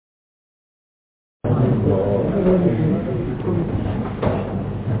أعوذ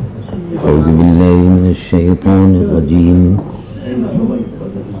بالله من الشيطان الرجيم.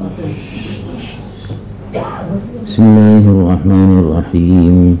 بسم الله الرحمن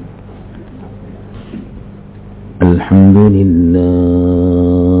الرحيم. الحمد لله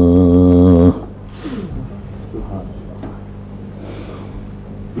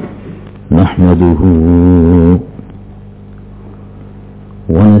نحمده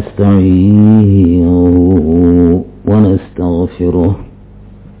ونستعينه ونستغفره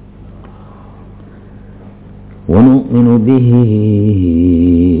ونؤمن به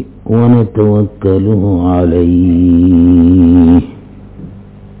ونتوكل عليه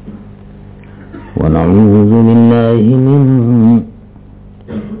ونعوذ بالله من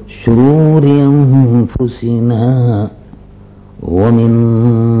شرور أنفسنا ومن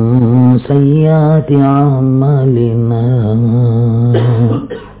سيئات أعمالنا.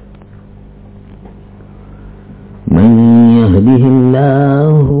 من يهده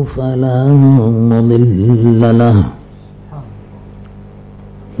الله فلا مضل له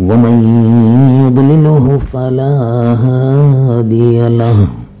ومن يضلله فلا هادي له.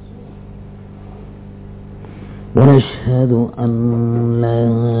 ونشهد أن لا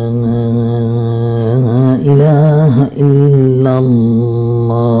إله إلا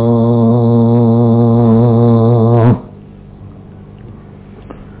الله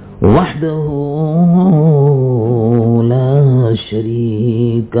وحده لا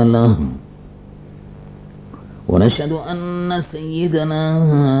شريك له. ونشهد أن سيدنا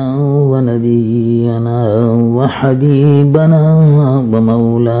ونبينا وحبيبنا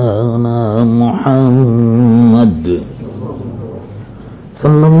ومولانا محمد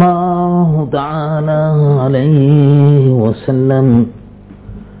صلى الله تعالى عليه وسلم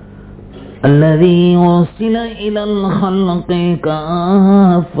الذي وصل إلى الخلق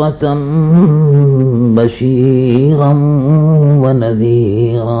كافة بشيرا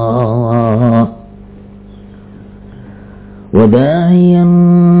ونذيرا وداعيا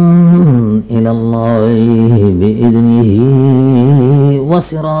إلى الله بإذنه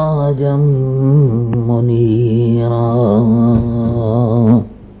وسراجا منيرا.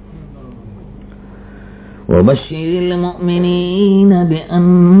 وبشر المؤمنين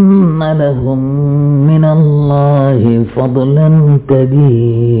بأن لهم من الله فضلا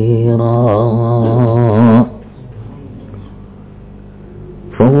كبيرا.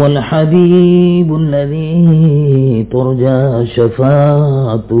 فهو الحبيب الذي ترجى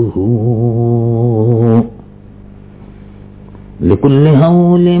شفاعته لكل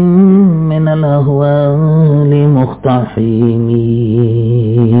هول من الأهوال مقتحم.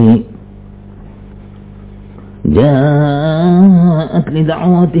 جاءت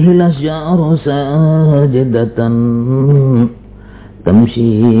لدعوته الأشجار ساجدة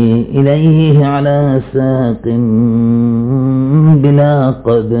تمشي إليه على ساق بلا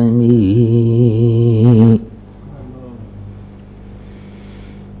قدم.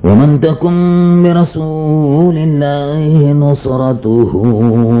 ومن تكن برسول الله نصرته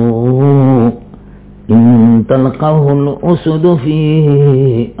إن تلقه الأسد في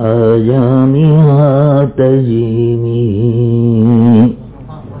آجامها تجيمي.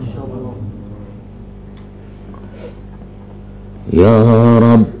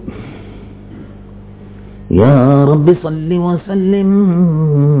 يا رب صل وسلم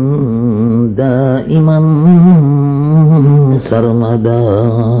دائما سرمدا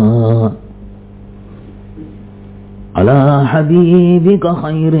على حبيبك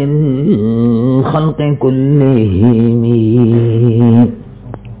خير الخلق كلهم.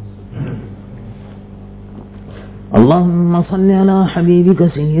 اللهم صل على حبيبك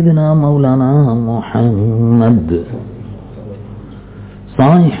سيدنا مولانا محمد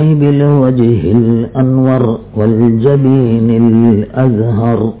صاحب الوجه الأنور والجبين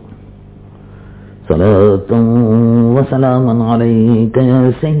الأزهر. صلاة وسلاما عليك يا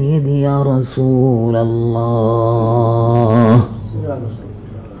سيدي يا رسول الله.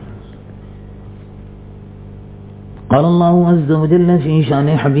 قال الله عز وجل في شأن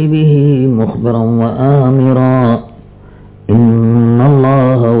حبيبه مخبرا وآمرا: إن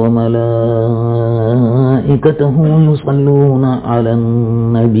الله وملائكته يصلون على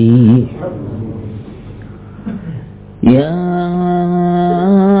النبي يا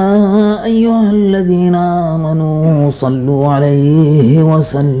أيها الذين آمنوا صلوا عليه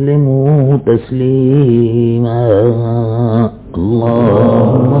وسلموا تسليما.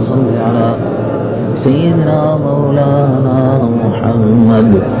 اللهم صل على سيدنا مولانا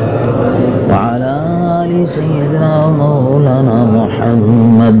محمد وعلى آل سيدنا مولانا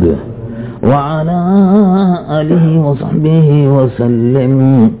محمد وعلى آله وصحبه وسلم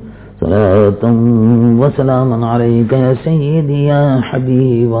صلاة وسلاما عليك يا سيدي يا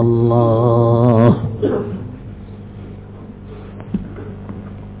حبيب الله.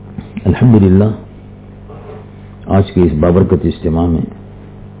 الحمدللہ آج کے اس بابرکت اجتماع میں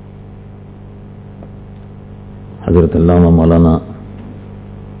حضرت علامہ مولانا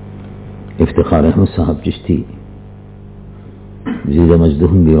افتخار احمد صاحب چشتی زیدہ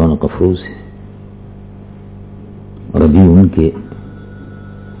مجدہم دیوان افروز ہے، اور ابھی ان کے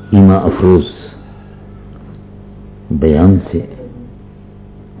ایما افروز بیان سے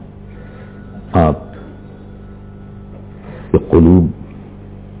آپ کے قلوب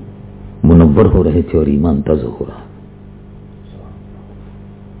منور ہو رہے تھے اور ایمان تازہ ہو رہا.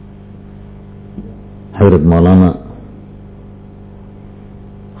 حضرت مولانا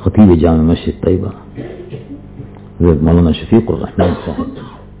خطیب جامع مسجد طیبہ حضرت مولانا شفیق الرحمن صاحب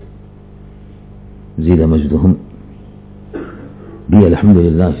زیدہ مجدہم بھی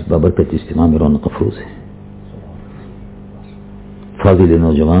الحمدللہ اس بابرکت اجتماع میں رونق افروز ہے. فاضل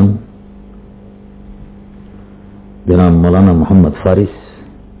نوجوان جناب مولانا محمد فارس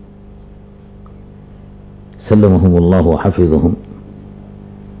سلمهم اللہ وحفظهم،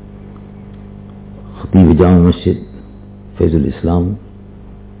 خطیب جامع مسجد فیض الاسلام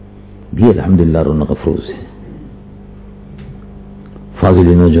بھی الحمدللہ رونق افروز ہے. فاضل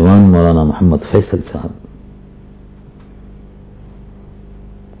نوجوان مولانا محمد فیصل صاحب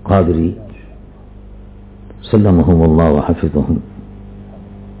قادری سلمهم اللہ وحفظهم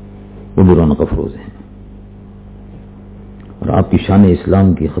وہ بھی رونق افروز ہیں. اور آپ کی شان اسلام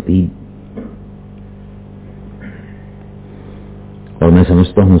کی خطیب، اور میں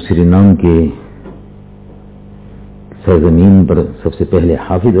سمجھتا ہوں سرینام کے سرزمین پر سب سے پہلے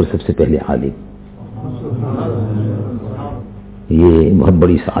حافظ اور سب سے پہلے عالم، یہ بہت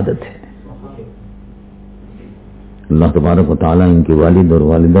بڑی سعادت ہے. اللہ تبارک و تعالیٰ ان کے والد اور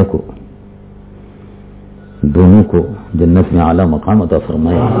والدہ کو دونوں کو جنت میں اعلیٰ مقام عطا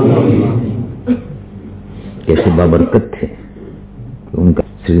فرمائے. کیسے بابرکت تھے کہ ان کا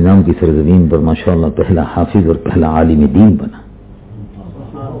سرینام کی سرزمین پر ماشاءاللہ پہلا حافظ اور پہلا عالم دین بنا.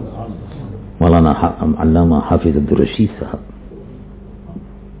 مولانا علامہ حافظ عبدالرشید صاحب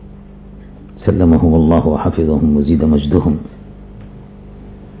سلمهم اللہ وحفظهم مزید مجدہم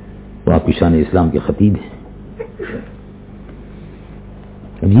وہ آپ کی شان اسلام کے خطیب ہیں.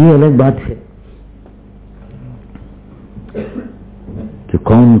 اب یہ الگ بات ہے کہ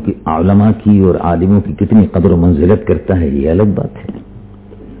قوم کی علماء کی اور عالموں کی کتنی قدر و منزلت کرتا ہے، یہ الگ بات ہے.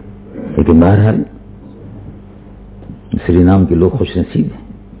 لیکن بہرحال سرینام کے لوگ خوش نصیب ہیں.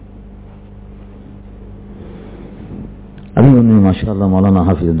 ابھی انہوں نے ماشاءاللہ مولانا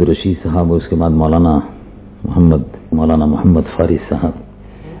حافظ عبدالرشید صاحب اور اس کے بعد مولانا محمد فارس صاحب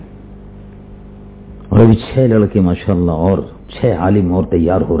اور ابھی 6 لڑکے ماشاءاللہ اور 6 عالم اور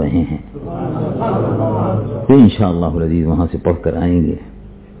تیار ہو رہے ہیں. وہ انشاءاللہ العزیز وہاں سے پڑھ کر آئیں گے.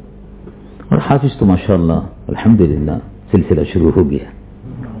 اور حافظ تو ماشاءاللہ الحمدللہ سلسلہ شروع ہو گیا.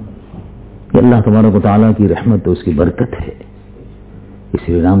 اللہ تبارک و تعالیٰ کی رحمت تو اس کی برکت ہے. اس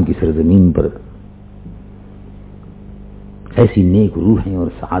اسلام کی سرزمین پر ایسی نیک روحیں اور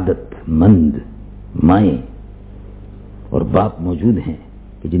سعادت مند مائیں اور باپ موجود ہیں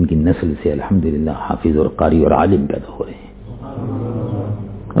کہ جن کی نسل سے الحمدللہ حافظ اور قاری اور عالم پیدا ہو رہے ہیں.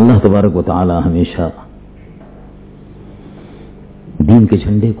 اللہ تبارک و تعالی ہمیشہ دین کے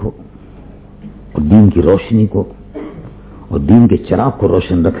جھنڈے کو اور دین کی روشنی کو اور دین کے چراغ کو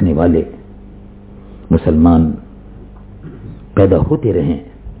روشن رکھنے والے مسلمان پیدا ہوتے رہیں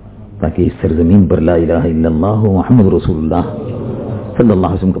تاکہ اس سرزمین پر لا الہ الا اللہ محمد رسول اللہ صلی اللہ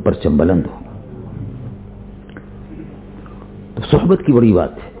علیہ وسلم کا پرچم بلند ہو. تو صحبت کی بڑی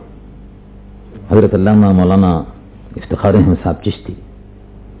بات ہے. حضرت علامہ مولانا افتخار احمد صاحب چشتی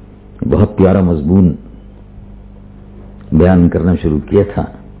بہت پیارا مضمون بیان کرنا شروع کیا تھا،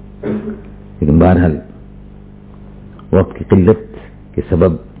 لیکن بہرحال وقت کی قلت کے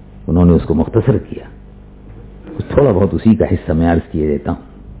سبب انہوں نے اس کو مختصر کیا. تھوڑا بہت اسی کا حصہ میں عرض کیے دیتا ہوں.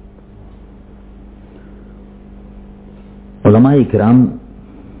 علماء کرام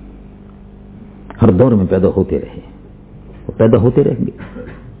ہر دور میں پیدا ہوتے رہے، وہ پیدا ہوتے رہیں گے.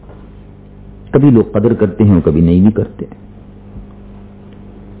 کبھی لوگ قدر کرتے ہیں اور کبھی نہیں بھی کرتے،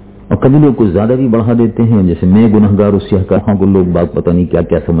 اور کبھی لوگ کچھ زیادہ بھی بڑھا دیتے ہیں. جیسے میں گنہگار اس سیاہکاروں کو لوگ بات پتہ نہیں کیا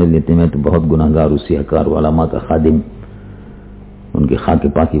کیا سمجھ لیتے ہیں. میں تو بہت گنہگار اس سیاہکار علماء کا خادم، ان کے خاک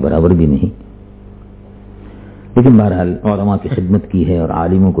پاکی برابر بھی نہیں. لیکن بہرحال علماء کی خدمت کی ہے اور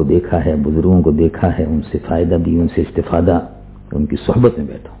عالموں کو دیکھا ہے، بزرگوں کو دیکھا ہے، ان سے فائدہ بھی، ان سے استفادہ، ان کی صحبت میں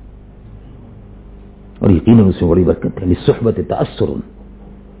بیٹھا اور یقیناً اس میں بڑی برکت ہے. للصحبت تأثر،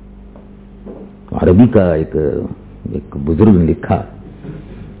 عربی کا ایک بزرگ نے لکھا،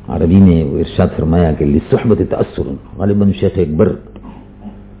 عربی میں وہ ارشاد فرمایا کہ للصحبت تأثر، غالباً شیخ اکبر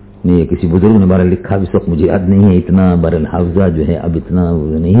نے کسی بزرگ نے بارہ لکھا، اس وقت مجھے یاد نہیں ہے اتنا، بارہ الحافظہ جو ہے اب اتنا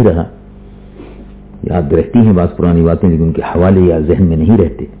وہ نہیں رہا، یاد رہتی ہیں بعض پرانی باتیں لیکن ان کے حوالے یا ذہن میں نہیں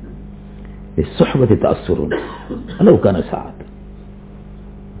رہتے. للصحبت تأثر لو کان ساعۃ،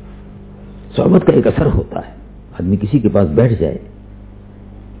 صحبت کا ایک اثر ہوتا ہے. آدمی کسی کے پاس بیٹھ جائے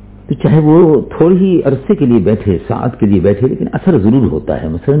تو چاہے وہ تھوڑی ہی عرصے کے لیے بیٹھے، ساعت کے لیے بیٹھے، لیکن اثر ضرور ہوتا ہے.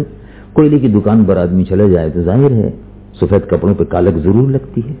 مثلا کوئلے کی دکان پر آدمی چلا جائے تو ظاہر ہے سفید کپڑوں پہ کالک ضرور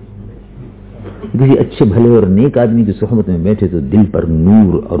لگتی ہے. کسی اچھے بھلے اور نیک آدمی کی صحبت میں بیٹھے تو دل پر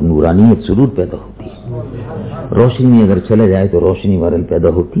نور اور نورانیت ضرور پیدا ہوتی ہے. روشنی میں اگر چلا جائے تو روشنی وارل پیدا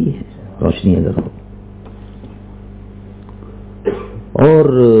ہوتی ہے، روشنی اگر ہو. اور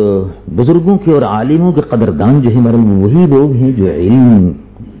بزرگوں کے اور عالموں کے قدردان جو ہیں وہی لوگ ہیں جو علم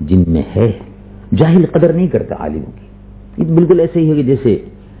جن میں ہے. جاہل قدر نہیں کرتا عالموں کی. یہ بالکل ایسے ہی ہے کہ جیسے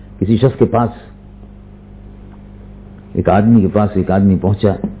کسی شخص کے پاس ایک آدمی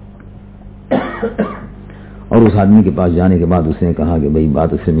پہنچا اور اس آدمی کے پاس جانے کے بعد اس نے کہا کہ بھئی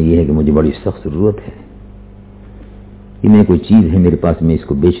بات اس میں یہ ہے کہ مجھے بڑی سخت ضرورت ہے، یہ میں کوئی چیز ہے میرے پاس، میں اس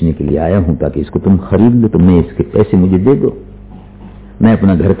کو بیچنے کے لیے آیا ہوں تاکہ اس کو تم خرید لو، تو میں اس کے پیسے مجھے دے دو، میں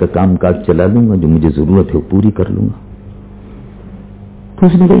اپنا گھر کا کام کاج چلا لوں گا، جو مجھے ضرورت ہے وہ پوری کر لوں گا. تو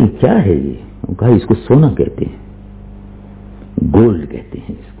اس نے کہا یہ کیا ہے؟ یہ کہا اس کو سونا کہتے ہیں، گولڈ کہتے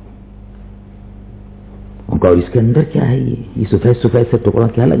ہیں اس کو. اور اس کے اندر کیا ہے؟ یہ سفید سفید سے ٹکڑا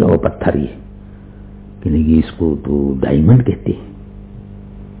کیا لگا ہوا پتھر؟ یہ کہ نہیں، اس کو تو ڈائمنڈ کہتے ہیں.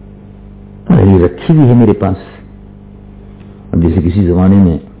 اور یہ رکھی ہوئی ہے میرے پاس. اب جیسے کسی زمانے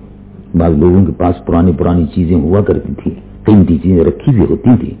میں بعض لوگوں کے پاس پرانی چیزیں ہوا کرتی تھی، قیمتی چیزیں رکھی ہوئی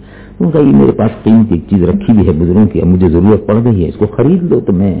ہوتی تھی، ان کا یہ میرے پاس قیمتی ایک چیز رکھی ہوئی ہے بزرگوں کی، اب مجھے ضرورت پڑ گئی ہے، اس کو خرید لو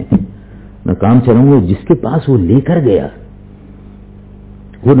تو میں کام چلاؤں گا. جس کے پاس وہ لے کر گیا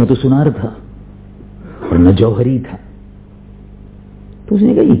وہ نہ تو سنار تھا اور نہ جوہری تھا. تو اس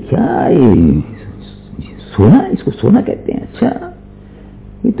نے کہا یہ کیا ہے؟ سونا، اس کو سونا کہتے ہیں. اچھا،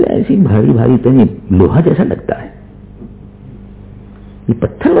 یہ تو ایسی بھاری تنی لوہا جیسا لگتا ہے. یہ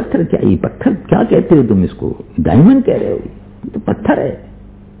پتھر کیا؟ یہ پتھر کیا کہتے ہو تم؟ اس کو ڈائمنڈ کہہ رہے ہو؟ یہ تو پتھر ہے،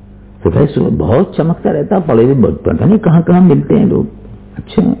 سفید بہت چمکتا رہتا، پڑے ہوئے پتہ نہیں کہاں ملتے ہیں لوگ.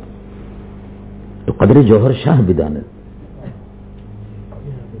 اچھا، تو قدر جوہر شاہ بدانت.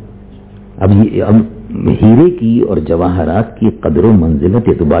 اب ہیرے کی اور جواہرات کی قدر و منزلت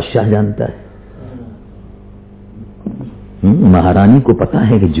یہ تو بادشاہ جانتا ہے. مہارانی کو پتا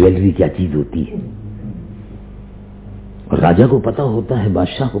ہے کہ جویلری کیا چیز ہوتی ہے، اور راجا کو پتا ہوتا ہے،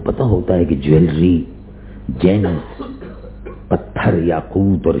 بادشاہ کو پتا ہوتا ہے کہ جویلری، جیمز، پتھر،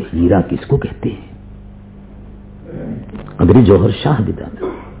 یاقوت اور ہیرا کس کو کہتے ہیں. قدر جوہر شاہ بدانت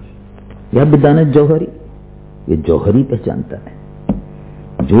یا بدانت جوہری، یہ جوہری پہچانتا ہے.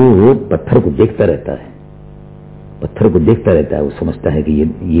 جو پتھر کو دیکھتا رہتا ہے وہ سمجھتا ہے کہ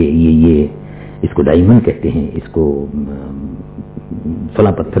یہ اس کو ڈائمنڈ کہتے ہیں، اس کو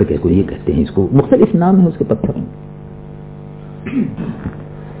فلاں پتھر کو یہ کہتے ہیں، اس کو مختلف نام ہے اس کے پتھر.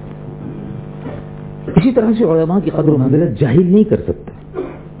 اسی طرح سے علماء کی قدر و منزلت جاہل نہیں کر سکتا.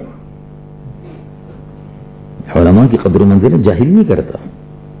 علماء کی قدر و منزلت جاہل نہیں کرتا.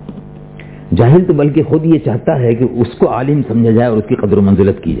 جاہل تو بلکہ خود یہ چاہتا ہے کہ اس کو عالم سمجھا جائے اور اس کی قدر و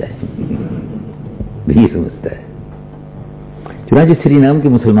منزلت کی جائے، یہ سمجھتا ہے. چنانچہ سری نام کے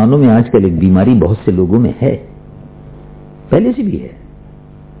مسلمانوں میں آج کل ایک بیماری بہت سے لوگوں میں ہے، پہلے سے بھی ہے.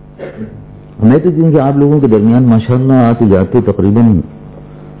 میں تو کیونکہ آپ لوگوں کے درمیان ماشاءاللہ آتے جاتے تقریباً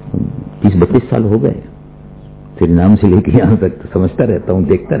 30-32 سال ہو گئے، سری نام سے لے کے یہاں تک سمجھتا رہتا ہوں،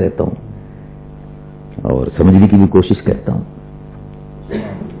 دیکھتا رہتا ہوں اور سمجھنے کی بھی کوشش کرتا ہوں.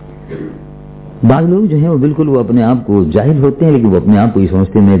 بعض لوگ جو ہیں وہ بالکل وہ اپنے آپ کو جاہل ہوتے ہیں، لیکن وہ اپنے آپ کو یہ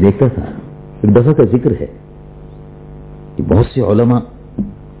سمجھتے ہیں. میں دیکھتا تھا ایک دفعہ کا ذکر ہے کہ بہت سے علماء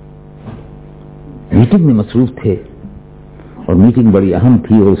میٹنگ میں مصروف تھے اور میٹنگ بڑی اہم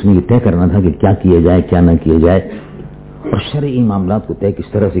تھی اور اس میں یہ طے کرنا تھا کہ کیا کیا جائے کیا نہ کیا جائے اور شرعی معاملات کو طے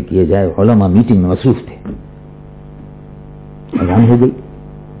کس طرح سے کیا جائے. علماء میٹنگ میں مصروف تھے. اذان ہو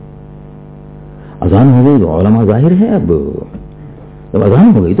گئی تو علماء ظاہر ہے اب جب اذان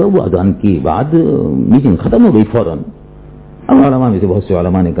ہو گئی تو وہ اذان کی بعد میٹنگ ختم ہو گئی فوراً. اب علماء میں سے بہت سے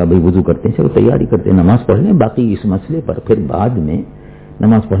علماء نے کہا بھائی وضو کرتے ہیں، چلو تیاری کرتے ہیں، نماز پڑھ لیں، باقی اس مسئلے پر پھر بعد میں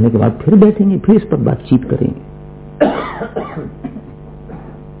نماز پڑھنے کے بعد پھر بیٹھیں گے، پھر اس پر بات چیت کریں گے.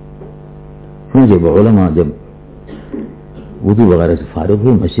 جب علماء جب وضو وغیرہ سے فارغ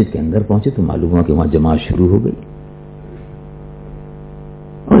ہوئے مسجد کے اندر پہنچے تو معلوم ہوا کہ وہاں جماعت شروع ہو گئی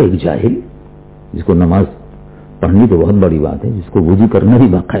اور ایک جاہل جس کو نماز پڑھنی تو بہت بڑی بات ہے، جس کو وضو کرنا بھی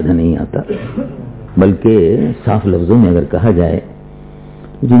باقاعدہ نہیں آتا، بلکہ صاف لفظوں میں اگر کہا جائے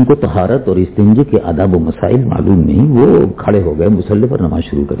جن کو طہارت اور استنجے کے آداب و مسائل معلوم نہیں، وہ کھڑے ہو گئے مصلی پر نماز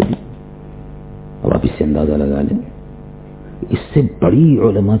شروع کر دی. اب آپ اس سے اندازہ لگا لیں اس سے بڑی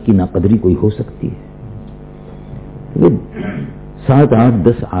علماء کی ناقدری کوئی ہو سکتی ہے؟ 7 8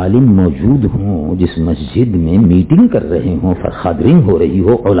 10 عالم موجود ہوں جس مسجد میں میٹنگ کر رہے ہوں، فرخادرین ہو رہی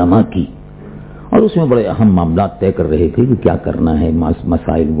ہو علماء کی، اور اس میں بڑے اہم معاملات طے کر رہے تھے کہ کیا کرنا ہے،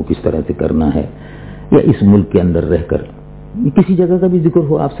 مسائل وہ کس طرح سے کرنا ہے، یا اس ملک کے اندر رہ کر کسی جگہ کا بھی ذکر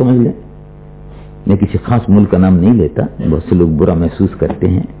ہو، آپ سمجھ لیں. میں کسی خاص ملک کا نام نہیں لیتا، بہت سے لوگ برا محسوس کرتے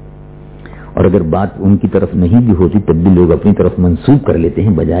ہیں، اور اگر بات ان کی طرف نہیں بھی ہوتی تب بھی لوگ اپنی طرف منسوب کر لیتے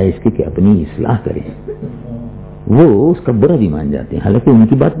ہیں بجائے اس کے کہ اپنی اصلاح کریں. وہ اس کا برا بھی مان جاتے ہیں، حالانکہ ان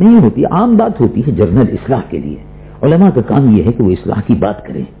کی بات نہیں ہوتی، عام بات ہوتی ہے جنرل اصلاح کے لیے. علماء کا کام یہ ہے کہ وہ اصلاح کی بات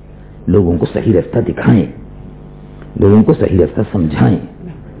کریں، لوگوں کو صحیح راستہ دکھائیں، لوگوں کو صحیح راستہ سمجھائیں،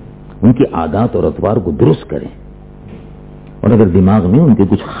 ان کے عادات اور اطوار کو درست کریں، اور اگر دماغ میں ان کے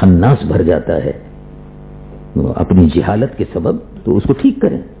کچھ خناس بھر جاتا ہے اپنی جہالت کے سبب تو اس کو ٹھیک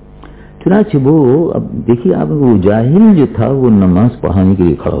کریں. چنانچہ وہ اب دیکھیے آپ، وہ جاہل جو تھا وہ نماز پڑھانے کے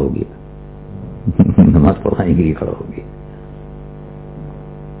لیے کھڑا ہو گیا نماز پڑھانے کے لیے کھڑا ہو گیا.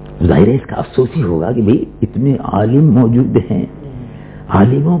 ظاہر ہے اس کا افسوس ہی ہوگا کہ بھئی اتنے عالم موجود ہیں،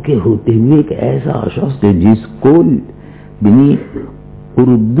 عالموں کے ہوتے ہوئے ایک ایسا شخص جس کو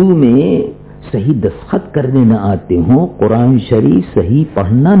اردو میں صحیح دستخط کرنے نہ آتے ہوں، قرآن شریف صحیح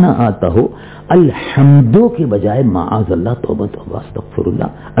پڑھنا نہ آتا ہو، الحمدو کے بجائے معاذ اللہ توبہ توبہ استغفر اللہ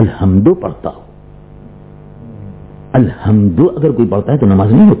الحمدو پڑھتا ہو. الحمدو اگر کوئی پڑھتا ہے تو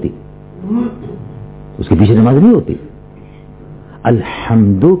نماز نہیں ہوتی، اس کے پیچھے نماز نہیں ہوتی.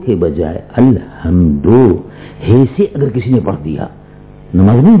 الحمدو کے بجائے الحمدو ہے سے اگر کسی نے پڑھ دیا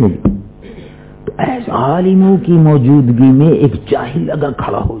نماز نہیں ہوگی. تو ایسے عالموں کی موجودگی میں ایک جاہل اگر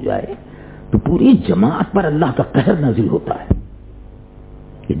کھڑا ہو جائے تو پوری جماعت پر اللہ کا قہر نازل ہوتا ہے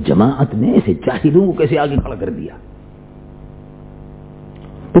کہ جماعت نے ایسے جاہلوں کو کیسے آگے کھڑا کر دیا.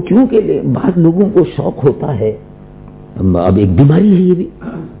 تو کیونکہ بعض لوگوں کو شوق ہوتا ہے، اب ایک بیماری ہے یہ بھی،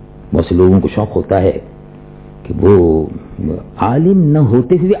 بہت سے لوگوں کو شوق ہوتا ہے کہ وہ عالم نہ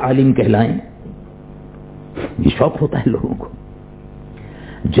ہوتے ہوئے عالم کہلائیں. یہ شوق ہوتا ہے لوگوں کو،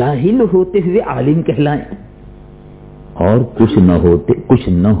 جاہل ہوتے ہوئے عالم کہلائیں، اور کچھ نہ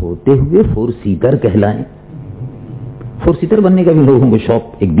ہوتے ہوئے فورسیٹر کہلائیں. فورسیٹر بننے کا بھی لوگوں کو شوق،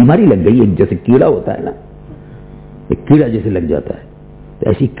 ایک بیماری لگ گئی ہے، جیسے کیڑا ہوتا ہے نا، ایک کیڑا جیسے لگ جاتا ہے، تو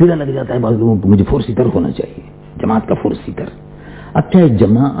ایسی کیڑا لگ جاتا ہے بعض لوگوں کو، مجھے فورسیٹر ہونا چاہیے، جماعت کا فورسیٹر. اب چاہے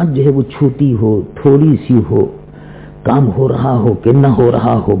جماعت جو ہے وہ چھوٹی ہو، تھوڑی سی ہو، کام ہو رہا ہو کہ نہ ہو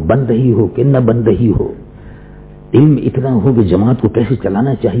رہا ہو، بن رہی ہو کہ نہ بن رہی ہو، علم اتنا ہو کہ جماعت کو کیسے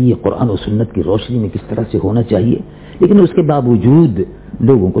چلانا چاہیے، قرآن و سنت کی روشنی میں کس طرح سے ہونا چاہیے، لیکن اس کے باوجود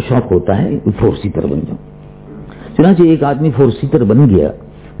لوگوں کو شوق ہوتا ہے فور سیٹر بن جاؤں. چنانچہ ایک آدمی فور سیٹر بن گیا،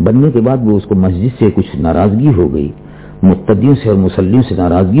 بننے کے بعد وہ اس کو مسجد سے کچھ ناراضگی ہو گئی، مقتدیوں سے اور مصلیوں سے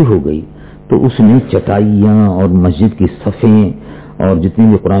ناراضگی ہو گئی، تو اس نے چٹائیاں اور مسجد کی صفیں اور جتنے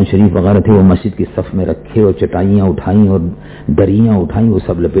بھی قرآن شریف وغیرہ تھے وہ مسجد کی صف میں رکھے، اور چٹائیاں اٹھائیں اور دریاں اٹھائیں، وہ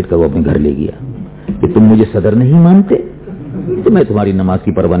سب لپیٹ کر وہ اپنے گھر لے گیا کہ تم مجھے صدر نہیں مانتے تو میں تمہاری نماز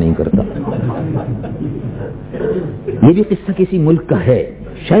کی پرواہ نہیں کرتا. یہ بھی قصہ کسی ملک کا ہے،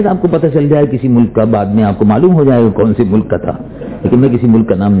 شاید آپ کو پتہ چل جائے کسی ملک کا، بعد میں آپ کو معلوم ہو جائے کون سے ملک کا تھا، لیکن میں کسی ملک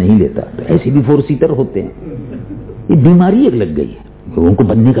کا نام نہیں لیتا. تو ایسے بھی فور سیٹر ہوتے ہیں. یہ بیماری ایک لگ گئی ہے، لوگوں کو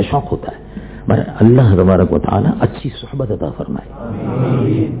بننے کا شوق ہوتا ہے. اللہ تبارک و تعالی اچھی صحبت عطا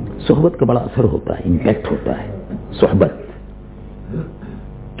فرمائے. صحبت کا بڑا اثر ہوتا ہے، امپیکٹ ہوتا ہے صحبت.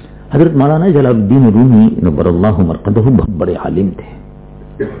 حضرت مولانا جلال الدین رومی نور اللہ مرقدہ بہت بڑے عالم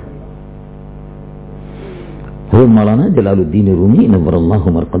تھے. حضرت مولانا جلال الدین رومی نور اللہ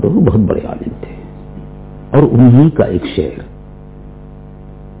مرقدہ بہت بڑے عالم تھے، اور انہی کا ایک شعر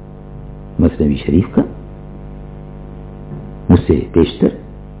مثنوی شریف کا مجھ سے پیشتر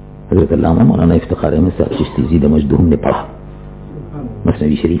حضرت علامہ مولانا افتخار احمد صاحب چشتی زیدہ مجدوم نے پڑھا.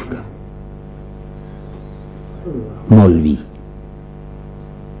 مثنوی شریف کا مولوی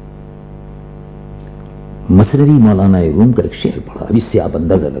مثنوی مولانا روم کا ایک شعر پڑھا، اب اس سے آپ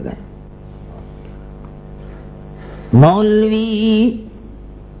اندازہ لگائیں. مولوی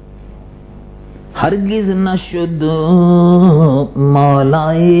ہرگز نہ شد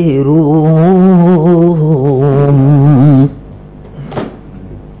مولائے روم،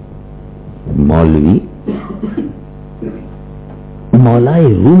 مولوی مولائے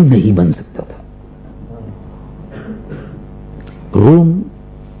روم نہیں بن سکتا تھا. روم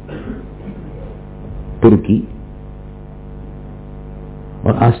ترکی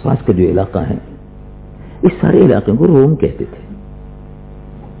اور آس پاس کا جو علاقہ ہے، اس سارے علاقے کو روم کہتے تھے.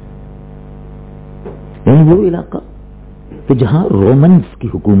 یعنی وہ علاقہ کہ جہاں رومنز کی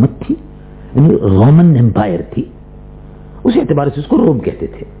حکومت تھی، یعنی رومن امپائر تھی، اس اعتبار سے اس کو روم کہتے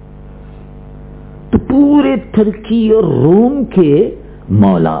تھے. تو پورے ترکی اور روم کے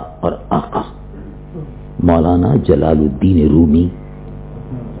مولا اور آقا مولانا جلال الدین رومی،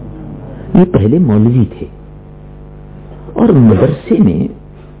 یہ پہلے مولوی تھے اور مدرسے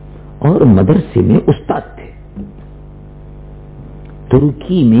میں استاد تھے.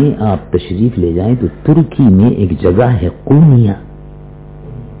 ترکی میں آپ تشریف لے جائیں تو ترکی میں ایک جگہ ہے کونیا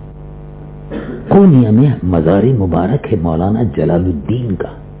میں مزار مبارک ہے مولانا جلال الدین کا،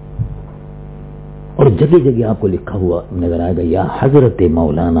 اور جگہ جگہ آپ کو لکھا ہوا نظر آئے گا یا حضرت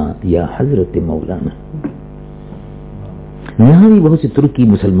مولانا، یا حضرت مولانا. یہاں بھی بہت سے ترکی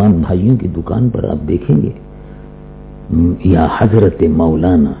مسلمان بھائیوں کی دکان پر آپ دیکھیں گے یا حضرت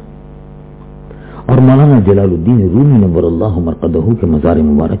مولانا، اور مولانا جلال الدین رومی نور اللہ مرقدہ کے مزار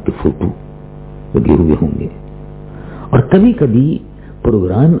مبارک کے فوٹو لگے ہوئے ہوں گے. اور کبھی کبھی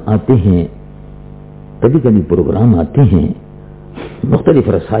پروگرام آتے ہیں مختلف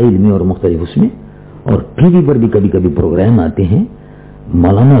رسائل میں اور مختلف اس میں، اور ٹی وی پر بھی کبھی کبھی پروگرام آتے ہیں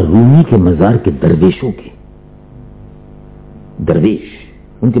مولانا رومی کے مزار کے درویشوں کے. درویش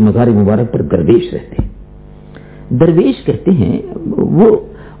ان کے مزار مبارک پر درویش رہتے ہیں. درویش کہتے ہیں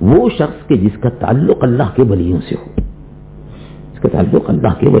وہ شخص کے جس کا تعلق اللہ کے ولیوں سے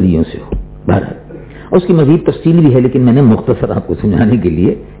ہو، بہرحال اس کی مزید تفصیل بھی ہے، لیکن میں نے مختصر آپ کو سمجھانے کے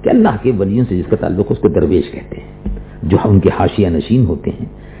لیے کہ اللہ کے ولیوں سے جس کا تعلق ہے اس کو درویش کہتے ہیں. جو ان کے حاشیہ نشین ہوتے ہیں،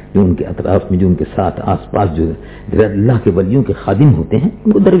 جو ان کے اطراف میں، جو ان کے ساتھ آس پاس جو اللہ کے ولیوں کے خادم ہوتے ہیں،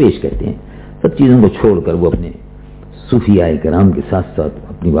 ان کو درویش کہتے ہیں. سب چیزوں کو چھوڑ کر وہ اپنے صوفیاء کرام کے ساتھ ساتھ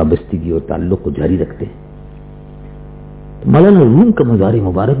اپنی وابستگی اور تعلق کو جاری رکھتے ہیں. مولانا روم کا مزار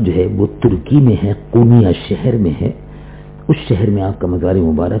مبارک جو ہے وہ ترکی میں ہے، کونیا شہر میں ہے. اس شہر میں آپ کا مزار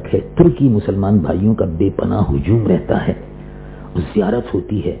مبارک ہے. ترکی مسلمان بھائیوں کا بے پناہ ہجوم رہتا ہے، زیارت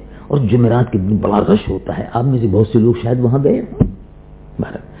ہوتی ہے، اور جمعرات کے دن بڑا رش ہوتا ہے. آپ میں سے بہت سے لوگ شاید وہاں گئے ہوں.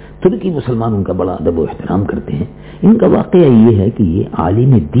 ترکی مسلمان ان کا بڑا ادب و احترام کرتے ہیں. ان کا واقعہ یہ ہے کہ یہ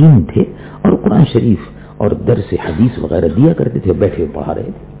عالم دین تھے اور قرآن شریف اور درس حدیث وغیرہ دیا کرتے تھے، بیٹھے پڑھا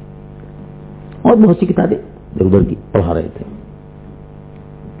رہے تھے، اور بہت سی کتابیں ادھر ادھر کی پڑھا رہے تھے.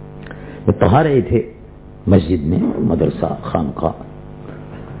 وہ پڑھا رہے تھے مسجد میں، مدرسہ، خانقاہ.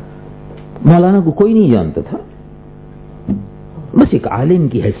 مولانا کو کوئی نہیں جانتا تھا، بس ایک عالم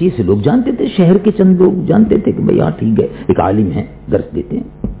کی حیثیت سے لوگ جانتے تھے. شہر کے چند لوگ جانتے تھے کہ بھئی ہاں ٹھیک ہے ایک عالم ہے، درس دیتے ہیں.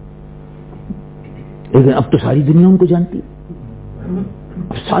 لیکن اب تو ساری دنیا ان کو جانتی ہے،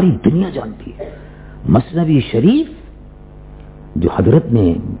 اب ساری دنیا جانتی ہے. مثنوی شریف جو حضرت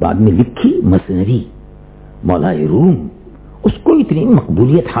نے بعد میں لکھی، مثنوی مولا روم، اس کو اتنی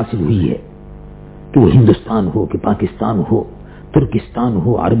مقبولیت حاصل ہوئی ہے کہ وہ ہندوستان ہو کہ پاکستان ہو، ترکستان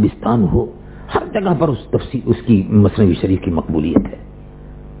ہو، عربستان ہو، ہر جگہ پر اس کی مثنوی شریف کی مقبولیت ہے.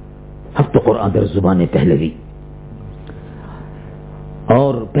 ہفت قرآن در زبان پہلوی،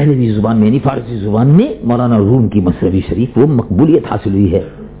 اور پہلوی زبان میں یعنی فارسی زبان میں مولانا روم کی مثنوی شریف وہ مقبولیت حاصل ہوئی ہے.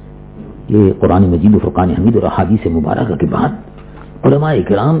 یہ قرآن مجید و فرقان حمید اور احادیث مبارکہ کے بعد علماء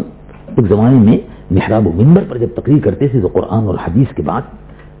کرام ایک زمانے میں محراب و منبر پر جب تقریر کرتے تھے تو قرآن اور حدیث کے بعد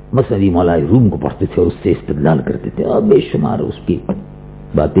مثنوی مولا روم کو پڑھتے تھے اور اس سے استدلال کرتے تھے، اور بے شمار اس کی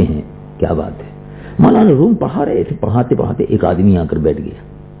باتیں ہیں. کیا بات ہے. مولانا روم پڑھا رہے تھے، پڑھاتے پڑھاتے ایک آدمی آ کر بیٹھ گیا.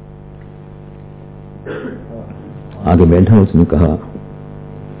 آگے بیٹھا، اس نے کہا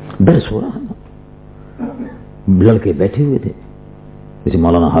درس ہو رہا. لڑکے بیٹھے ہوئے تھے، جیسے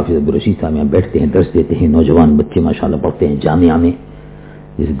مولانا حافظ عبدالرشید صاحب یہاں بیٹھتے ہیں، درس دیتے ہیں. نوجوان بچے ماشاءاللہ پڑھتے ہیں جامعہ میں،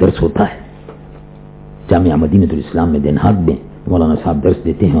 جیسے درس ہوتا ہے جامعہ مدینہ الاسلام میں دینہاد میں. مولانا صاحب درس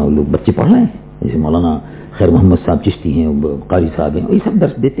دیتے ہیں اور لوگ بچے پڑھ رہے ہیں. جیسے مولانا خیر محمد صاحب چشتی ہیں، قاری صاحب ہیں، یہ سب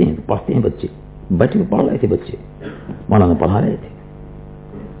درس دیتے ہیں، پڑھتے ہیں. بچے بیٹھے ہوئے پڑھ رہے تھے، بچے مولانا پڑھا رہے تھے.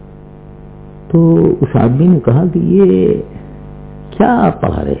 تو اس آدمی نے کہا کہ یہ کیا آپ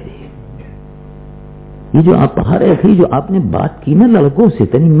پڑھا رہے تھے؟ یہ جو آپ پڑھا رہے تھے، جو آپ نے بات کی نا لڑکوں سے،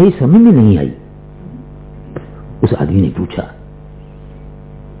 تنی میری سمجھ میں نہیں آئی. اس آدمی نے پوچھا.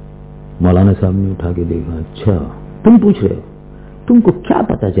 مولانا صاحب نے اٹھا کے دیکھا، اچھا تم پوچھ رہے ہو، تم کو کیا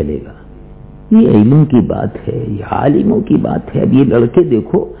پتا چلے گا؟ یہ علم کی بات ہے، یہ عالموں کی بات ہے. اب یہ لڑکے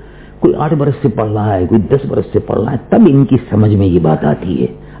دیکھو، کوئی 8 برس سے پڑھ رہا ہے، کوئی 10 برس سے پڑھ رہا ہے، تب ان کی سمجھ میں یہ بات آتی ہے.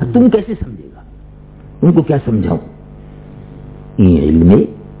 تم کیسے سمجھے گا؟ ان کو کیا سمجھاؤں؟ یہ علم ہے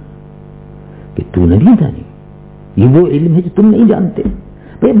کہ تو نہیں جانی، یہ وہ علم ہے جو تم نہیں جانتے.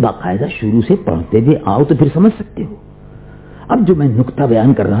 بھائی باقاعدہ شروع سے پڑھتے ہوئے آؤ تو پھر سمجھ سکتے ہو. اب جو میں نقطہ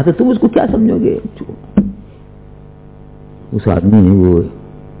بیان کر رہا تھا تم اس کو کیا سمجھو گے؟ اس آدمی نے وہ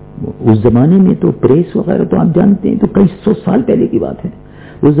اس زمانے میں تو پریس وغیرہ تو آپ جانتے ہیں، تو کئی 100 سال پہلے کی بات ہے.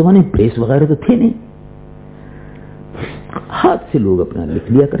 اس زمانے میں پریس وغیرہ تو تھے نہیں. ہاتھ سے لوگ اپنا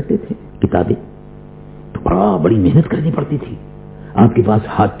لکھ لیا کرتے تھے کتابیں، تو بڑی محنت کرنی پڑتی تھی. آپ کے پاس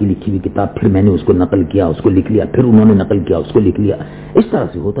ہاتھ کی لکھی ہوئی کتاب، پھر میں نے اس کو نقل کیا، اس کو لکھ لیا، پھر انہوں نے نقل کیا، اس کو لکھ لیا. اس طرح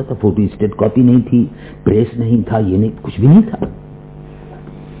سے ہوتا تھا. فوٹو اسٹیٹ کاپی نہیں تھی، پریس نہیں تھا، یہ نہیں، کچھ بھی نہیں تھا.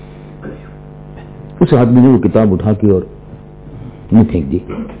 اس آدمی نے وہ کتاب اٹھا کے اور نہیں پھینک دی.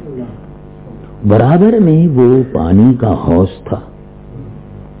 برابر میں وہ پانی کا حوض تھا.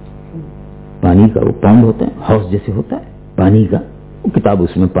 پانی کا وہ پونڈ ہوتا ہے، حوض جیسے ہوتا ہے پانی کا، وہ کتاب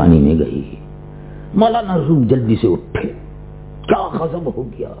اس میں پانی میں گئی. مولانا روم جلدی سے اٹھے. کیا غضب ہو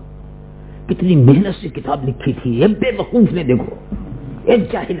گیا، کتنی محنت سے کتاب لکھی تھی. ایک بے وقوف نے دیکھو،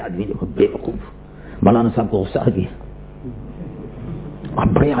 ایک جاہل آدمی دیکھو، بے وقوف. مولانا صاحب کو غصہ آ گیا. آپ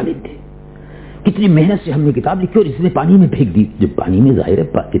بڑے عالم تھے، کتنی محنت سے ہم نے کتاب لکھی اور اس نے پانی میں پھینک دی. جب پانی میں، ظاہر ہے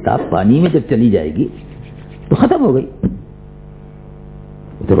کتاب پانی میں جب چلی جائے گی تو ختم ہو گئی.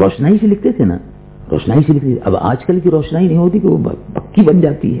 تو روشنائی سے لکھتے تھے نا، روشنائی سے لکھتے تھے. اب آج کل کی روشنائی نہیں ہوتی کہ وہ پکی بن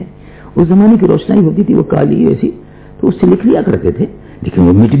جاتی ہے. اس زمانے کی روشنائی ہوتی تھی وہ کالی ایسی، تو اس سے لکھ لیا کرتے تھے، لیکن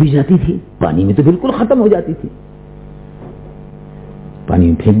وہ مٹ بھی جاتی تھی پانی میں، تو بالکل ختم ہو جاتی تھی. پانی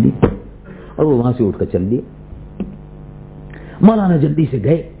میں پھینک دی اور وہ وہاں سے اٹھ کر چل دیے. مولانا جلدی سے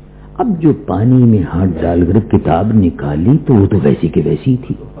گئے. اب جو پانی میں ہاتھ ڈال کر کتاب نکالی تو وہ تو ویسی کی ویسی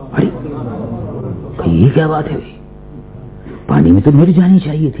تھی. ارے یہ کیا بات ہے بھائی، پانی میں تو مٹ جانی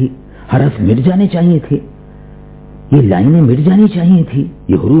چاہیے تھی، حرف مٹ جانے چاہیے تھے، یہ لائنیں مٹ جانی چاہیے تھی،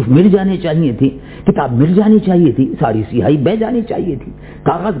 یہ حروف مٹ جانے چاہیے تھی، کتاب مٹ جانی چاہیے تھی، ساری سیاہی بہ جانی چاہیے تھی،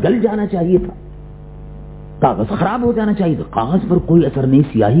 کاغذ گل جانا چاہیے تھا، کاغذ خراب ہو جانا چاہیے تھا. کاغذ پر کوئی اثر نہیں،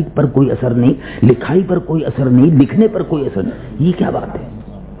 سیاہی پر کوئی اثر نہیں، لکھائی پر کوئی اثر نہیں، لکھنے پر کوئی اثر نہیں. یہ کیا بات ہے؟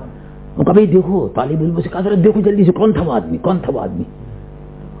 وہ کبھی دیکھو طالب علم سے کہا دیکھو جلدی سے کون تھا وہ آدمی، کون تھا وہ آدمی.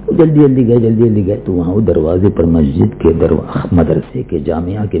 جلدی جلدی گئے تو وہاں وہ دروازے پر مسجد کے مدرسے کے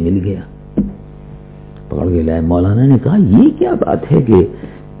جامعہ کے مل گیا. پکڑ کے لائے. مولانا نے کہا یہ کیا بات ہے کہ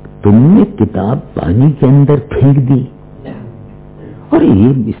تم نے کتاب پانی کے اندر پھینک دی اور یہ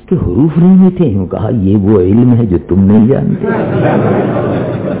اس کے حروف نہیں میں تھے. کہا یہ وہ علم ہے جو تم نہیں جانتے.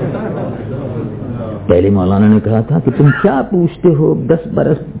 پہلے مولانا نے کہا تھا کہ تم کیا پوچھتے ہو، 10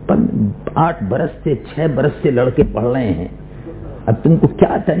 برس 8 برس سے 6 برس سے لڑکے پڑھ رہے ہیں، اب تم کو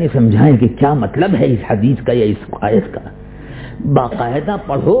کیا تنے سمجھائیں کہ کیا مطلب ہے اس حدیث کا یا اس آیت کا. باقاعدہ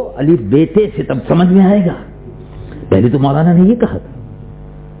پڑھو الف بیتے سے، تب سمجھ میں آئے گا. پہلے تو مولانا نے یہ کہا تھا.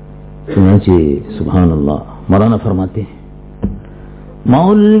 سنچے سبحان اللہ. مولانا فرماتے ہیں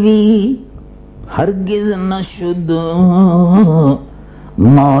مولوی ہرگز نہ شد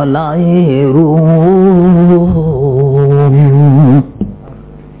مولائے روم.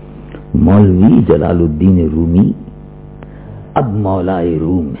 مولوی جلال الدین رومی اب مولائے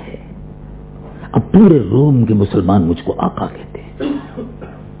روم ہے. اب پورے روم کے مسلمان مجھ کو آقا کہتے ہیں.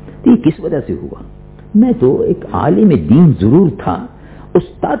 یہ کس وجہ سے ہوا؟ میں تو ایک عالم دین ضرور تھا،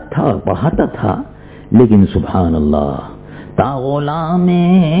 استاد تھا اور پڑھاتا تھا، لیکن سبحان اللہ تا غلام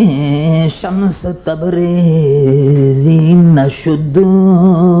شمس تبریزی نشد.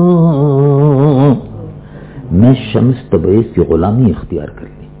 میں شمس تبریز کی غلامی اختیار کر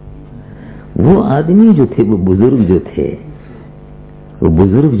لی. وہ آدمی جو تھے، وہ بزرگ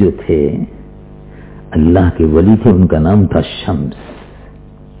جو تھے اللہ کے ولی تھے، ان کا نام تھا شمس.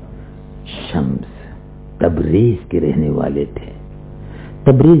 تبریز کے رہنے والے تھے.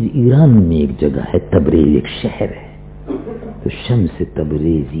 تبریز ایران میں ایک جگہ ہے، تبریز ایک شہر ہے. تو شمس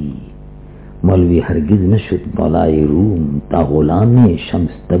تبریزی مولوی ہرگز نشد مولائے روم تا غلام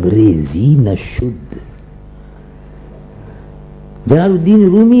شمس تبریزی نشد. جلال الدین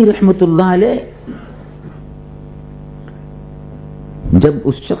رومی رحمت اللہ علیہ جب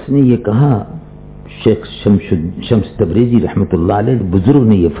اس شخص نے یہ کہا، شیخ شمس تبریزی رحمت اللہ علیہ بزرگ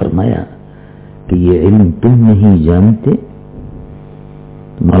نے یہ فرمایا کہ یہ علم تم نہیں جانتے،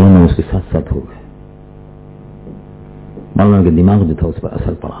 مولانا اس کے ساتھ ساتھ ہو گئے. مولانا کے دماغ جو تھا اس پر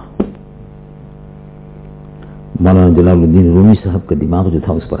اثر پڑا. مولانا جلال الدین رومی صاحب کا دماغ جو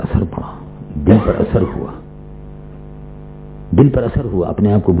تھا اس پر اثر پڑا، دل پر اثر ہوا،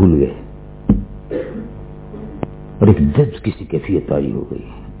 اپنے آپ کو بھول گئے اور ایک جذب کسی کیفیت آئی ہو گئی.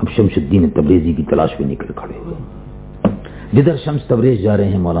 اب شمس الدین تبریزی کی تلاش میں نکل کھڑے ہوئے. جدھر شمس تبریز جا رہے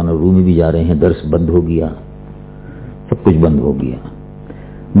ہیں مولانا رومی بھی جا رہے ہیں. درس بند ہو گیا، سب کچھ بند ہو گیا.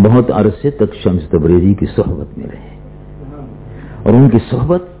 بہت عرصے تک شمس تبریزی کی صحبت میں رہے اور ان کی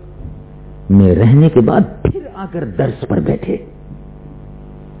صحبت میں رہنے کے بعد پھر آ کر درس پر بیٹھے.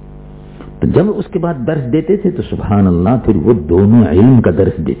 تو جب اس کے بعد درس دیتے تھے تو سبحان اللہ پھر وہ دونوں علم کا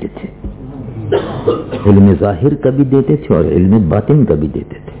درس دیتے تھے. علم ظاہر کا بھی دیتے تھے اور علم باطن کا بھی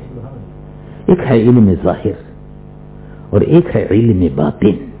دیتے تھے. ایک ہے علم ظاہر اور ایک ہے علم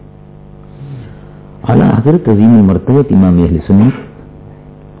باطن. اعلیٰ حضرت عظیم المرتبہ امام اہل سنت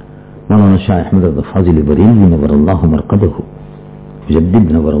مولانا شاہ احمد فاضل بریلوی نور اللہ مرقدہ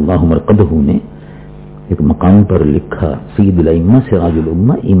مجدد نور اللہ مرقدہ نے ایک مقام پر لکھا سید الائمہ سراج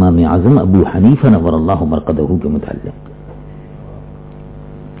الامہ امام اعظم ابو حنیفہ نور اللہ مرقدہ کے متعلق.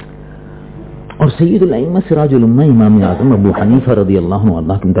 اور سید الائمہ سراج الامہ امام اعظم ابو حنیفہ رضی اللہ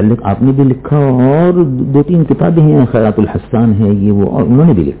عنہ کے متعلق آپ نے بھی لکھا، اور 2-3 کتابیں ہیں، خیرات الحسان ہے یہ وہ، اور انہوں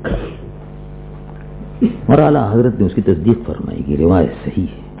نے بھی لکھا، اور اعلیٰ حضرت نے اس کی تصدیق فرمائی کہ روایت صحیح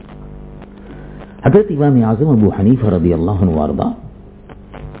ہے. حضرت امام اعظم ابو حنیفہ رضی اللہ عنہ وارضا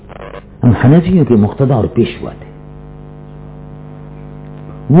ہم حنفیوں کے مقتدی اور پیشوا تھے.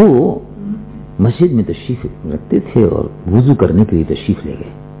 وہ مسجد میں تشریف رکھتے تھے اور وضو کرنے کے لیے تشریف لے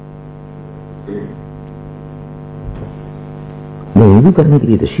گئے. وہ وضو کرنے کے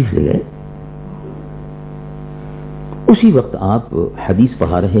لیے تشریف لے گئے. اسی وقت آپ حدیث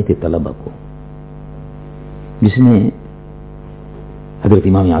پڑھا رہے تھے طلبہ کو، جس میں حضرت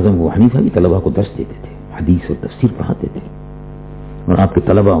امام اعظم ابو حنیفہ بھی طلبہ کو درس دیتے تھے، حدیث اور تفسیر پڑھاتے تھے، اور آپ کے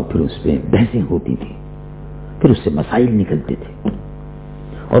طلبہ پھر اس پہ بحثیں ہوتی تھیں، پھر اس سے مسائل نکلتے تھے،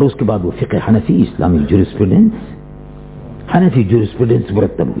 اور اس کے بعد وہ فقہ حنفی اسلامی حنفی جورسپروڈنس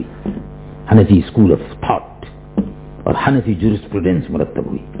مرتب ہوئی، حنفی اسکول آف تھاٹ اور حنفی جورسپروڈنس مرتب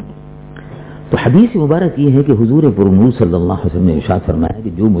ہوئی. تو حدیث مبارک یہ ہے کہ حضور پرنور صلی اللہ علیہ وسلم نے ارشاد فرمایا کہ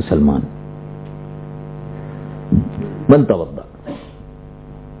جو مسلمان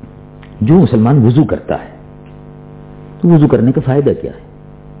جو مسلمان وضو کرتا ہے تو وضو کرنے کا فائدہ کیا ہے؟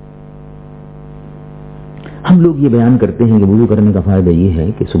 ہم لوگ یہ بیان کرتے ہیں کہ وضو کرنے کا فائدہ یہ ہے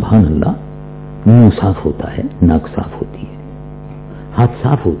کہ سبحان اللہ منہ صاف ہوتا ہے، ناک صاف ہوتی ہے، ہاتھ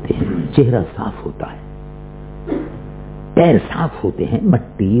صاف ہوتے ہیں، چہرہ صاف ہوتا ہے، پیر صاف ہوتے ہیں،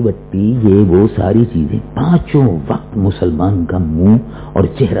 مٹی وٹی یہ وہ ساری چیزیں، 5 وقت مسلمان کا منہ اور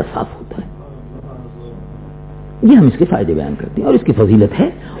چہرہ صاف ہوتا ہے. یہ ہم اس کے فائدے بیان کرتے ہیں اور اس کی فضیلت ہے.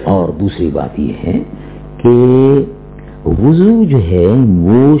 اور دوسری بات یہ ہے کہ وضو جو ہے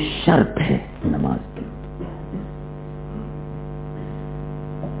وہ شرط ہے نماز کی.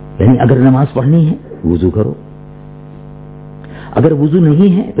 یعنی اگر نماز پڑھنی ہے وضو کرو، اگر وضو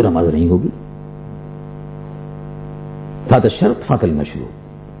نہیں ہے تو نماز نہیں ہوگی. فات الشرط فات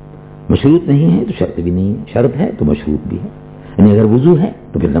المشروط، مشروط نہیں ہے تو شرط بھی نہیں ہے، شرط ہے تو مشروط بھی ہے. یعنی اگر وضو ہے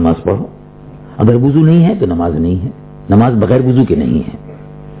تو پھر نماز پڑھو، اگر وضو نہیں ہے تو نماز نہیں ہے، نماز بغیر وضو کے نہیں ہے.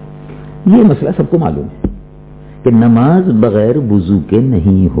 یہ مسئلہ سب کو معلوم ہے کہ نماز بغیر وضو کے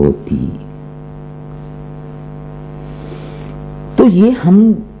نہیں ہوتی. تو یہ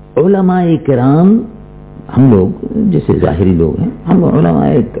ہم علماء کرام، ہم لوگ جیسے ظاہری لوگ ہیں، ہم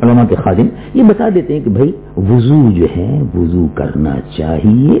علماء کے خادم یہ بتا دیتے ہیں کہ بھائی وضو جو ہے وضو کرنا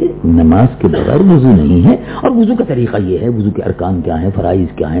چاہیے، نماز کے بغیر وضو نہیں ہے. اور وضو کا طریقہ یہ ہے، وضو کے ارکان کیا ہیں،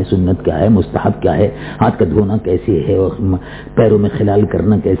 فرائض کیا ہیں، سنت کیا ہے، مستحب کیا ہے، ہاتھ کا دھونا کیسے ہے، اور پیروں میں خلال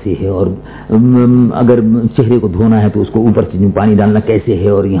کرنا کیسے ہے، اور اگر چہرے کو دھونا ہے تو اس کو اوپر سے پانی ڈالنا کیسے ہے،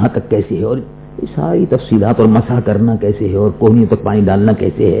 اور یہاں تک کیسے ہے، اور ساری تفصیلات، اور مسح کرنا کیسے ہے، اور کوہنیوں تک پانی ڈالنا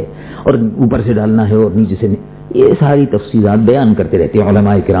کیسے ہے، اور اوپر سے ڈالنا ہے اور نیچے سے نہیں. یہ ساری تفصیلات بیان کرتے رہتے ہیں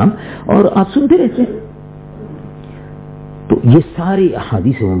علماء کرام اور آپ سنتے رہتے ہیں. تو یہ ساری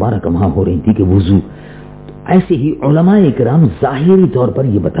احادیث مبارکہ وہاں ہو رہی تھی کہ وضو. ایسے ہی علماء کرام ظاہری طور پر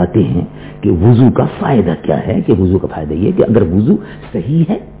یہ بتاتے ہیں کہ وضو کا فائدہ کیا ہے، کہ وضو کا فائدہ یہ کہ اگر وضو صحیح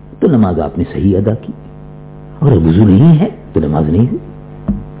ہے تو نماز آپ نے صحیح ادا کی، اور اگر وضو نہیں ہے تو نماز نہیں ہوئی.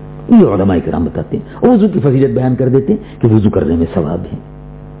 یہ علماء کرام بتاتے ہیں. اور وضو کی فضیلت بیان کر دیتے ہیں کہ وضو کرنے میں ثواب ہے،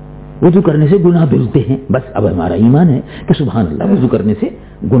 وضو کرنے سے گناہ دھلتے ہیں. بس اب ہمارا ایمان ہے کہ سبحان اللہ وضو کرنے سے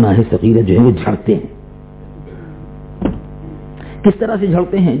گناہ صغیرہ جو ہے وہ جھڑتے ہیں. کس طرح سے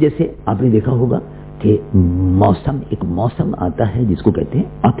جھڑتے ہیں؟ جیسے آپ نے دیکھا ہوگا کہ ایک موسم آتا ہے جس کو کہتے ہیں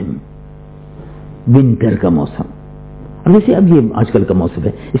آٹم، ونٹر کا موسم. اور جیسے اب یہ آج کل کا موسم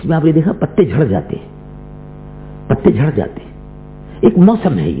ہے، اس میں آپ نے دیکھا پتے جھڑ جاتے ہیں، پتے جھڑ جاتے ہیں. ایک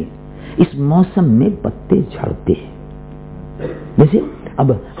موسم ہے یہ، اس موسم میں پتے جھڑتے ہیں. جیسے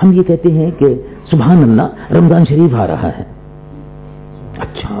اب ہم یہ کہتے ہیں کہ سبحان اللہ رمضان شریف آ رہا ہے.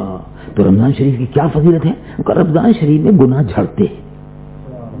 اچھا تو رمضان شریف کی کیا فضیلت ہے؟ رمضان شریف میں گناہ جھڑتے ہیں.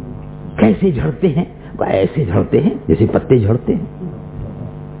 کیسے جھڑتے ہیں؟ ایسے جھڑتے ہیں جیسے پتے جھڑتے ہیں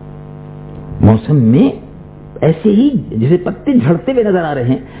موسم میں. ایسے ہی جیسے پتے جھڑتے ہوئے نظر آ رہے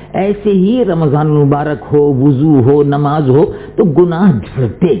ہیں، ایسے ہی رمضان مبارک ہو، وضو ہو، نماز ہو تو گناہ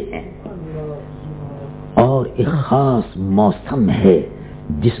جھڑتے ہیں. اور ایک خاص موسم ہے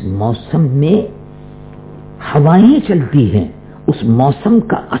جس موسم میں ہوائیں چلتی ہیں، اس موسم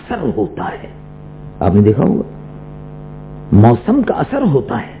کا اثر ہوتا ہے. آپ نے دیکھا ہوگا موسم کا اثر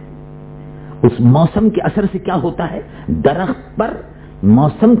ہوتا ہے. اس موسم کے اثر سے کیا ہوتا ہے؟ درخت پر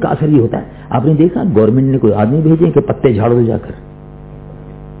موسم کا اثر یہ ہوتا ہے. آپ نے دیکھا گورنمنٹ نے کوئی آدمی بھیجے کہ پتے جھاڑ دو جا کر.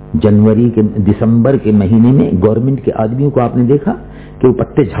 جنوری کے دسمبر کے مہینے میں گورنمنٹ کے آدمیوں کو آپ نے دیکھا کہ وہ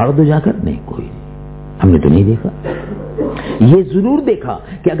پتے جھاڑ دو جا کر؟ نہیں، کوئی ہم نے تو نہیں دیکھا. یہ ضرور دیکھا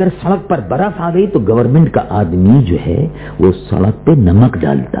کہ اگر سڑک پر برف آ گئی تو گورنمنٹ کا آدمی جو ہے وہ سڑک پہ نمک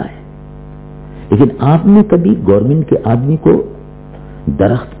ڈالتا ہے. لیکن آپ نے کبھی گورنمنٹ کے آدمی کو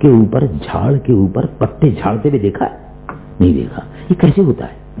درخت کے اوپر، جھاڑ کے اوپر پتے جھاڑتے ہوئے دیکھا؟ نہیں دیکھا. یہ کیسے ہوتا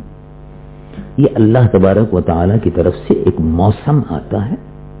ہے؟ یہ اللہ تبارک و تعالی کی طرف سے ایک موسم آتا ہے،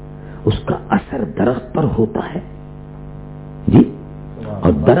 اس کا اثر درخت پر ہوتا ہے جی،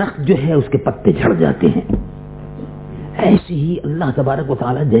 اور درخت جو ہے اس کے پتے جھڑ جاتے ہیں. ایسے ہی اللہ تبارک و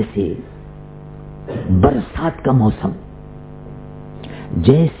تعالی جیسے برسات کا موسم،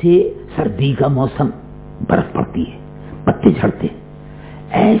 جیسے سردی کا موسم برف پڑتی ہے پتے جھڑتے ہیں،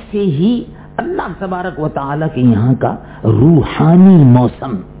 ایسے ہی اللہ تبارک و تعالی کے یہاں کا روحانی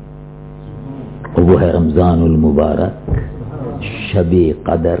موسم، وہ ہے رمضان المبارک، شب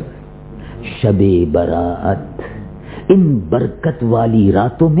قدر، شب برات. ان برکت والی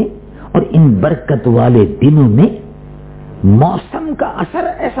راتوں میں اور ان برکت والے دنوں میں موسم کا اثر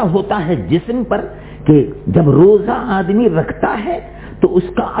ایسا ہوتا ہے جسم پر کہ جب روزہ آدمی رکھتا ہے تو اس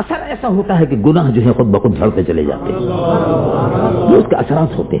کا اثر ایسا ہوتا ہے کہ گناہ جو ہے خود بخود جھڑتے چلے جاتے ہیں. یہ اس کے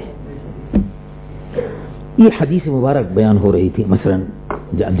اثرات ہوتے ہیں. یہ حدیث مبارک بیان ہو رہی تھی. مثلا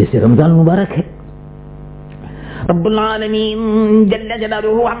جیسے رمضان مبارک ہے، رب العالمین جل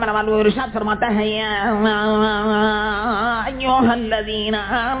جلالہ عما والہ ارشاد فرماتا ہے یا ایھا الذین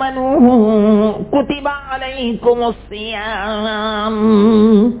آمنوا کتب علیکم الصیام،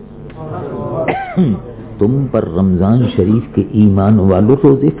 تم پر رمضان شریف کے ایمان والوں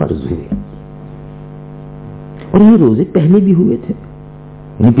روزے فرض ہوئے. اور یہ روزے پہلے بھی ہوئے تھے،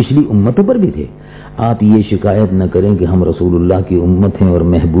 یعنی پچھلی امتوں پر بھی تھے. آپ یہ شکایت نہ کریں کہ ہم رسول اللہ کی امت ہیں اور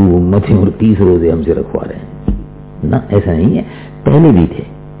محبوب امت ہیں اور 30 روزے ہم سے رکھوا رہے ہیں. نہ، ایسا نہیں ہے. پہلے بھی تھے،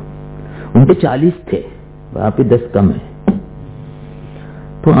 ان پہ 40 تھے، آپ پہ 10 کم ہے،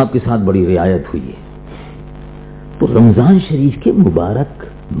 تو آپ کے ساتھ بڑی رعایت ہوئی ہے. تو رمضان شریف کے مبارک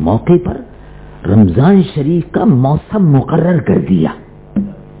موقع پر رمضان شریف کا موسم مقرر کر دیا.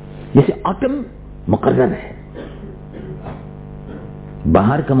 جیسے آٹم مقرر ہے،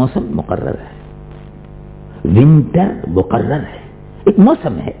 باہر کا موسم مقرر ہے، ونٹر مقرر ہے، ایک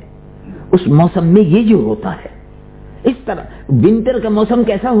موسم ہے. اس موسم میں یہ جو ہوتا ہے، اس طرح ونٹر کا موسم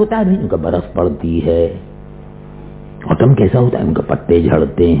کیسا ہوتا ہے؟ ان کا برف پڑتی ہے. آٹم کیسا ہوتا ہے؟ ان کا پتے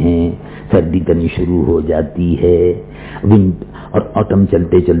جھڑتے ہیں، سردی کرنی شروع ہو جاتی ہے. اور آٹم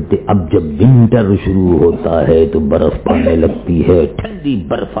چلتے چلتے اب جب ونٹر شروع ہوتا ہے تو برف پڑنے لگتی ہے، ٹھنڈی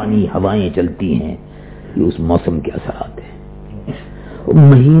برفانی ہوائیں چلتی ہیں. یہ اس موسم کے اثرات ہیں.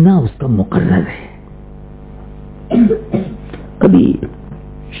 مہینہ اس کا مقرر ہے. کبھی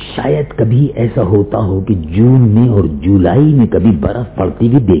شاید کبھی ایسا ہوتا ہو کہ جون میں اور جولائی میں کبھی برف پڑتی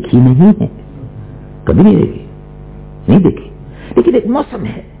بھی دیکھی نہیں ہے، کبھی نہیں دیکھی. لیکن ایک موسم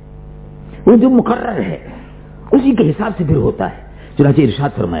ہے، وہ جو مقرر ہے اسی کے حساب سے پھر ہوتا ہے. چنانچہ ارشاد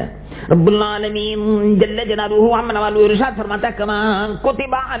فرمایا رب العالمین جل جلالہ عما والہ ارشاد فرماتا ہے کما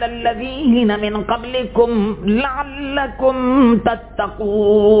کتب علی الذین من قبلکم لعلکم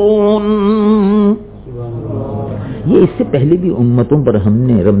تتقون. یہ اس سے پہلے بھی امتوں پر ہم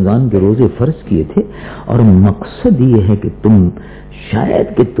نے رمضان کے روزے فرض کیے تھے، اور مقصد یہ ہے کہ تم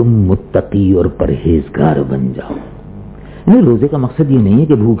شاید کہ تم متقی اور پرہیزگار بن جاؤ. روزے کا مقصد یہ نہیں ہے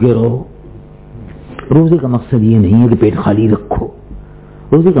کہ بھوکے رہو، روزے کا مقصد یہ نہیں ہے کہ پیٹ خالی رکھو.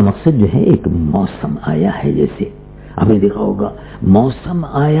 روزے کا مقصد جو ہے ایک موسم آیا ہے. جیسے آپ نے دیکھا ہوگا موسم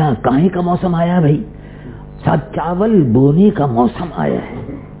آیا، کہیں کا موسم آیا بھائی؟ ساتھ چاول بونے کا موسم آیا ہے.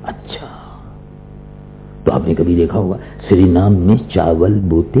 اچھا، تو آپ نے کبھی دیکھا ہوگا سری نام میں چاول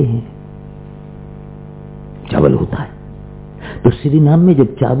بوتے ہیں، چاول ہوتا ہے. تو سری نام میں جب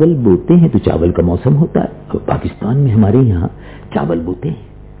چاول بوتے ہیں تو چاول کا موسم ہوتا ہے. اور پاکستان میں ہمارے یہاں چاول بوتے ہیں،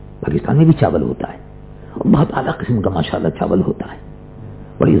 پاکستان میں بھی چاول ہوتا ہے، اور بہت اعلیٰ قسم کا ماشاءاللہ چاول ہوتا ہے.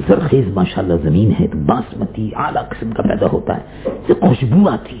 بڑی زرخیز ماشاءاللہ زمین ہے، تو باسمتی اعلیٰ قسم کا پیدا ہوتا ہے، اس سے خوشبو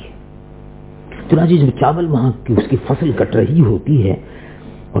آتی ہے. چنانچہ جب چاول وہاں کی اس کی فصل کٹ رہی ہوتی ہے،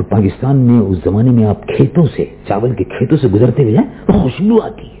 اور پاکستان میں اس زمانے میں آپ کھیتوں سے، چاول کے کھیتوں سے گزرتے ہوئے جائیں تو خوشبو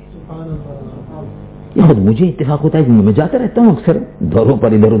آتی ہے. یہ خود مجھے اتفاق ہوتا ہے کہ میں جاتا رہتا ہوں اکثر دوروں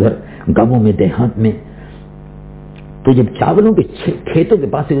پر ادھر ادھر گاؤں میں دیہات میں. تو جب چاولوں کے کھیتوں کے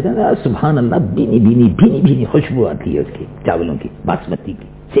پاس سے ہوتا ہے سبحان اللہ، بھینی بھینی بھینی بھینی خوشبو آتی ہے اس کی، چاولوں کی، باسمتی کی،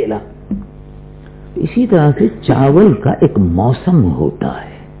 سیلا. اسی طرح سے چاول کا ایک موسم ہوتا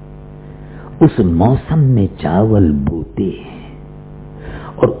ہے، اس موسم میں چاول بوتے ہیں،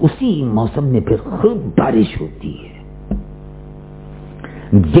 اور اسی موسم میں پھر خوب بارش ہوتی ہے.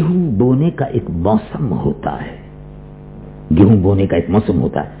 गेहूं बोने का एक मौसम होता है, गेहूं बोने का एक मौसम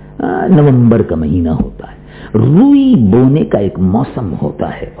होता है, नवंबर का महीना होता है। रुई बोने का एक मौसम होता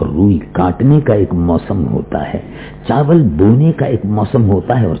है और रुई काटने का एक मौसम होता है। चावल बोने का एक मौसम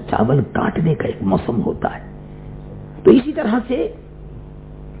होता है और चावल काटने का एक मौसम होता है। तो इसी तरह से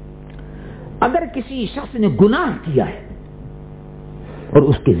अगर किसी शख्स ने गुनाह किया है और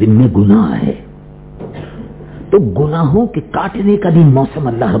उसके जिम्मे गुनाह है, तो गुनाहों के काटने का भी मौसम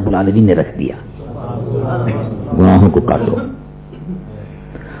अल्लाह रब्बुल आलमीन ने रख दिया। गुनाहों को काटो।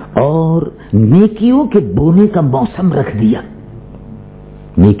 और नेकियों के बोने का मौसम रख दिया।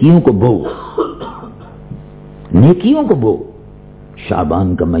 नेकियों को बो, नेकियों को बो।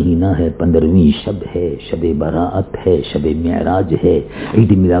 शाबान का महीना है, 15वीं शब है, शबे बराअत है, शबे मेराज है,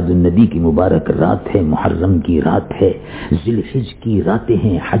 ईद मिलादुन नबी की मुबारक रात है, मुहर्रम की रात है, जिलहिज की रातें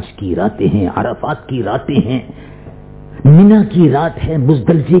हैं, हज की रातें हैं, अरफात की रातें हैं, मिना की रात है,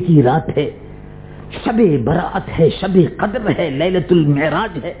 मुज़दलिफे की रात है, शबे बराअत है, शबे कद्र है, लैलतुल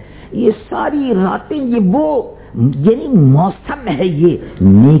मेराज है। ये सारी रातें, ये वो यानी मौसम है, ये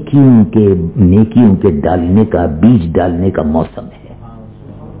नेकियों के डालने का, बीज डालने का मौसम है।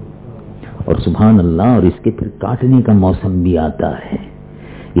 और सुभान अल्लाह, और इसके फिर काटने का मौसम भी आता है।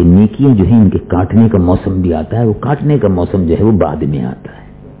 ये नेकियां जो है, इनके काटने का मौसम भी आता है। वो काटने का मौसम जो है वो बाद में आता है,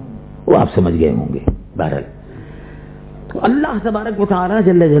 वो आप समझ गए होंगे। बहरहाल, तो अल्लाह तबारक व तआला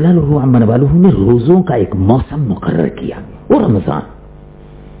जल्ल जलालुहु अम्मा नवालुहु ने रोजों का एक मौसम मुकर्रर किया, वो रमजान।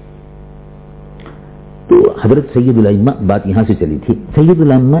 तो हजरत सैयदुल अइम्मा, बात यहां से चली थी,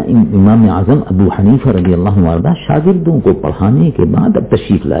 सैयदुल अइम्मा इमाम आजम अबू हनीफा रज़ियल्लाहु अन्हु शागिर्दों को पढ़ाने के बाद अब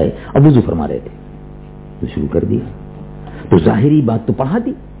तशरीफ लाए, अब वुजू फरमा रहे थे, तो शुरू कर दिया। तो जाहिरी बात तो पढ़ा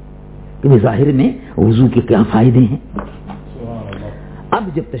दी कि जाहिर में वुजू के क्या फायदे हैं।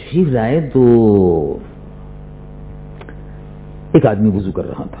 अब जब तशरीफ लाए तो एक आदमी वुजू कर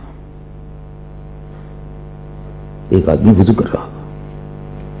रहा था, एक आदमी वुजू कर रहा था।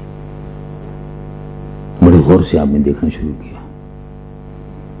 बड़े गौर से आपने देखना शुरू किया,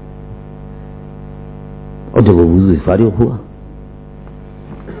 और जब वो वुजू से फारिग हुआ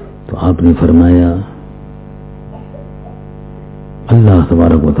तो आपने फरमाया, अल्लाह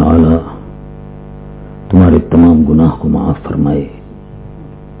तबारक व तआला तुम्हारे तमाम गुनाह को माफ फरमाए।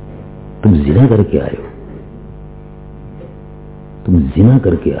 तुम जिना करके आए हो, तुम जिना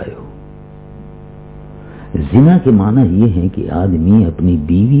करके आए हो। जिना के माना यह है कि आदमी अपनी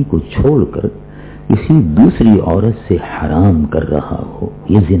बीवी को छोड़कर किसी दूसरी औरत से हराम कर रहा हो,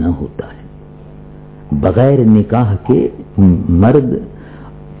 यह जिना होता है। बगैर निकाह के मर्द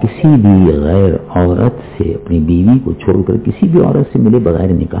किसी भी गैर औरत से, अपनी बीवी को छोड़कर किसी भी औरत से मिले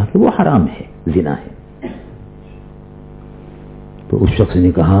बगैर निकाह के, वो हराम है, जिना है। तो उस शख्स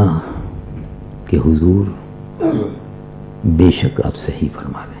ने कहा कि हुजूर, बेशक आप सही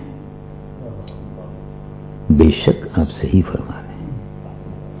फरमा रहे हैं, बेशक आप सही फरमा रहे हैं,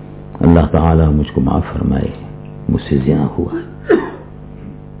 अल्लाह ताला मुझको माफ फरमाए, मुझसे ज़िना हुआ।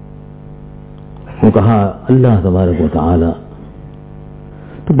 वो कहा, अल्लाह तबारक व तआला,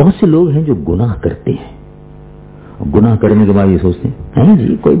 तो बहुत से लोग हैं जो गुनाह करते हैं, और गुनाह करने के बाद ये सोचते हैं, नहीं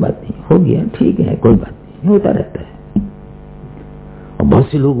जी कोई बात नहीं, हो गया, ठीक है, कोई बात नहीं, होता रहता है। और बहुत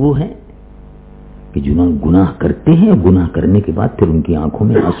से लोग वो हैं कि जो गुनाह करते हैं, और गुनाह करने के बाद फिर उनकी आंखों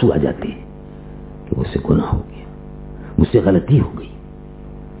में आंसू आ जाते हैं कि मुझसे गुनाह हो गया, मुझसे गलती हो गई।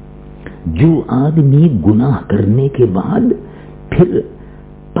 जो आदमी गुनाह करने के बाद फिर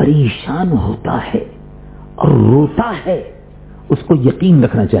परेशान होता है और रोता है, उसको यकीन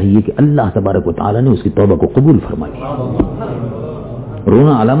रखना चाहिए कि अल्लाह तबारक व तआला ने उसकी तौबा को कबूल फरमा लिया।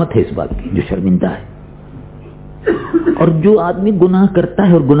 रोना अलामत है इस बात की, जो शर्मिंदा है। और जो आदमी गुनाह करता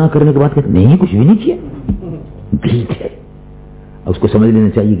है और गुनाह करने के बाद कहता नहीं कुछ भी नहीं किया, भीत है, उसको समझ लेना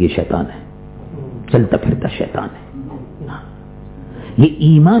चाहिए कि शैतान है, चलता फिरता शैतान है। ये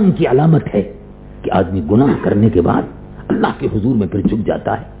ईमान की अलामत है कि आदमी गुनाह करने के बाद अल्लाह के हुजूर में फिर झुक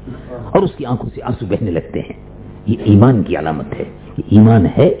जाता है और उसकी आंखों से आंसू बहने लगते हैं। ये ईमान की अलामत है, ये ईमान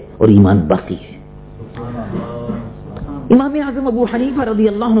है और ईमान बाकी है। इमाम आज़म अबू हनीफा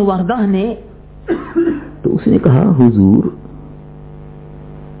रज़ियल्लाहु अन्हु वारदाह ने, तो उसने कहा, हुजूर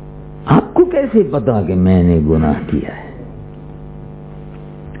आपको कैसे पता कि मैंने गुनाह किया है?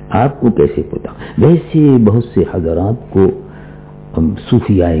 आपको कैसे पता? वैसे बहुत से हजरात को,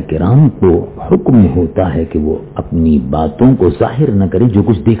 सूफियाए किराम को हुक्म होता है कि वो अपनी बातों को जाहिर न करें, जो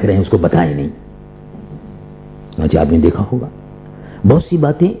कुछ देख रहे हैं उसको बताए नहीं। आज आपने देखा होगा बहुत सी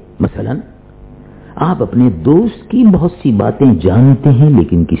बातें, मसलन आप अपने दोस्त की बहुत सी बातें जानते हैं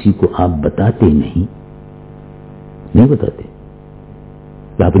लेकिन किसी को आप बताते नहीं बताते।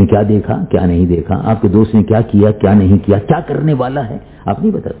 کہ آپ نے کیا دیکھا کیا نہیں دیکھا، آپ کے دوست نے کیا کیا کیا نہیں کیا، کیا کرنے والا ہے، آپ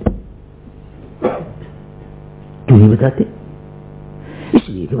نہیں بتاتے. کیوں نہیں بتاتے؟ اس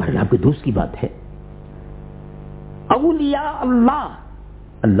لیے کہ بھائی آپ کے دوست کی بات ہے. اولیاء اللہ،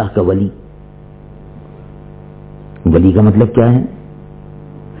 اللہ کا ولی. ولی کا مطلب کیا ہے؟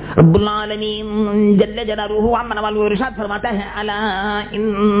 رب العالمین جل جلالہ عما والہ ارشاد فرماتا ہے الا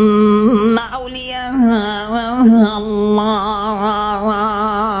ان اولیاء اللہ.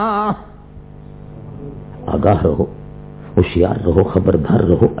 آگاہ رہو، ہوشیار رہو، خبردار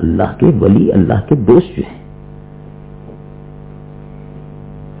رہو، اللہ کے ولی، اللہ کے دوست جو ہیں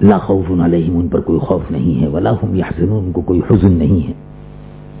لا خوف علیہم، ان پر کوئی خوف نہیں ہے، ولا هم یحزنون، ان کو کوئی حزن نہیں ہے،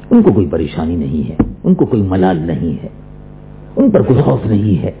 ان کو کوئی پریشانی نہیں ہے، ان کو کوئی ملال نہیں ہے، ان پر کوئی خوف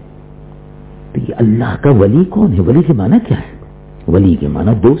نہیں ہے. تو یہ اللہ کا ولی کون ہے؟ ولی کے معنی کیا ہے؟ ولی کے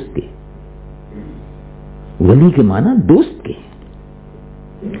معنی دوست کے. ولی کے معنی دوست کے.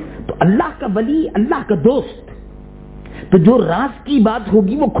 تو اللہ کا ولی، اللہ کا دوست، تو جو راز کی بات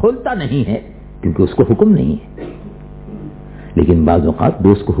ہوگی وہ کھولتا نہیں ہے کیونکہ اس کو حکم نہیں ہے. لیکن بعض اوقات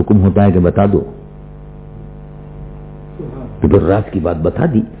دوست کو حکم ہوتا ہے کہ بتا دو، تو پھر راز کی بات بتا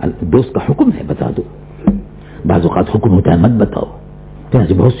دی، دوست کا حکم ہے بتا دو. بعض اوقات حکم ہوتا ہے مت بتاؤ. تو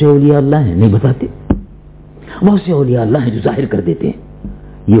بہت سے اولیاء اللہ ہیں نہیں بتاتے، بہت سے اولیاء اللہ ہیں جو ظاہر کر دیتے ہیں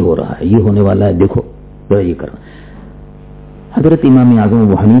یہ ہو رہا ہے، یہ ہونے والا ہے، دیکھو ذرا یہ کرنا. حضرت امام اعظم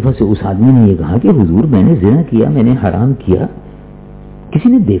ابو حنیفہ سے اس آدمی نے یہ کہا کہ حضور میں نے زنا کیا، میں نے حرام کیا، کسی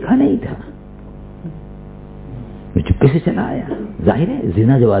نے دیکھا نہیں تھا، میں چپکے سے چلا آیا. ظاہر ہے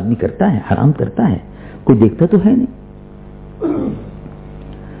زنا جب آدمی کرتا ہے، حرام کرتا ہے، کوئی دیکھتا تو ہے نہیں.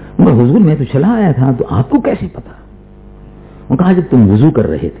 مگر حضور میں تو چلا آیا تھا، تو آپ کو کیسے پتا؟ وہ کہا جب تم وضو کر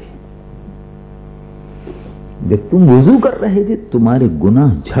رہے تھے، جب تم وضو کر رہے تھے تمہارے گناہ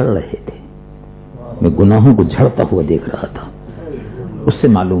جھڑ رہے تھے، میں گناہوں کو جھڑتا ہوا دیکھ رہا تھا، اس سے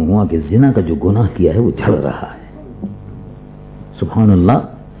معلوم ہوا کہ زنا کا جو گناہ کیا ہے وہ جھڑ رہا ہے. سبحان اللہ.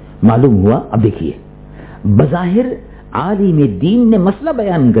 معلوم ہوا. اب دیکھیے بظاہر عالم دین نے مسئلہ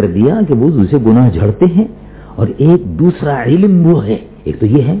بیان کر دیا کہ وضو سے گناہ جھڑتے ہیں، اور ایک دوسرا علم وہ ہے، ایک تو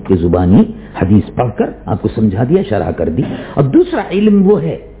یہ ہے کہ زبانی حدیث پڑھ کر آپ کو سمجھا دیا، شرح کر دی، اور دوسرا علم وہ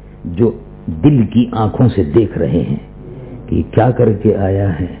ہے جو دل کی آنکھوں سے دیکھ رہے ہیں کہ یہ کیا کر کے آیا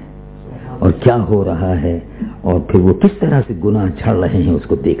ہے اور کیا ہو رہا ہے، اور پھر وہ کس طرح سے گناہ جھڑ رہے ہیں اس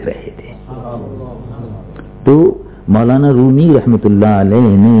کو دیکھ رہے تھے. تو مولانا رومی رحمت اللہ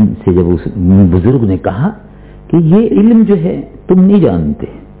علیہ نے سے جب اس بزرگ نے کہا کہ یہ علم جو ہے تم نہیں جانتے،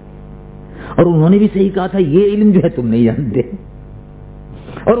 اور انہوں نے بھی صحیح کہا تھا یہ علم جو ہے تم نہیں جانتے،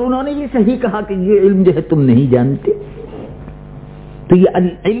 اور انہوں نے بھی صحیح کہا کہ یہ علم جو ہے تم نہیں جانتے. تو یہ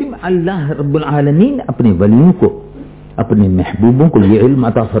علم اللہ رب العالمین اپنے ولیوں کو، اپنے محبوبوں کو یہ علم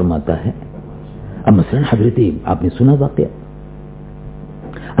عطا فرماتا ہے. اب مثلا حضرت آپ نے سنا واقعہ،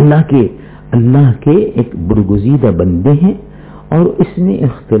 اللہ کے ایک برگزیدہ بندے ہیں، اور اس میں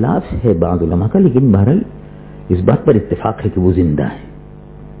اختلاف ہے بعض علماء کا، لیکن بہرحال اس بات پر اتفاق ہے کہ وہ زندہ ہے.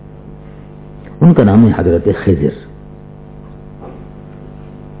 ان کا نام ہے حضرت خضر.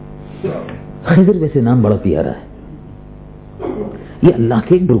 خضر ویسے نام بڑا پیارا ہے. یہ اللہ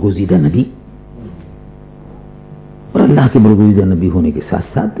کے برگزیدہ نبی، اور اللہ کے برگزیدہ نبی ہونے کے ساتھ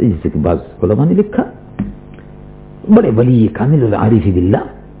ساتھ جیسے کہ بعض علماء نے لکھا بڑے ولی کامل العارف باللہ،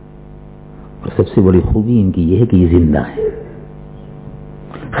 اور سب سے بڑی خوبی ان کی یہ ہے کہ یہ زندہ ہے.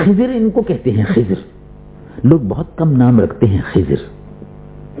 خضر ان کو کہتے ہیں. خضر لوگ بہت کم نام رکھتے ہیں خضر،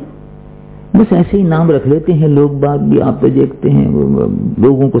 بس ایسے ہی نام رکھ لیتے ہیں لوگ. باغ بھی آپ پہ دیکھتے ہیں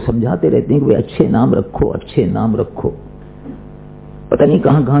لوگوں کو سمجھاتے رہتے ہیں کہ اچھے نام رکھو، اچھے نام رکھو. پتہ نہیں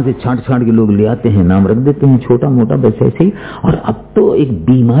کہاں کہاں سے چھانٹ چھانٹ کے لوگ لے آتے ہیں، نام رکھ دیتے ہیں چھوٹا موٹا بس ایسے ہی. اور اب تو ایک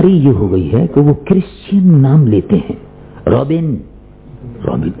بیماری یہ ہو گئی ہے کہ وہ کرسچین نام لیتے ہیں. رابن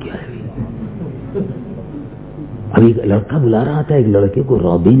کیا ہے؟ اب ایک لڑکا بلا رہا تھا ایک لڑکے کو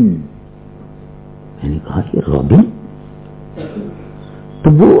رابن. میں نے کہا یہ رابن؟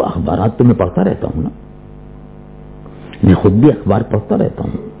 تو وہ اخبارات تو میں پڑھتا رہتا ہوں نا، میں خود بھی اخبار پڑھتا رہتا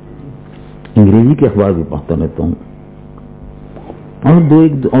ہوں، انگریزی کے اخبار بھی پڑھتا رہتا ہوں،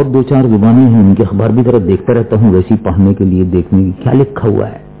 اور دو چار زبانیں ہیں ان کے اخبار بھی ذرا دیکھتا رہتا ہوں ویسی پڑھنے کے لیے، دیکھنے کی کیا لکھا ہوا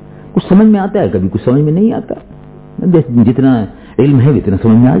ہے. کچھ سمجھ میں آتا ہے، کبھی کچھ سمجھ میں نہیں آتا. جتنا علم ہے اتنا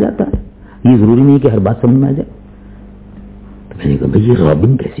سمجھ میں آ جاتا ہے، یہ ضروری نہیں کہ ہر بات سمجھ میں آ جائے. تو میں نے کہا بھائی یہ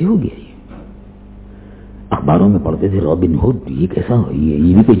رابن کیسے ہو گیا؟ اخباروں میں پڑھتے تھے رابن ہوڈ، یہ کیسا ہو؟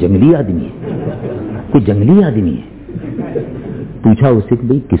 یہ بھی کوئی جنگلی آدمی ہے، کوئی جنگلی آدمی ہے. پوچھا اس سے کہ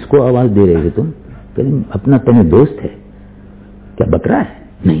بھائی کس کو آواز دے رہے تھے تم؟ کہ اپنا تمہیں دوست ہے. کیا بکرا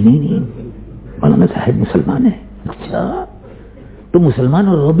ہے؟ نہیں مولانا صاحب مسلمان ہے. اچھا تو مسلمان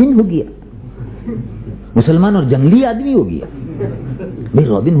اور رابن ہو گیا، مسلمان اور جنگلی آدمی ہو گیا. بھائی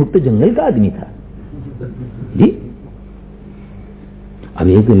رابن ہوڈ تو جنگل کا آدمی تھا جی. اب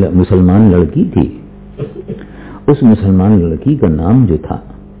ایک مسلمان لڑکی تھی, اس مسلمان لڑکی کا نام جو تھا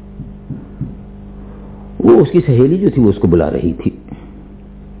وہ اس کی سہیلی جو تھی وہ اس کو بلا رہی تھی.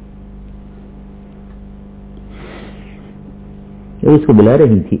 اس کو بلا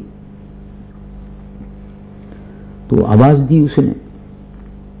رہی تھی تو آواز دی اس نے.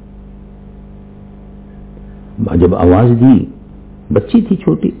 جب آواز دی, بچی تھی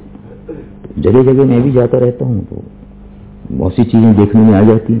چھوٹی, جگہ جگہ میں بھی جاتا رہتا ہوں تو بہت سی چیزیں دیکھنے میں آ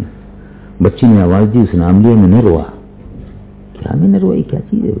جاتی ہیں. بچی نے آواز دی, اس نام لیا, میں نے روا. کیا میں نے روائی, کیا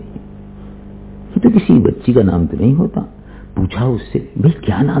چیز ہے بھائی, یہ تو کسی بچی کا نام تو نہیں ہوتا. پوچھا اس سے, بھائی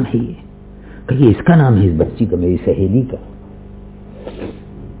کیا نام ہے یہ؟ کہ اس کا نام ہے اس بچی کا, میری سہیلی کا.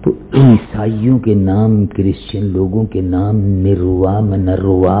 تو عیسائیوں کے نام, کرسچن لوگوں کے نام, نروا,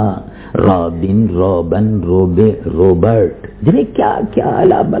 منروا, رابن, روبن, روبے, روبرٹ, جنہیں کیا کیا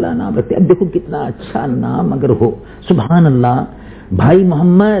الا بلا نام رکھتے. اب دیکھو کتنا اچھا نام اگر ہو, سبحان اللہ, بھائی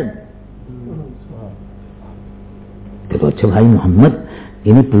محمد. دیکھو اچھا بھائی محمد,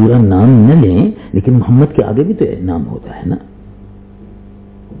 یعنی پورا نام نہ لیں لیکن محمد کے آگے بھی تو نام ہوتا ہے نا,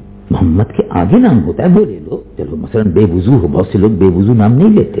 محمد کے آگے نام ہوتا ہے, وہ لے لو. چلو مثلا بے وضو ہو, بہت سے لوگ بے وضو نام نہیں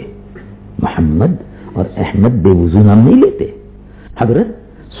لیتے. محمد اور احمد بے وضو نام نہیں لیتے. حضرت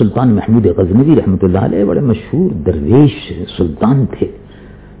سلطان محمود غزنوی رحمۃ اللہ علیہ بڑے مشہور درویش سلطان تھے.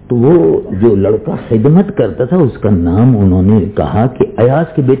 تو وہ جو لڑکا خدمت کرتا تھا اس کا نام انہوں نے کہا کہ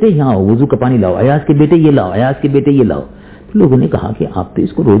ایاز کے بیٹے یہاں آؤ, وضو کا پانی لاؤ, ایاز کے بیٹے یہ لاؤ, ایاز کے بیٹے یہ لاؤ. لوگوں نے کہا کہ آپ تو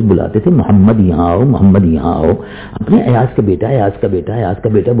اس کو روز بلاتے تھے, محمد یہاں آؤ, محمد یہاں آؤ, اپنے ایاز کا بیٹا, ایاز کا بیٹا, ایاز کا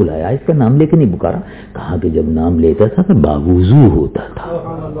بیٹا بلایا, اس کا نام لے کے نہیں پکارا. کہا کہ جب نام لیتا تھا تو باوضو ہوتا تھا.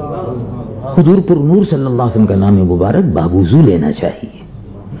 حضور پر نور صلی اللہ علیہ وسلم کا نام مبارک باوضو لینا چاہیے.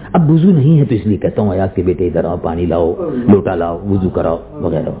 اب وضو نہیں ہے تو اس لیے کہتا ہوں ایاز کے بیٹے ادھر آؤ, پانی لاؤ, لوٹا لاؤ, وضو کراؤ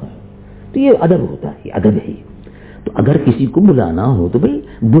وغیرہ وغیرہ. تو یہ ادب ہوتا ہے, یہ ادب ہے. تو اگر کسی کو بلانا ہو تو بھائی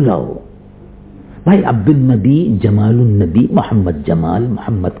بلاؤ. بھائی عبد النبی, جمال النبی, محمد جمال,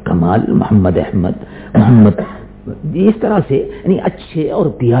 محمد کمال, محمد احمد, محمد, اس طرح سے یعنی اچھے اور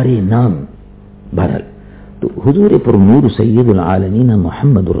پیارے نام. بہرحال تو حضور پر نور سید العالمین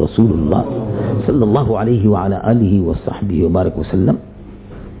محمد الرسول اللہ صلی اللہ علیہ وعلی آلہ وصحبہ وبارک وسلم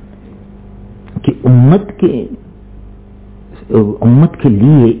کہ امت کے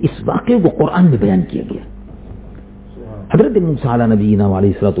لیے اس واقعے کو قرآن میں بیان کیا گیا. حضرت موسیٰ علیہ نبینا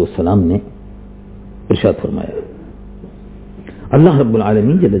علیہ الصلوۃ والسلام نے ارشاد فرمایا, اللہ رب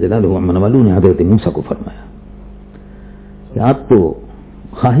العالمین جل جلالہ عما والو نے حضرت موسیٰ کو فرمایا کہ آپ کو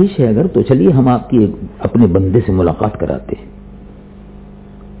خواہش ہے اگر تو چلیے ہم آپ کی اپنے بندے سے ملاقات کراتے ہیں,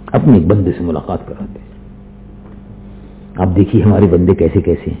 اپنے ایک بندے سے ملاقات کراتے ہیں. آپ دیکھیے ہمارے بندے کیسے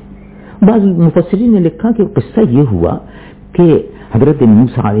کیسے ہیں. بعض مفسرین نے لکھا کہ قصہ یہ ہوا کہ حضرت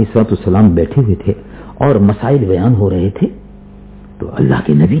موسیٰ علیہ الصلوۃ والسلام بیٹھے ہوئے تھے اور مسائل بیان ہو رہے تھے. تو اللہ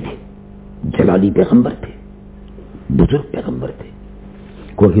کے نبی تھے, جلالی پیغمبر تھے, بزرگ پیغمبر تھے,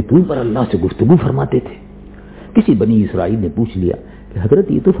 کوہ طور پر اللہ سے گفتگو فرماتے تھے. کسی بنی اسرائیل نے پوچھ لیا کہ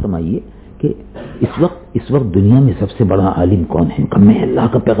حضرت یہ تو فرمائیے کہ اس وقت دنیا میں سب سے بڑا عالم کون ہے؟ کہ میں اللہ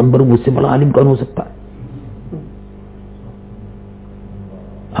کا پیغمبر ہوں, مجھ سے بڑا عالم کون ہو سکتا ہے؟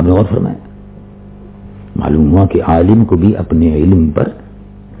 آپ نے اور فرمایا, معلوم ہوا کہ عالم کو بھی اپنے علم پر,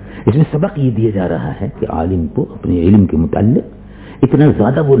 اس میں سبق یہ دیا جا رہا ہے کہ عالم کو اپنے علم کے متعلق اتنا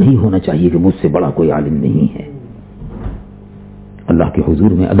زیادہ وہ نہیں ہونا چاہیے کہ مجھ سے بڑا کوئی عالم نہیں ہے. اللہ کے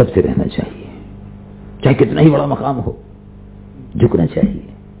حضور میں ادب سے رہنا چاہیے, چاہے کتنا ہی بڑا مقام ہو, جھکنا چاہیے.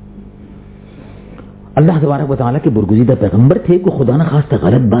 اللہ تبارک و تعالیٰ کے برگزیدہ پیغمبر تھے, کو خدا نہ خواستہ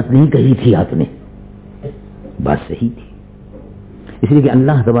غلط بات نہیں کہی تھی آپ نے, بات صحیح تھی. اس لیے کہ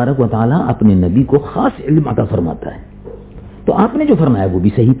اللہ تبارک و تعالیٰ اپنے نبی کو خاص علم عطا فرماتا ہے. تو آپ نے جو فرمایا وہ بھی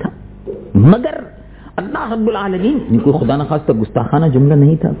صحیح تھا, مگر اللہ رب العالمین کوئی خدا نہ خواستہ گستاخانہ جملہ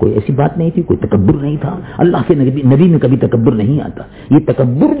نہیں تھا, کوئی ایسی بات نہیں تھی, کوئی تکبر نہیں تھا. اللہ کے نبی میں کبھی تکبر نہیں آتا. یہ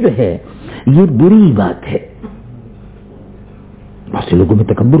تکبر جو ہے یہ بری بات ہے. بہت سے لوگوں میں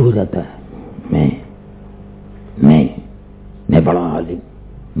تکبر ہو جاتا ہے, میں بڑا عالم,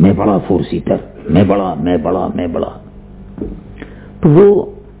 میں بڑا فور سیٹر, میں بڑا. تو وہ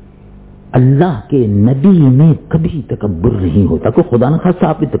اللہ کے نبی میں کبھی تکبر نہیں ہوتا. کوئی خدا نہ خواستہ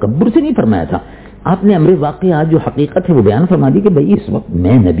آپ نے تکبر سے نہیں فرمایا تھا. آپ نے امر واقعات جو حقیقت ہے وہ بیان فرما دی کہ بھئی اس وقت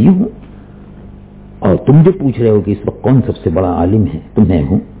میں نبی ہوں, اور تم جو پوچھ رہے ہو کہ اس وقت کون سب سے بڑا عالم ہے تو میں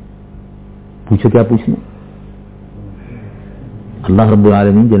ہوں. پوچھو کیا پوچھنا. اللہ رب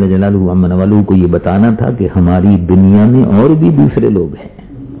العالمین جل جلالہ عما والو کو یہ بتانا تھا کہ ہماری دنیا میں اور بھی دوسرے لوگ ہیں,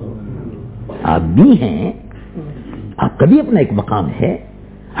 آپ بھی ہیں, آپ کا بھی اپنا ایک مقام ہے.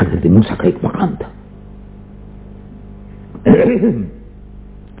 حضرت موسیٰ کا ایک مقام تھا,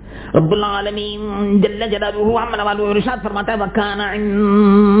 رب العالمین جل جلالہ عمن والو ارشاد فرماتا ہے وکان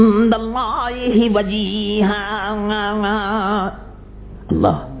عند اللہ وجیہا،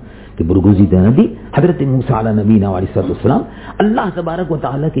 اللہ کے برگزیدہ نبی حضرت موسیٰ علیہ نبینا علیہ السلام، اللہ تبارک و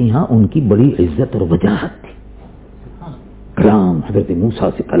تعالیٰ کے یہاں ان کی بڑی عزت اور وجاہت تھی. کلام حضرت موسیٰ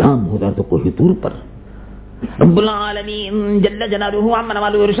سے کلام ہوتا تو کوہ طور پر. رب العالمین جل جلالہ عمن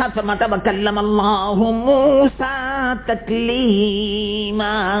والو ارشاد فرماتا وکلم اللہ موسیٰ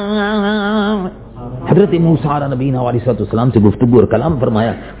تکلیما، حضرت موسیٰ علیہ نبینا علیہ السلام سے گفتگو اور کلام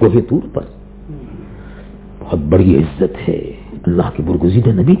فرمایا کوہ طور پر. بہت بڑی عزت ہے، اللہ کے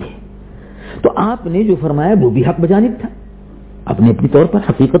برگزیدہ نبی تھے. تو آپ نے جو فرمایا وہ بھی حق بجانب تھا. آپ نے اپنی طور پر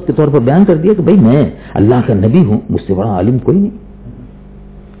حقیقت کے طور پر بیان کر دیا کہ بھائی میں اللہ کا نبی ہوں، مجھ سے بڑا عالم کوئی نہیں.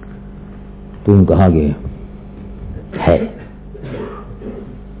 تو ان کہا گیا ہے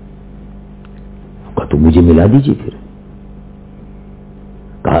کہا تو مجھے ملا دیجیے. پھر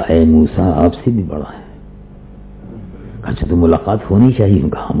کہا اے موسیٰ آپ سے بھی بڑا ہے. کہا اچھا تو ملاقات ہونی چاہیے.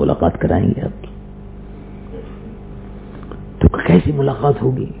 کہا ملاقات کرائیں گے آپ کی. تو کیسی ملاقات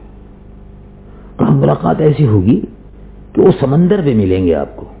ہوگی؟ کہا ملاقات ایسی ہوگی کہ وہ سمندر پہ ملیں گے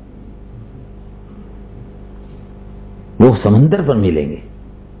آپ کو، وہ سمندر پر ملیں گے.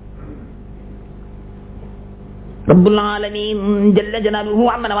 رب العالمین جل جلالہ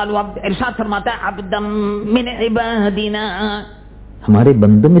عمن والو ارشاد فرماتا ہے عبدا من عبادنا، ہمارے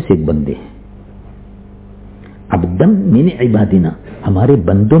بندوں میں سے ایک بندے ہیں. عبدا من عبادنا، ہمارے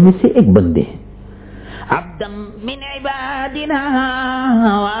بندوں میں سے ایک بندے ہیں. عبدا من عبادنا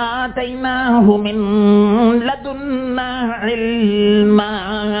وآتیناہ من لدنا علما،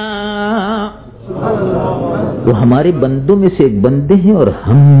 وہ ہمارے بندوں میں سے ایک بندے ہیں اور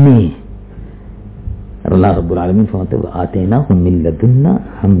ہم نے، اللہ رب العالمین فرماتے ہیں آتیناہ من لدنا،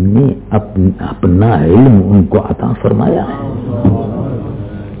 ہم نے اپنا علم ان کو عطا فرمایا ہے.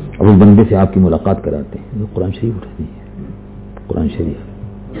 اب اس بندے سے آپ کی ملاقات کراتے ہیں. قرآن شریف اٹھاتے ہیں، قرآن شریف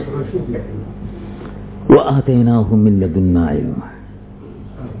وَآتَيْنَاهُ مِن لَّدُنَّا عِلْمًا،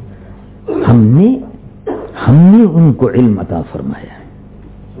 ہم نے ان کو علم عطا فرمایا ہے.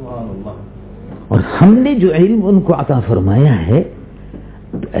 اور ہم نے جو علم ان کو عطا فرمایا ہے،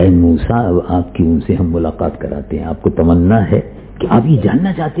 اے موسیٰ اب آپ کی ان سے ہم ملاقات کراتے ہیں. آپ کو تمنا ہے کہ آپ یہ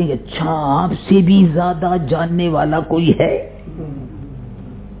جاننا چاہتے ہیں کہ اچھا آپ سے بھی زیادہ جاننے والا کوئی ہے؟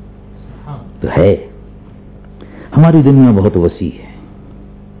 تو ہے. ہماری دنیا بہت وسیع ہے،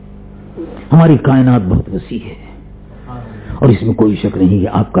 ہماری کائنات بہت وسیع ہے، اور اس میں کوئی شک نہیں کہ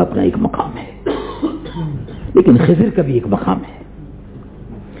آپ کا اپنا ایک مقام ہے، لیکن خضر کا بھی ایک مقام ہے.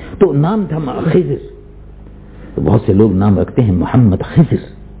 تو نام تھا خضر. تو بہت سے لوگ نام رکھتے ہیں محمد خضر،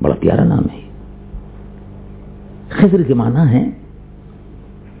 بڑا پیارا نام ہے. خضر کے معنی ہے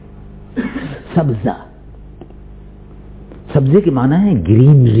سبزہ. سبزے کے معنی ہے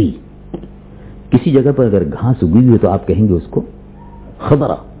گرینری. کسی جگہ پر اگر گھاس اگی ہوئی تو آپ کہیں گے اس کو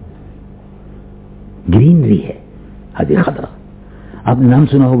خضرہ، گرینری ہے. حج خضرہ آپ نے نام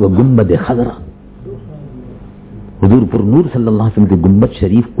سنا ہوگا گنبد خضرہ. حضور پر نور صلی اللہ علیہ وسلم کے گنبد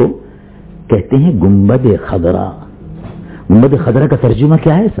شریف کو کہتے ہیں گنبد خضرہ. گنبد خضرہ کا ترجمہ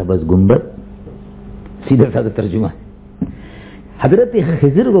کیا ہے؟ سبز گنبد، سیدھا سادہ ترجمہ ہے. حضرت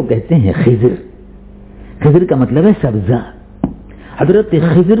خضر کو کہتے ہیں خضر. خضر کا مطلب ہے سبزہ. حضرت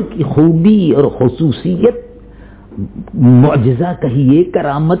خضر کی خوبی اور خصوصیت، معجزہ کہیے،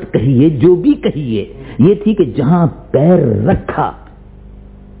 کرامت کہیے، جو بھی کہیے، یہ تھی کہ جہاں پیر رکھا،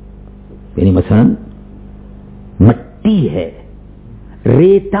 یعنی مثلا مٹی ہے،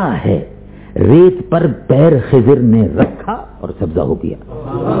 ریتا ہے، ریت پر پیر خضر نے رکھا اور سبزہ ہو گیا.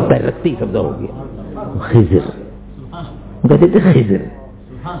 پیر رکھتے ہی سبزہ ہو گیا. خضر کہتے تھے خضر،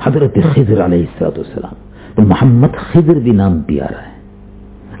 حضرت خضر علیہ السلام. تو محمد خضر بھی نام پیارا ہے،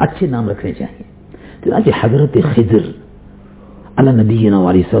 اچھے نام رکھنے چاہیے. چنانچہ حضرت خضر علی نبینا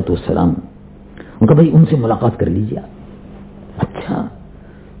علیہ السلام، ان کا بھائی ان سے ملاقات کر لیجیے. اچھا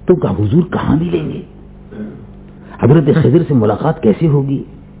تو کہا حضور کہاں ملیں گے؟ حضرت خضر سے ملاقات کیسے ہوگی؟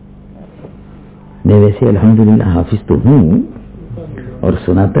 میں ویسے الحمدللہ حافظ تو ہوں اور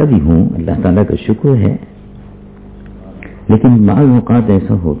سناتا بھی ہوں، اللہ تعالیٰ کا شکر ہے، لیکن بعض اوقات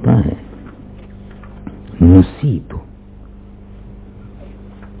ایسا ہوتا ہے نسیت،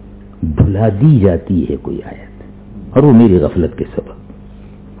 بھلا دی جاتی ہے کوئی آیت، اور وہ میری غفلت کے سبب،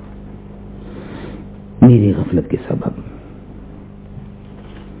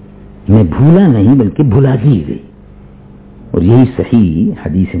 میں بھولا نہیں بلکہ بھلا دی گئی. اور یہی صحیح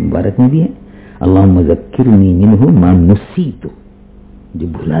حدیث مبارک میں بھی ہے، اللہم ذکرنی منہ ما نسیت، جو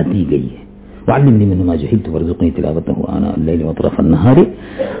بھلا دی گئی ہے وعلمني منه ما جهلت وارزقني تلاوته آناء الليل وأطراف النهار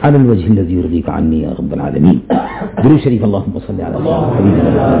على الوجه الذي يرضيك عني يا رب العالمين. درود شریف اللهم صل على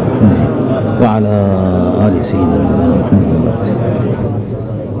سيدنا محمد وعلى آل سيدنا محمد.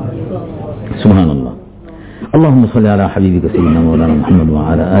 سبحان اللہ. اللهم صل على حبيبك سيدنا مولانا محمد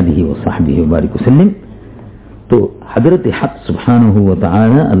وعلى آله وصحبه وبارك وسلم. تو حضرت حق سبحانہ و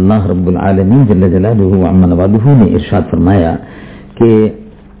تعالی اللہ رب العالمین جل جلالہ وعم نوالہ نے ارشاد فرمایا کہ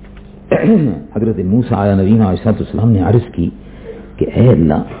حضرت موسیٰ علیہ نبینا علیہ السلام نے عرض کی کہ اے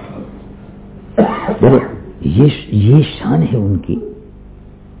اللہ یہ شان ہے ان کی،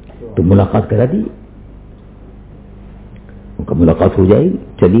 تو ملاقات کرا دی، ان کا ملاقات ہو جائے گی.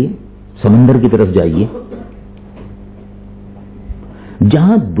 چلیے سمندر کی طرف جائیے،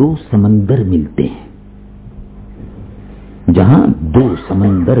 جہاں دو سمندر ملتے ہیں، جہاں دو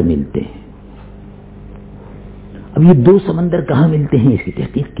سمندر ملتے ہیں. اب یہ دو سمندر کہاں ملتے ہیں اس کی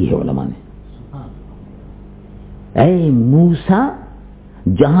تحقیق کی ہے علماء نے. اے موسیٰ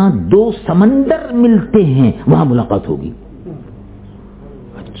جہاں دو سمندر ملتے ہیں وہاں ملاقات ہوگی.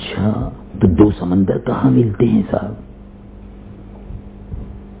 اچھا تو دو سمندر کہاں ملتے ہیں صاحب؟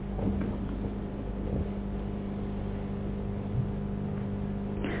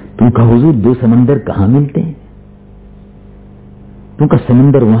 تم کا حضور دو سمندر کہاں ملتے ہیں؟ تم کا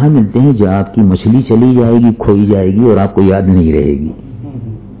سمندر وہاں ملتے ہیں جہاں آپ کی مچھلی چلی جائے گی، کھوئی جائے گی اور آپ کو یاد نہیں رہے گی.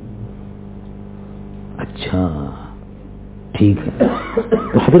 اچھا ٹھیک ہے.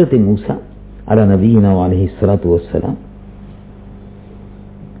 تو حضرت موسیٰ علی نبینا علیہ الصلوۃ والسلام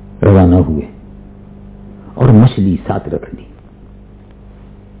روانہ ہوئے اور مچھلی ساتھ رکھ لی،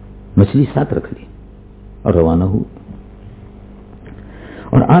 مچھلی ساتھ رکھ لی اور روانہ ہوئے.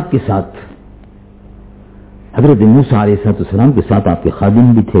 اور آپ کے ساتھ حضرت موسیٰ علیہ السلام کے ساتھ آپ کے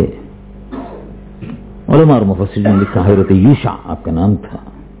خادم بھی تھے. علماء اور مفسرین نے لکھا حضرت یوشع آپ کا نام تھا.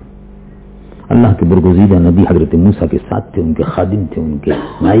 اللہ کے برگزیدہ نبی حضرت موسیٰ کے ساتھ تھے، ان کے خادم تھے، ان کے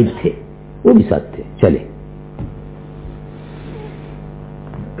نائب تھے، وہ بھی ساتھ تھے. چلے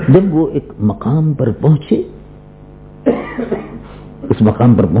جب وہ ایک مقام پر پہنچے، اس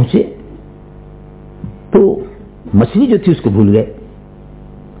مقام پر پہنچے تو مچھلی جو تھی اس کو بھول گئے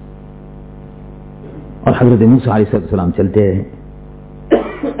اور حضرت موسیٰ علیہ السلام چلتے رہے.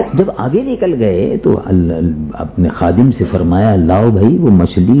 جب آگے نکل گئے تو اپنے خادم سے فرمایا لاؤ بھائی وہ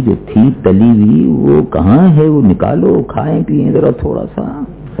مچھلی جو تھی تلی ہوئی وہ کہاں ہے، وہ نکالو، کھائیں پیئیں ذرا تھوڑا سا،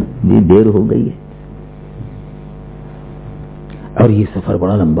 یہ دیر ہو گئی ہے. اور یہ سفر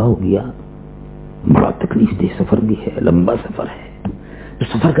بڑا لمبا ہو گیا، بڑا تکلیف دہ سفر بھی ہے، لمبا سفر ہے. تو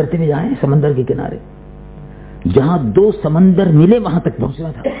سفر کرتے ہوئے جائیں سمندر کے کنارے، جہاں دو سمندر ملے وہاں تک پہنچنا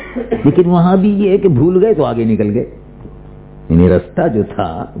تھا، لیکن وہاں بھی یہ ہے کہ بھول گئے تو آگے نکل گئے، یعنی راستہ جو تھا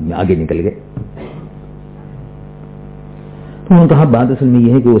آگے نکل گئے. تو انہوں نے کہا بات اصل میں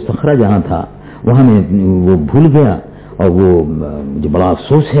یہ ہے کہ وہ صخرہ جہاں تھا وہاں میں وہ بھول گیا اور وہ جو بڑا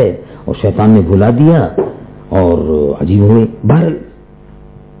افسوس ہے اور شیطان نے بھلا دیا اور عجیب ہوئے. بہرحال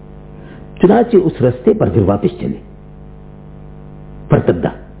چنانچہ اس راستے پر پھر واپس چلے پرتدہ،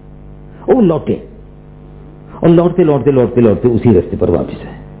 وہ لوٹے اور لوٹتے لوٹتے لوٹتے لوٹتے اسی راستے پر واپس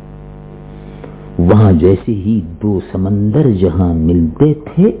آئے. وہاں جیسے ہی دو سمندر جہاں ملتے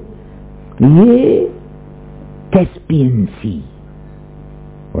تھے، یہ کیسپین سی،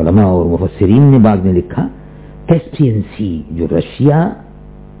 علماء اور مفسرین نے بعد میں لکھا کیسپین سی جو رشیا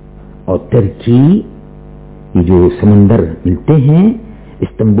اور ترکی یہ جو سمندر ملتے ہیں،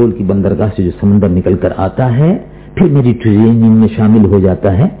 استنبول کی بندرگاہ سے جو سمندر نکل کر آتا ہے پھر میڈیٹرینین میں شامل ہو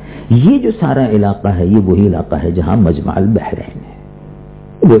جاتا ہے، یہ جو سارا علاقہ ہے یہ وہی علاقہ ہے جہاں مجمع البحرین ہے،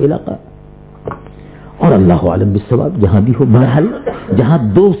 وہ علاقہ. اور اللہ عالم بالصواب جہاں بھی ہو، بہرحال جہاں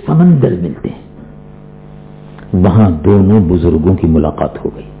دو سمندر ملتے ہیں وہاں دونوں بزرگوں کی ملاقات ہو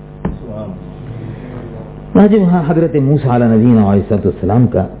گئی. وہاں حضرت موسیٰ علیہ نبینا علیہ السلام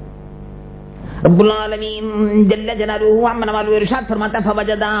کا رب العالمین جل جلالہ وعم نوالہ ارشاد فرماتا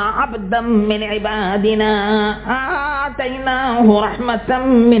فوجدا عبدا من عبادنا آتیناہ رحمتا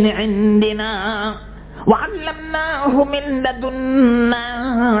من عندنا وعلمناہ من لدنا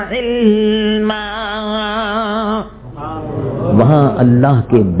علما. وہاں اللہ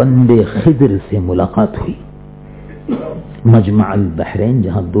کے بندے خضر سے ملاقات ہوئی، مجمع البحرین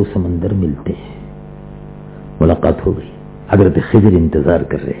جہاں دو سمندر ملتے ہیں ملاقات ہو گئی. حضرت خضر انتظار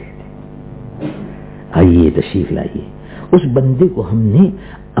کر رہے ہیں، آئیے تشریف لائیے. اس بندے کو ہم نے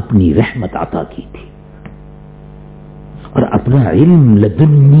اپنی رحمت عطا کی تھی اور اپنا علم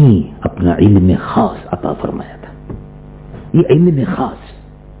لدنی، اپنا علم خاص عطا فرمایا تھا. یہ علم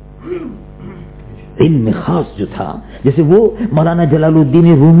خاص جو تھا، جیسے وہ مولانا جلال الدین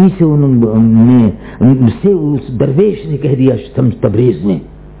رومی سے اس درویش نے کہہ دیا تبریز نے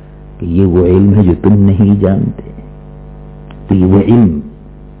کہ یہ وہ علم ہے جو تم نہیں جانتے. تو یہ وہ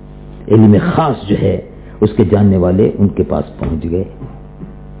علم خاص جو ہے اس کے جاننے والے ان کے پاس پہنچ گئے.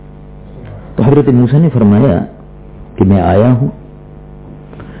 تو حضرت موسیٰ نے فرمایا کہ میں آیا ہوں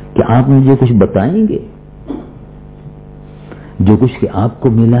کہ آپ مجھے کچھ بتائیں گے, جو کچھ کہ آپ کو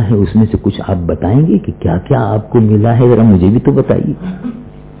ملا ہے اس میں سے کچھ آپ بتائیں گے کہ کیا کیا آپ کو ملا ہے, ذرا مجھے بھی تو بتائیے.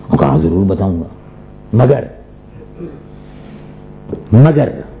 کہا ضرور بتاؤں گا,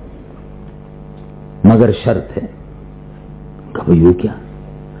 مگر شرط ہے. کہا بھئی وہ کیا؟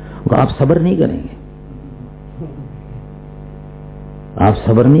 کہا آپ صبر نہیں کریں گے, آپ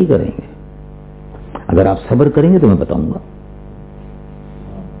صبر نہیں کریں گے. اگر آپ صبر کریں گے تو میں بتاؤں گا.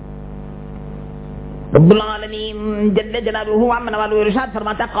 رب العالمین جل جلالہ عما والو ارشاد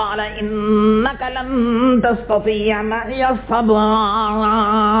فرماتا قال انک لن تستطیع معی صبرا.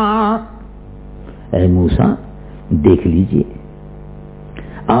 اے موسیٰ دیکھ لیجئے,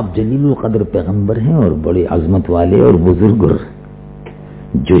 آپ جلیل القدر پیغمبر ہیں اور بڑے عظمت والے اور بزرگ اور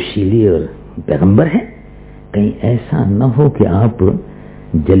جوشیلے اور پیغمبر ہیں. کہیں ایسا نہ ہو کہ آپ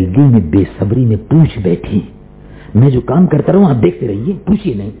جلدی میں بے صبری میں پوچھ بیٹھیں. میں جو کام کرتا رہوں آپ دیکھتے رہیے,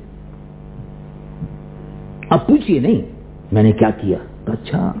 پوچھئے نہیں, آپ پوچھئے نہیں میں نے کیا کیا.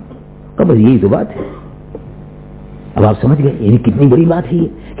 اچھا بس یہی تو بات ہے. اب آپ سمجھ گئے یہ کتنی بڑی بات ہے یہ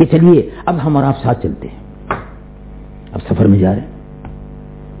کہ چلیے اب ہم اور آپ ساتھ چلتے ہیں. اب سفر میں جا رہے ہیں.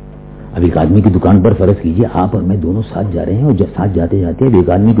 اب ایک آدمی کی دکان پر فرض کیجئے آپ اور میں دونوں ساتھ جا رہے ہیں, اور جب ساتھ جاتے جاتے ایک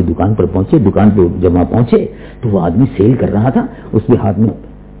آدمی کی دکان پر پہنچے. دکان پہ جب وہاں پہنچے تو وہ آدمی سیل کر رہا تھا, اس میں ہاتھ میں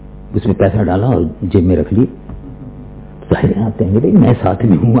اس میں پیسہ ڈالا اور جیب میں رکھ لیے. ظاہر ہے آپ کہیں گے میں ساتھ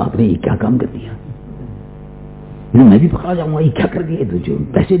میں ہوں, آپ نے یہ کیا کام کر دیا, میں بھی پکڑا جاؤں گا, یہ کیا کر دیا, تو جو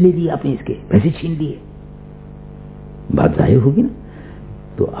پیسے لے لیے آپ نے, اس کے پیسے چھین لیے, بات ظاہر ہوگی نا.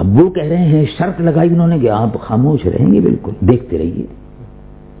 تو اب وہ کہہ رہے ہیں, شرط لگائی انہوں نے کہ آپ خاموش رہیں گے, بالکل دیکھتے رہیے,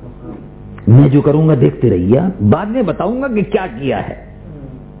 میں جو کروں گا دیکھتے رہیے, بعد میں بتاؤں گا کہ کیا کیا ہے.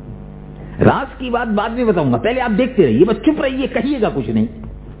 راز کی بات بعد میں بتاؤں گا, پہلے آپ دیکھتے رہیے, بس چپ رہیے, کہیے گا کچھ نہیں.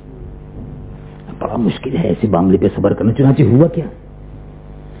 بڑا مشکل ہے ایسے معاملے پہ صبر کرنا. چنانچہ ہوا کیا,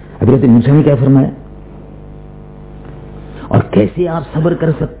 حضرت موسیٰ نے کیا فرمایا اور کیسے آپ صبر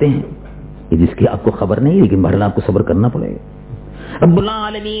کر سکتے ہیں جس کی آپ کو خبر نہیں, لیکن بہرحال آپ کو صبر کرنا پڑے گا. رب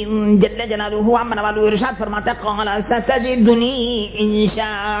العالمین جل جلالہ عما والو ارشاد فرماتا قال ستجدنی انشاء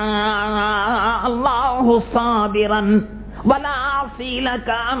اللہ صابرا ولا اعصی لک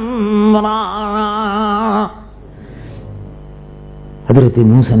امرا. حضرت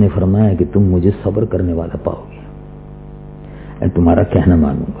موسیٰ نے فرمایا کہ تم مجھے صبر کرنے والا پاؤ گے, میں تمہارا کہنا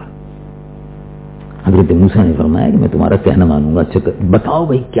مانوں گا. حضرت موسیٰ نے فرمایا کہ میں تمہارا کہنا مانوں گا. اچھا بتاؤ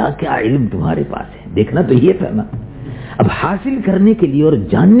بھائی کیا کیا علم تمہارے پاس ہے, دیکھنا تو یہ تھا نا. اب حاصل کرنے کے لیے اور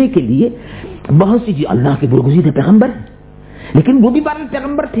جاننے کے لیے بہت سی اللہ کے برگزیدہ پیغمبر ہیں, لیکن وہ بھی 12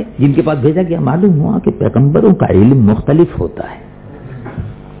 پیغمبر تھے جن کے پاس بھیجا گیا. معلوم ہوا کہ پیغمبروں کا علم مختلف ہوتا ہے,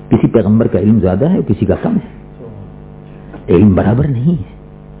 کسی پیغمبر کا علم زیادہ ہے اور کسی کا کم ہے. علم برابر نہیں ہے,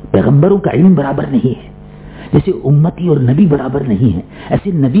 پیغمبروں کا علم برابر نہیں ہے. جیسے امتی اور نبی برابر نہیں ہے,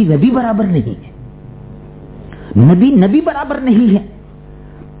 ایسے نبی برابر نہیں ہے. نبی برابر نہیں ہے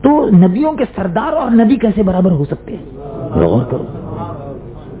تو نبیوں کے سردار اور نبی کیسے برابر ہو سکتے ہیں, غور کرو.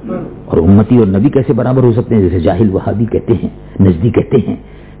 اور امتی اور نبی کیسے برابر ہو سکتے ہیں, جیسے جاہل وہابی کہتے ہیں, نجدی کہتے ہیں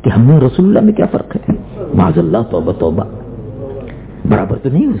کہ ہم نے رسول اللہ میں کیا فرق ہے, معاذ اللہ, توبہ توبہ, برابر تو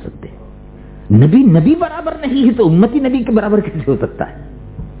نہیں ہو سکتے. نبی برابر نہیں ہے تو امتی نبی کے برابر کیسے ہو سکتا ہے.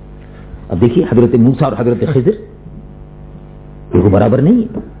 اب دیکھیے حضرت موسیٰ اور حضرت خضر یہ برابر نہیں ہے.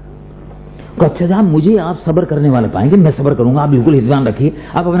 اچھا صاحب مجھے آپ صبر کرنے والے پائیں گے, میں صبر کروں گا, آپ بالکل اطمینان رکھیے,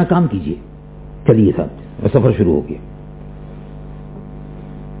 آپ اپنا کام کیجیے. چلیے صاحب سفر شروع ہو گیا.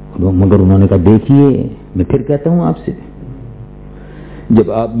 مگر انہوں نے کہا دیکھیے میں پھر کہتا ہوں آپ سے,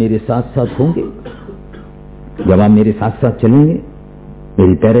 جب آپ میرے ساتھ ساتھ ہوں گے, جب آپ میرے ساتھ ساتھ چلیں گے,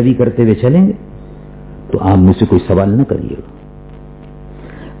 میری پیروی کرتے ہوئے چلیں گے, تو آپ مجھ سے کوئی سوال نہ کریے گا,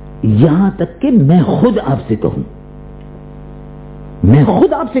 یہاں تک کہ میں خود آپ سے کہوں. میں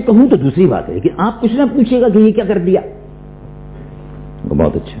خود آپ سے کہوں تو دوسری بات ہے, لیکن آپ کچھ نہ پوچھیے گا کہ یہ کیا کر دیا.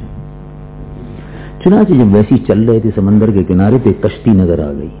 بہت اچھا. چنانچہ جب ویسی چل رہے تھے سمندر کے کنارے پہ کشتی نظر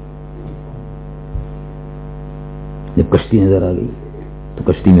آ گئی. جب کشتی نظر آ گئی تو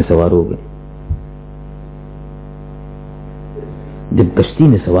کشتی میں سوار ہو گئے. جب کشتی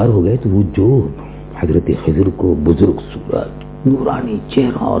میں سوار ہو گئے تو وہ جو حضرت خضر کو بزرگ صورت, نورانی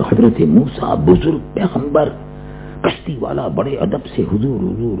چہرہ, اور حضرت موسیٰ بزرگ پیغمبر, کشتی والا بڑے ادب سے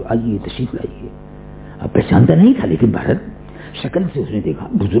حضور آئیے تشریف لائیے. اب پہچانتا نہیں تھا, لیکن بھارت شکل سے اس نے دیکھا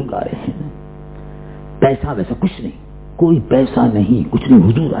بزرگ آ رہے ہیں. پیسہ ویسا کچھ نہیں, کوئی پیسہ نہیں, کچھ نہیں.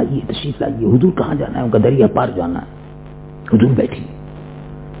 حضور آئیے تشریف لائیے. حضور کہاں جانا ہے, ان کا دریا پار جانا ہے. حضور بیٹھیے.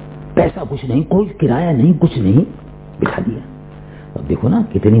 پیسہ کچھ نہیں، کوئی کرایہ نہیں، کچھ نہیں، بٹھا دیا. اب دیکھو نا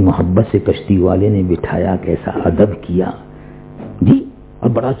کتنی محبت سے کشتی والے نے بٹھایا، کیسا ادب کیا جی، اور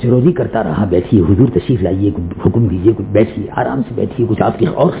بڑا چروری کرتا رہا، بیٹھیے حضور تشریف لائیے، حکم دیجیے، کچھ بیٹھیے آرام سے بیٹھیے، کچھ آپ کی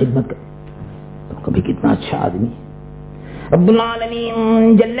اور خدمت کر. تو کبھی کتنا اچھا آدمی. رب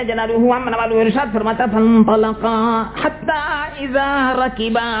العالمین جل جلالہ عما والہ ارشاد فرماتا فانطلقا حتی اذا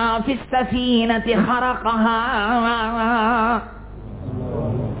رکبا فی السفینۃ خرقها.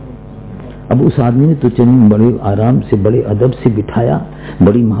 اب اس آدمی نے تو چند بڑے آرام سے، بڑے ادب سے بٹھایا،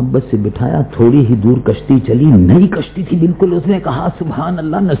 بڑی محبت سے بٹھایا. تھوڑی ہی دور کشتی چلی، نئی کشتی تھی بالکل. اس نے کہا سبحان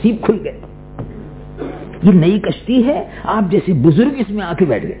اللہ، نصیب کھل گئے، یہ نئی کشتی ہے، آپ جیسے بزرگ اس میں آ کے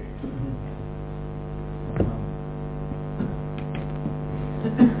بیٹھ گئے.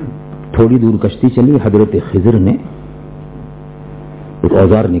 تھوڑی دور کشتی چلی، حضرت خضر نے ایک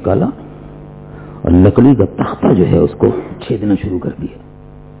اوزار نکالا اور لکڑی کا تختہ جو ہے اس کو چھیدنا شروع کر دیا.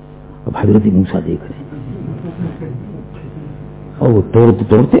 اب حضرت موسیٰ دیکھ رہے ہیں اور وہ توڑتے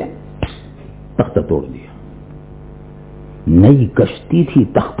توڑتے تختہ توڑ دیا. نئی کشتی تھی،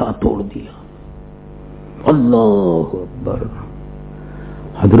 تختہ توڑ دیا. اللہ اکبر.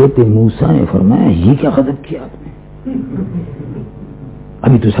 حضرت موسیٰ نے فرمایا یہ کیا غضب کیا آپ نے،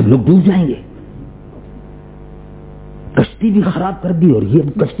 ابھی تو سب لوگ ڈوب جائیں گے. کشتی بھی خراب کر دی اور یہ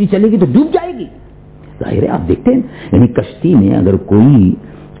کشتی چلے گی تو ڈوب جائے گی. ظاہر ہے آپ دیکھتے ہیں، یعنی کشتی میں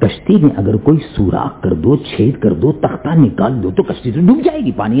اگر کوئی سوراخ کر دو، چھید کر دو، تختہ نکال دو تو کشتی تو ڈوب جائے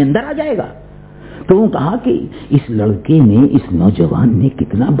گی، پانی اندر آ جائے گا. تو وہ کہا کہ اس لڑکے نے، اس نوجوان نے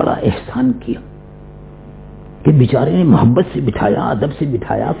کتنا بڑا احسان کیا کہ بیچارے نے محبت سے بٹھایا، ادب سے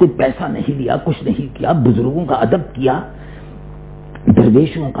بٹھایا، کوئی پیسہ نہیں لیا، کچھ نہیں کیا، بزرگوں کا ادب کیا،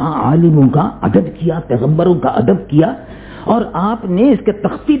 درویشوں کا، عالموں کا ادب کیا، پیغمبروں کا ادب کیا، اور آپ نے اس کے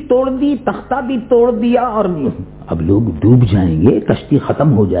تختی توڑ دی، تختہ بھی توڑ دیا. اور اب لوگ ڈوب جائیں گے، کشتی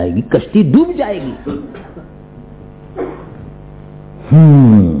ختم ہو جائے گی، کشتی ڈوب جائے گی.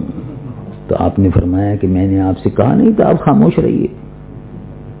 تو آپ نے فرمایا کہ میں نے آپ سے کہا نہیں تھا، آپ خاموش رہیے.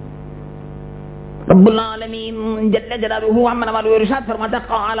 رب العالمین جل جلالہ عما والہ ارشاد فرماتا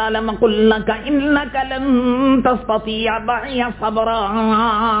قال لم قل لك انك لن تستطيع معي صبرا.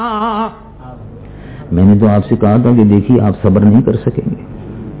 میں نے تو آپ سے کہا تھا کہ دیکھیے آپ صبر نہیں کر سکیں گے.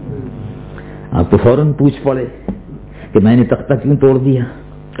 آپ تو فوراً پوچھ پڑے کہ میں نے تختہ کیوں توڑ دیا،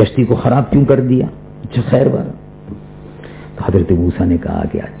 کشتی کو خراب کیوں کر دیا. اچھا خیر بات. تو حضرت موسیٰ نے کہا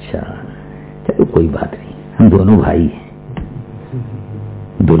کہ اچھا چلو کوئی بات نہیں، ہم دونوں بھائی ہیں.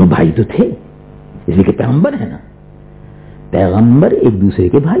 دونوں بھائی تو تھے، اس لیے کہ پیغمبر ہے نا، پیغمبر ایک دوسرے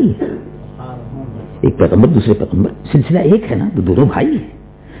کے بھائی ہیں. ایک پیغمبر دوسرے پیغمبر، سلسلہ ایک ہے نا، تو دونوں بھائی ہیں.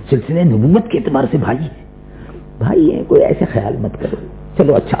 سلسلے نبوت کے اعتبار سے بھائی ہیں. بھائی ہیں، کوئی ایسے خیال مت کرو.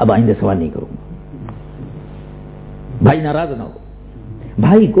 چلو اچھا اب آئندہ سوال نہیں کروں گا، بھائی ناراض نہ ہو.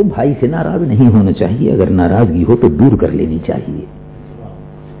 بھائی کو بھائی سے ناراض نہیں ہونا چاہیے، اگر ناراضگی ہو تو دور کر لینی چاہیے.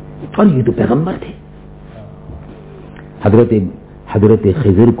 اور یہ تو پیغمبر تھے. حضرت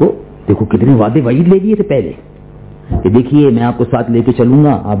خضر کو دیکھو کتنے وعدے وعید لے لیے تھے پہلے کہ دیکھیے میں آپ کو ساتھ لے کے چلوں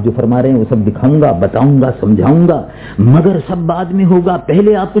گا، آپ جو فرما رہے ہیں وہ سب دکھاؤں گا، بتاؤں گا، سمجھاؤں گا، مگر سب بعد میں ہوگا،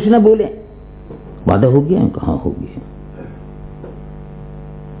 پہلے آپ کچھ نہ بولیں. وعدہ ہو گیا؟ کہاں ہو گیا.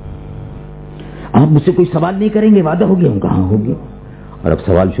 آپ مجھ سے کوئی سوال نہیں کریں گے، وعدہ ہو گیا؟ کہاں ہو گیا. اور اب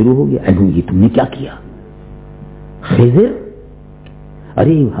سوال شروع ہو گیا، ابو یہ تم نے کیا کیا خضر؟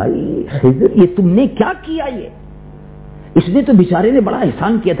 ارے بھائی خضر یہ تم نے کیا کیا؟ یہ اس نے تو بیچارے نے بڑا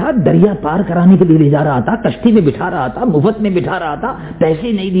احسان کیا تھا، دریا پار کرانے کے لیے لے جا رہا تھا، کشتی میں بٹھا رہا تھا، مفت میں بٹھا رہا تھا،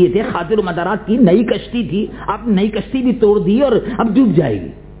 پیسے نہیں دیے تھے، خاطر و مدارات کی نئی کشتی تھی، آپ نئی کشتی بھی توڑ دی اور اب ڈوب جائے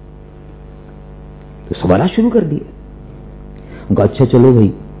گی. تو سوالات شروع کر دیے. ان کا اچھا چلو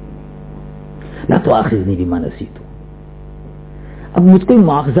بھائی لا تو آخذنی بما نسیت، اب مجھ کو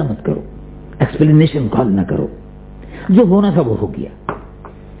مواخذہ مت کرو، ایکسپلینیشن کال نہ کرو، جو ہونا تھا وہ ہو گیا.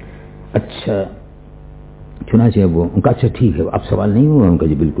 اچھا چنانچہ وہ ان کا اچھا ٹھیک ہے، اب سوال نہیں ہوا. ان کا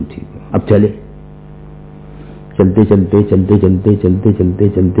جی بالکل ٹھیک ہے. اب چلے چلتے چلتے چلتے چلتے چلتے چلتے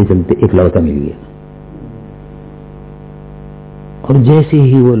چلتے چلتے ایک لڑکا مل گیا. اور جیسے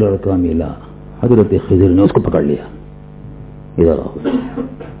ہی وہ لڑکا ملا حضرت خضر نے اس کو پکڑ لیا. ادھر آؤ.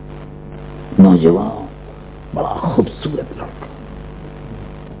 نوجوان بڑا خوبصورت لڑکا،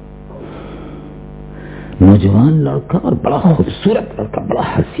 نوجوان لڑکا اور بڑا خوبصورت لڑکا، بڑا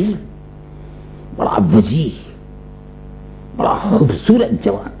حسین، بڑا وجیح، بڑا خوبصورت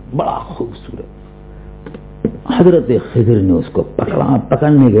جوان، بڑا خوبصورت. حضرت خضر نے اس کو پکڑا،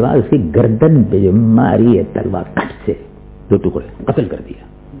 پکڑنے کے بعد اس کی گردن پہ جو ماری ہے تلوار، کٹ سے 2 ٹکڑے، قتل کر دیا.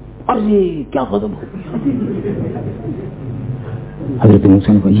 اور یہ کیا غضب ہو گیا. حضرت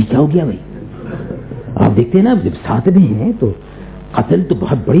موسیٰ نے کہا یہ کیا ہو گیا بھائی. آپ دیکھتے ہیں نا جب ساتھ میں ہیں تو قتل تو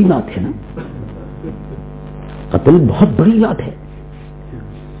بہت بڑی بات ہے نا، قتل بہت بڑی بات ہے.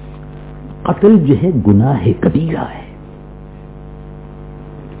 قتل جو ہے گناہ کبیرہ ہے.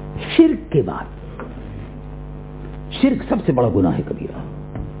 شرک کے بعد شرک سب سے بڑا گناہ کبیرہ.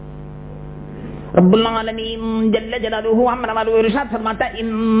 رب العالمین جل جلالہ عمر والو ارشاد فرماتا ہے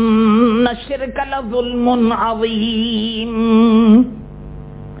ان الشرک لظلم عظیم.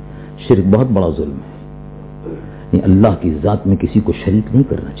 شرک بہت بڑا ظلم ہے. اللہ کی ذات میں کسی کو شریک نہیں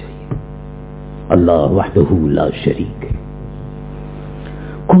کرنا چاہیے. اللہ وحدہ لا شریک ہے.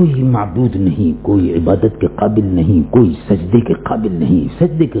 کوئی معبود نہیں، کوئی عبادت کے قابل نہیں، کوئی سجدے کے قابل نہیں.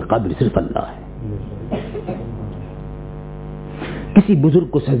 سجدے کے قابل صرف اللہ ہے. کسی بزرگ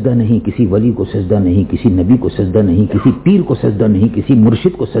کو سجدہ نہیں، کسی ولی کو سجدہ نہیں، کسی نبی کو سجدہ نہیں، کسی پیر کو سجدہ نہیں، کسی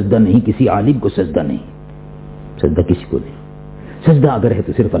مرشد کو سجدہ نہیں، کسی عالم کو سجدہ نہیں. سجدہ کسی کو نہیں. سجدہ اگر ہے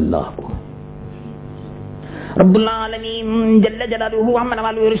تو صرف اللہ کو. رب العالمین جل جلالہ عمر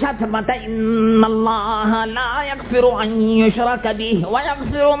والو ارشاد فرماتا ہے ان اللہ لا یغفر ان یشرک به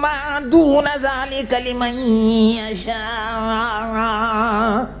ویغفر ما دون ذلک لمن یشاء.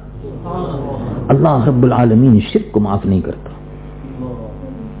 اللہ رب العالمین شرک کو معاف نہیں کرتا،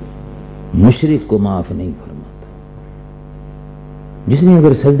 مشرک کو معاف نہیں فرماتا. جس نے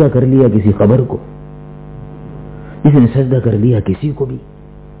اگر سجدہ کر لیا کسی قبر کو، جس نے سجدہ کر لیا کسی کو بھی،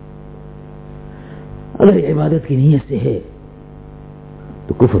 اگر عبادت کی نیت سے ہے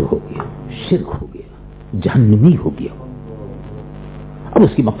تو کفر ہو گیا، شرک ہو گیا، جہنمی ہو گیا. اب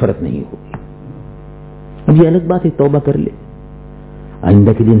اس کی مغفرت نہیں ہوگی. اب یہ الگ بات ہے توبہ کر لے،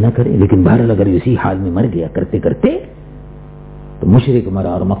 آئندہ کے لیے نہ کرے، لیکن بہرحال اگر اسی حال میں مر گیا کرتے کرتے تو مشرک مرا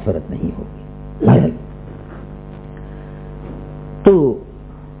اور مغفرت نہیں ہوگی. بہرحال تو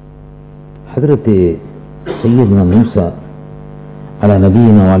حضرت سیدنا موسیٰ علی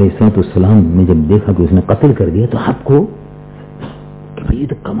نبینا علیہ الصلوۃ والسلام نے جب دیکھا کہ اس نے قتل کر دیا تو آپ کو کہ بھئی یہ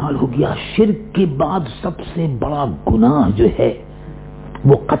تو کمال ہو گیا. شرک کے بعد سب سے بڑا گناہ جو ہے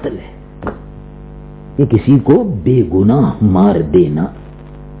وہ قتل ہے. یہ کسی کو بے گناہ مار دینا.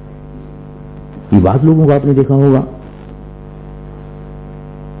 یہ بات لوگوں کو آپ نے دیکھا ہوگا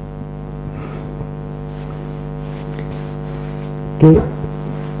کہ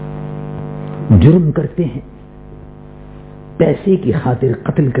جرم کرتے ہیں، پیسے کی خاطر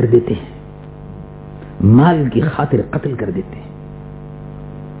قتل کر دیتے ہیں، مال کی خاطر قتل کر دیتے ہیں.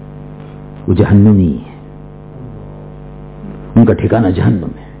 وہ جہنمی ہے، ان کا ٹھکانہ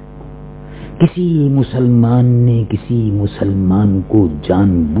جہنم ہے. کسی مسلمان نے کسی مسلمان کو جان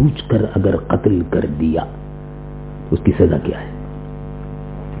بوجھ کر اگر قتل کر دیا اس کی سزا کیا ہے؟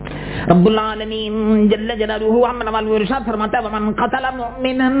 رب العالمین جل جلالہ عمر والو ارشاد فرماتا ہے ومن قتل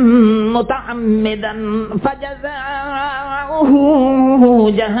مؤمنا متعمدا فجزاؤه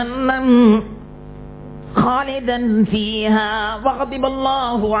جہنم خالدا فیہا وغضب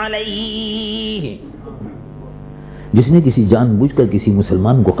اللہ علیہ. جس نے کسی جان بوجھ کر کسی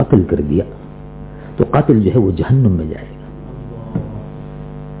مسلمان کو قتل کر دیا تو قاتل جو ہے وہ جہنم میں جائے گا.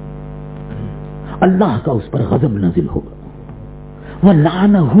 اللہ کا اس پر غضب نازل ہوگا.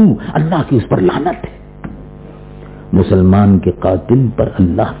 وَلَعْنَهُ اللہ کی اس پر لعنت ہے. مسلمان کے قاتل پر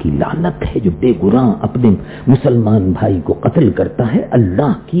اللہ کی لعنت ہے. جو بے گناہ اپنے مسلمان بھائی کو قتل کرتا ہے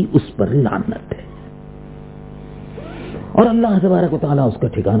اللہ کی اس پر لعنت ہے. اور اللہ تبارک و تعالیٰ اس کا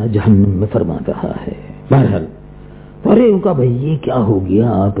ٹھکانہ جہنم میں فرما رہا ہے. بہرحال ارے ان کا بھائی یہ کیا ہو گیا،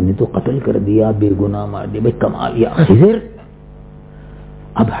 آپ نے تو قتل کر دیا، بے گناہ مار دیا. بھائی کمال یا خضر.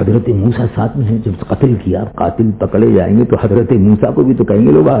 اب حضرت موسیٰ ساتھ میں ہے، جب قتل کیا قاتل پکڑے جائیں گے تو حضرت موسیٰ کو بھی تو کہیں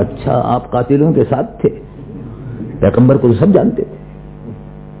گے لوگ اچھا آپ قاتلوں کے ساتھ تھے. پیغمبر کو تو سب جانتے تھے.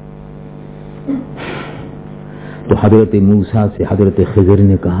 تو حضرت موسیٰ سے حضرت خضر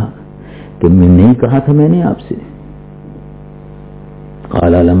نے کہا کہ میں نہیں کہا تھا میں نے آپ سے،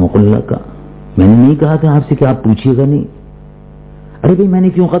 قال لم اقل لك میں نے نہیں کہا تھا آپ سے کہ آپ پوچھیے گا نہیں. ارے بھائی میں نے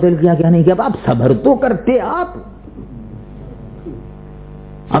کیوں قتل کیا کیا نہیں کیا؟ آپ صبر تو کرتے، آپ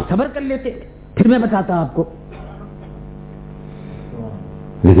صبر کر لیتے پھر میں بتاتا آپ کو.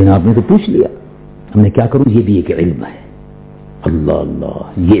 لیکن آپ نے تو پوچھ لیا. ہم نے کیا کروں؟ یہ بھی ایک علم ہے. اللہ اللہ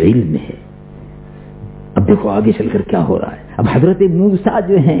یہ علم ہے. اب دیکھو آگے چل کر کیا ہو رہا ہے. اب حضرت موسیٰ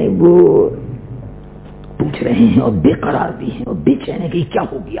جو ہیں وہ پوچھ رہے ہیں اور بے قرار بھی ہیں اور بے چین ہے کہ کیا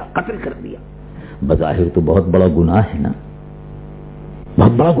ہو گیا، قتل کر دیا. بظاہر تو بہت بڑا گناہ ہے نا،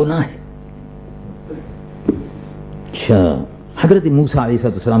 بہت بڑا گناہ ہے. اچھا حضرت موسیٰ علیہ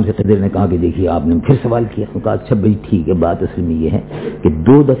السلام سے خضر نے کہا کہ دیکھیے آپ نے پھر سوال کیا. کہا اچھا بھائی ٹھیک ہے، بات اصل میں یہ ہے کہ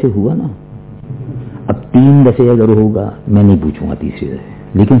 2 دفعے ہوا نا، اب 3 دفعے اگر ہوگا میں نہیں پوچھوں گا تیسری دفعے.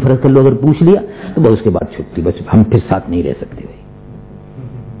 لیکن فرض کر لو اگر پوچھ لیا تو بس اس کے بعد چھٹی، بس ہم پھر ساتھ نہیں رہ سکتے. بھائی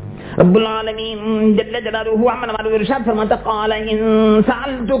رب العالمین جل جلالہ عمن والو ارشاد فرماتا قال ان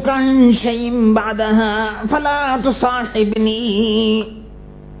سألتك عن شيء بعدها فلا تصاحبني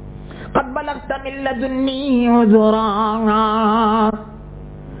قد بلغت من لدني عذرا.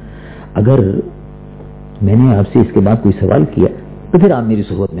 اگر میں نے آپ سے اس کے بعد کوئی سوال کیا تو پھر آپ میری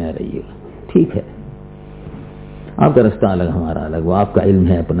صحبت میں آ رہیے گا. ٹھیک ہے, آپ کا رستہ الگ ہمارا الگ, وہ آپ کا علم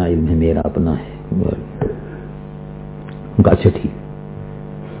ہے اپنا, علم ہے میرا اپنا ہے. اچھا ٹھیک,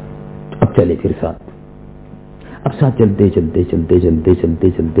 اب چلے پھر ساتھ. اب ساتھ چلتے چلتے چلتے چلتے چلتے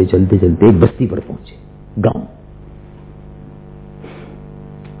چلتے چلتے چلتے ایک بستی پر پہنچے,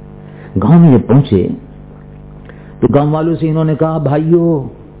 گاؤں میں جب پہنچے تو گاؤں والوں سے انہوں نے کہا بھائیو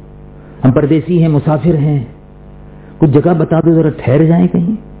ہم پردیسی ہیں, مسافر ہیں, کچھ جگہ بتا دو ذرا ٹھہر جائیں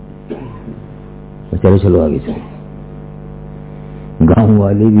کہیں. چلو چلو آگے چلو. گاؤں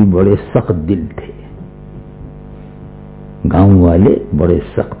والے بھی بڑے سخت دل تھے, گاؤں والے بڑے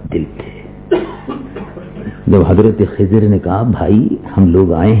سخت دل تھے. جب حضرت خضر نے کہا بھائی ہم لوگ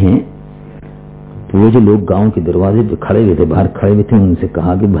آئے ہیں, تو وہ جو لوگ گاؤں کے دروازے پہ کھڑے ہوئے تھے, باہر کھڑے ہوئے تھے, ان سے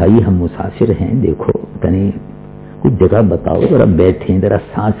کہا کہ بھائی ہم مسافر ہیں, دیکھو تنی کچھ جگہ بتاؤ, ذرا بیٹھیں, ذرا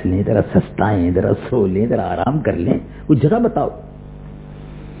سانس لیں, ذرا سستائیں, ذرا سو لیں, ذرا آرام کر لیں, کچھ جگہ بتاؤ.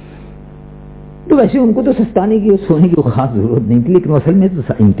 تو ویسے ان کو تو سستانے کی اور سونے کی خاص ضرورت نہیں تھی, لیکن اصل میں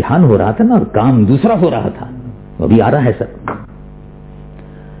تو امتحان ہو رہا تھا نا, اور کام دوسرا ہو رہا تھا, وہ بھی آ رہا ہے سر.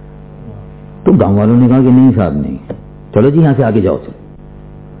 تو گاؤں والوں نے کہا کہ نہیں صاحب نہیں, چلو جی یہاں سے آگے جاؤ. چلو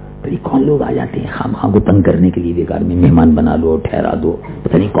بھائی کون لوگ آ جاتے ہیں خام خواہ کو تنگ کرنے کے لیے, بیکار میں مہمان بنا لو, ٹھہرا دو,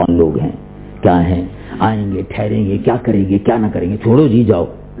 پتہ نہیں کون لوگ ہیں کیا ہیں, آئیں گے ٹھہریں گے, کیا کریں گے کیا نہ کریں گے, چھوڑو جی جاؤ,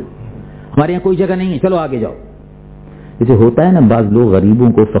 ہمارے یہاں کوئی جگہ نہیں ہے, چلو آگے جاؤ. جیسے ہوتا ہے نا بعض لوگ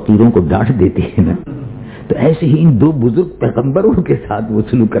غریبوں کو فقیروں کو ڈانٹ دیتے ہیں نا, تو ایسے ہی ان دو بزرگ پیغمبروں کے ساتھ وہ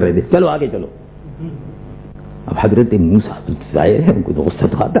سلوک کر رہے تھے, چلو آگے چلو. اب حضرت موسیٰ ظاہر ہے ان کو تو غصہ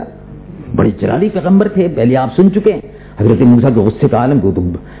تو آتا, بڑے جلالی پیغمبر تھے, پہلے آپ سن چکے ہیں. حضرت موسیٰ کے غصے کا عالم کو تو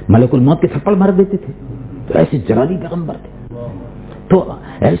ملک الموت کے تھپڑ مار دیتے تھے, تو ایسے جلالی پیغمبر تھے. تو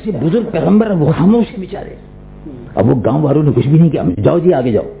ایسے بزرگ پیغمبر وہ خاموش ہیں بیچارے. اب وہ گاؤں والوں نے کچھ بھی نہیں کیا, جاؤ جی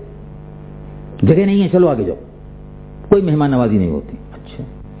آگے جاؤ, جگہ نہیں ہے, چلو آگے جاؤ, کوئی مہمان نوازی نہیں ہوتی. اچھا,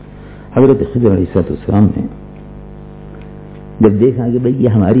 حضرت خضر علیہ السلام نے جب دیکھا کہ بھائی یہ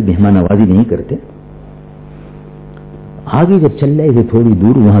ہماری مہمان نوازی نہیں کرتے, آگے جب چل رہے تھے تھوڑی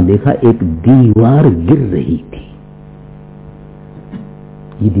دور, وہاں دیکھا ایک دیوار گر رہی تھی.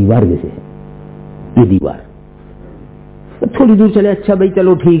 یہ دیوار جیسے ہے, یہ دیوار. تھوڑی دور چلے, اچھا بھائی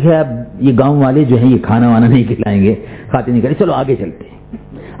چلو ٹھیک ہے, اب یہ گاؤں والے جو ہیں یہ کھانا وانا نہیں کھلائیں گے, کھاتے نہیں کریں, چلو آگے چلتے ہیں.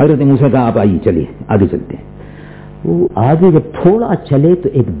 حضرت موسیٰ کہا آپ آئیے, چلیے آگے چلتے ہیں. وہ آگے جب تھوڑا چلے تو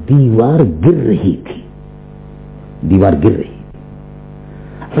ایک دیوار گر رہی تھی, دیوار گر رہی.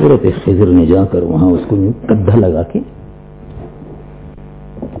 حضرت خضر نے جا کر وہاں اس کو کندھا لگا کے,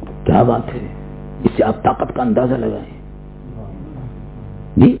 کیا بات ہے, اس سے آپ طاقت کا اندازہ لگائیں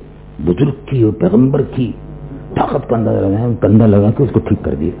جی, بزرگ کی اور پیغمبر کی طاقت کا اندازہ لگائیں. کندھا لگا کے اس کو ٹھیک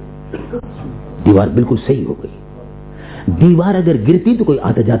کر دیا, دیوار بالکل صحیح ہو گئی. دیوار اگر گرتی تو کوئی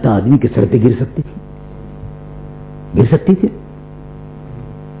آتا جاتا آدمی کے سر پہ گر سکتی تھی,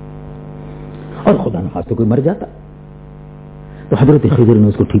 اور خدا نخواستہ کوئی مر جاتا. تو حضرت خضر نے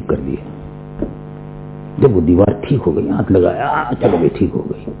اس کو ٹھیک کر دیا. جب وہ دیوار ٹھیک ہو گئی, ہاتھ لگایا, چلو بھی ٹھیک ہو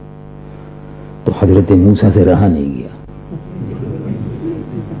گئی, تو حضرت موسیٰ سے رہا نہیں گیا.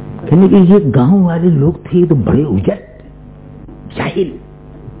 کہنے کہ یہ گاؤں والے لوگ تھے تو بڑے اجٹ, جاہل,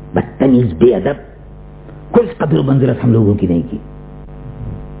 بدتمیز, بے ادب, کوئی قدر و منزلت ہم لوگوں کی نہیں کی,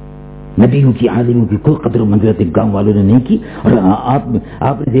 نبیوں کی عالموں کی کوئی قدر و منزلت گاؤں والوں نے نہیں کی. اور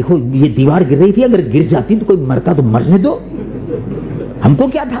آپ نے دیکھو یہ دیوار گر رہی تھی, اگر گر جاتی تو کوئی مرتا تو مرنے دو, ہم کو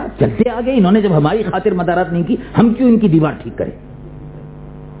کیا تھا, چلتے آگے. انہوں نے جب ہماری خاطر مدارات نہیں کی, ہم کیوں ان کی دیوار ٹھیک کریں.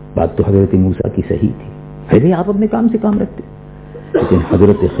 بات تو حضرت موسیٰ کی صحیح تھی, پھر آپ اپنے کام سے کام رکھتے. لیکن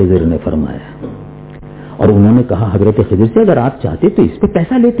حضرت خضر نے فرمایا, اور انہوں نے کہا حضرت خضر سے اگر آپ چاہتے تو اس پہ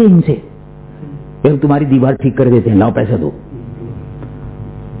پیسہ لیتے ان سے, ہم تمہاری دیوار ٹھیک کر دیتے ہیں, لاؤ پیسہ دو,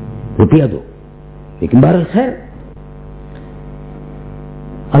 روپیہ دو. لیکن بہرحال خیر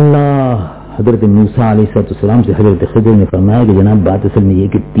اللہ. حضرت موسیٰ علیہ السلام سے حضرت خضر نے فرمایا کہ جناب بات اصل میں یہ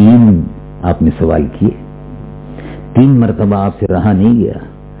کہ 3 آپ نے سوال کیے, 3 مرتبہ آپ سے رہا نہیں گیا,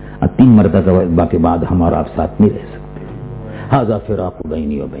 اور 3 مرتبہ کے بعد ہم اور آپ ساتھ نہیں رہ سکتے. ھذا فراق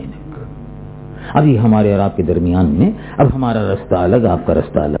بینی و بینک, ابھی ہمارے اور آپ کے درمیان میں اب ہمارا رستہ الگ, آپ کا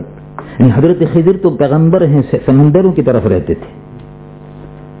رستہ الگ. یعنی حضرت خضر تو پیغمبر ہیں, سمندروں کی طرف رہتے تھے,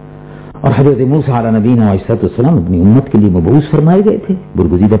 اور حضرت موسیٰ علیہ نبینا علیہ السلام اپنی امت کے لیے مبعوث فرمائے گئے تھے,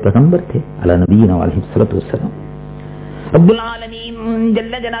 برگزیدہ پیغمبر تھے علیہ نبینا علیہ السلام. رب العالمین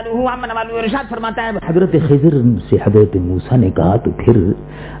جل جلالہ عما نوالہ ارشاد فرماتا ہے حضرت خضر سے حضرت موسیٰ نے کہا تو پھر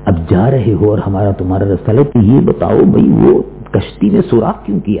اب جا رہے ہو اور ہمارا تمہارا رستہ ہے تو یہ بتاؤ بھائی وہ کشتی میں سوراخ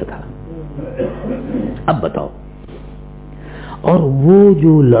کیوں کیا تھا، اب بتاؤ. اور وہ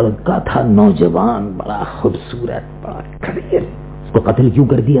جو لڑکا تھا نوجوان بڑا خوبصورت بڑا کھڑیر، اس کو قتل کیوں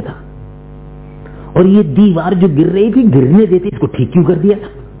کر دیا تھا؟ اور یہ دیوار جو گر رہی تھی گرنے دیتی اس کو ٹھیک کیوں کر دیا تھا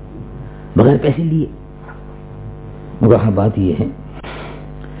بغیر پیسے لیے؟ مگر بات یہ ہے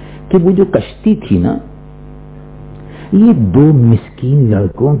کہ وہ جو کشتی تھی نا یہ 2 مسکین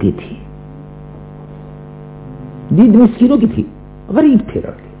لڑکوں کی تھی، یہ 2 مسکینوں کی تھی، غریب تھے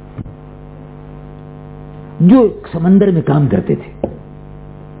لڑکے جو سمندر میں کام کرتے تھے،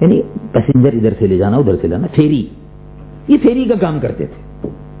 یعنی پیسنجر ادھر سے لے جانا ادھر سے لانا، فیری، یہ فیری کا کام کرتے تھے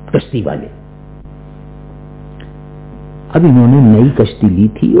کشتی والے. اب انہوں نے نئی کشتی لی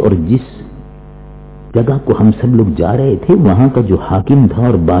تھی اور جس جگہ کو ہم سب لوگ جا رہے تھے وہاں کا جو حاکم تھا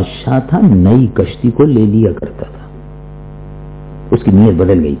اور بادشاہ تھا نئی کشتی کو لے لیا کرتا تھا، اس کی نیت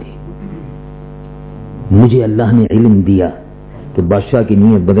بدل گئی تھی. مجھے اللہ نے علم دیا کہ بادشاہ کی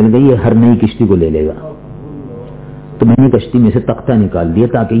نیت بدل گئی ہے، ہر نئی کشتی کو لے لے گا، تو میں نے کشتی میں سے تختہ نکال دیا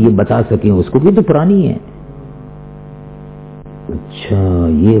تاکہ یہ بتا سکیں اس کو کہ یہ تو پرانی ہے. اچھا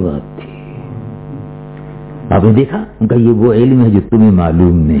یہ بات تھی، آپ نے دیکھا ان کا یہ وہ علم ہے جو تمہیں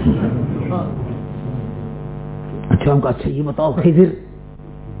معلوم نہیں. اچھا ان کا اچھا یہ بتاؤ خضر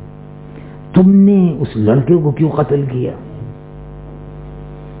تم نے اس لڑکے کو کیوں قتل کیا؟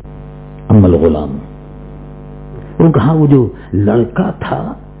 اما الغلام، وہ کہا وہ جو لڑکا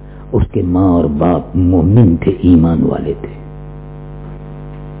تھا اس کے ماں اور باپ مومن تھے، ایمان والے تھے،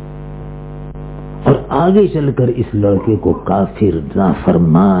 اور آگے چل کر اس لڑکے کو کافر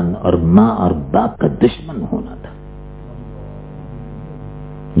نافرمان اور ماں اور باپ کا دشمن ہونا تھا.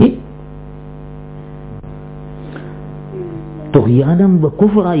 طغیانم و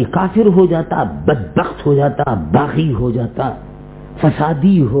کفرا، یہ کافر ہو جاتا، بدبخت ہو جاتا، باغی ہو جاتا،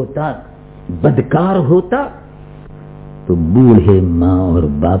 فسادی ہوتا، بدکار ہوتا تو بوڑھے ماں اور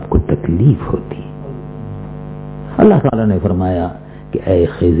باپ کو تکلیف ہوتی. اللہ تعالیٰ نے فرمایا کہ اے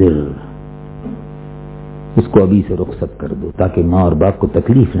خضر اس کو ابھی سے رخصت کر دو تاکہ ماں اور باپ کو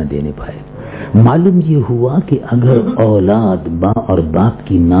تکلیف نہ دینے پائے. معلوم یہ ہوا کہ اگر اولاد ماں اور باپ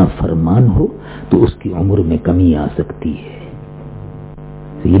کی نافرمان ہو تو اس کی عمر میں کمی آ سکتی ہے،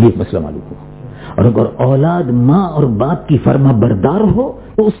 یہ بھی ایک مسئلہ معلوم ہوا. اور اگر اولاد ماں اور باپ کی فرما بردار ہو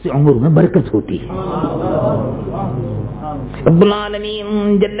تو اس سے عمر میں برکت ہوتی ہے. رب العالمین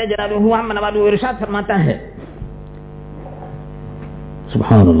جل جلالہ عما نوالہ ارشاد فرماتا ہے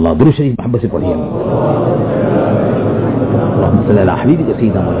سبحان اللہ، درود شریف محبت سے پڑھیے. اللہم صلی علی حبیبک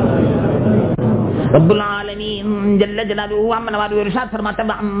سیدنا محمد. رب العالمین جل جلالہ عما نوالہ ارشاد فرماتا ہے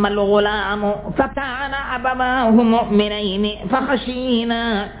واما الغلام فکان ابواہ مؤمنین فخشینا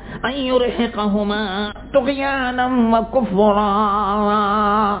ان یرهقهما طغیانا وکفرا.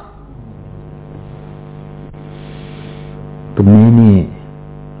 تو میں نے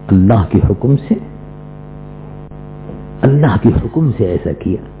اللہ کے حکم سے ایسا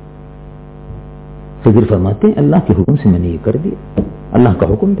کیا. فکر فرماتے ہیں اللہ کے حکم سے میں نے یہ کر دیا، اللہ کا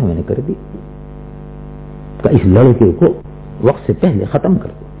حکم تھا میں نے کر دیا. اس لڑکے کو وقت سے پہلے ختم کر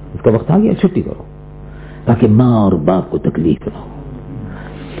دو، اس کا وقت آ گیا چھٹی کرو تاکہ ماں اور باپ کو تکلیف نہ ہو.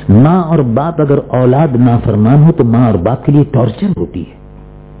 ماں اور باپ اگر اولاد نافرمان ہو تو ماں اور باپ کے لیے ٹارچر ہوتی ہے.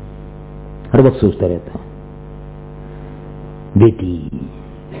 ہر وقت سوچتا رہتا ہوں بیٹی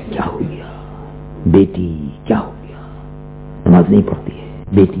کیا ہو گیا، بیٹی کیا ہو گیا، نماز نہیں پڑھتی ہے،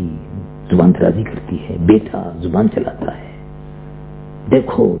 بیٹی زبان درازی کرتی ہے، بیٹا زبان چلاتا ہے،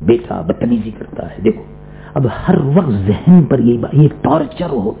 دیکھو بیٹا بدتمیزی کرتا ہے. دیکھو اب ہر وقت ذہن پر یہ ٹارچر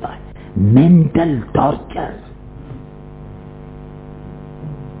ہوتا ہے، مینٹل ٹارچر.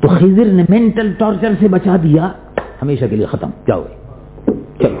 تو خضر نے مینٹل ٹارچر سے بچا دیا، ہمیشہ کے لیے ختم، جاؤ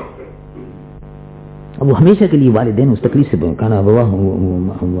چلو. اب وہ ہمیشہ کے لیے والدین اس تکلیف سے کانا ابواہ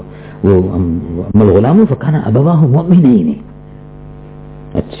الغلام فکانا ابواہ مؤمنین.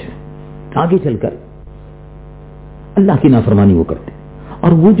 اچھا آگے چل کر اللہ کی نافرمانی وہ کرتے.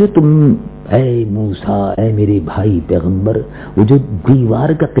 اور وہ جو تم اے موسیٰ اے میرے بھائی پیغمبر وہ جو دیوار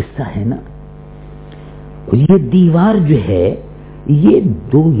کا قصہ ہے نا، یہ دیوار جو ہے یہ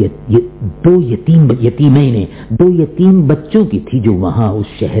دو یتیم بچوں کی تھی جو وہاں اس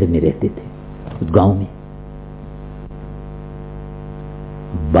شہر میں رہتے تھے، اس گاؤں میں.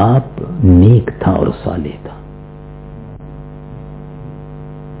 باپ نیک تھا اور صالح تھا.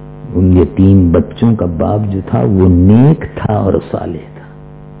 ان یتیم بچوں کا باپ جو تھا وہ نیک تھا اور صالح تھا.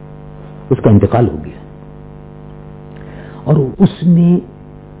 اس کا انتقال ہو گیا اور اس نے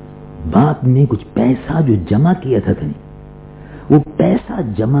باپ نے کچھ پیسہ جو جمع کیا تھا وہ پیسہ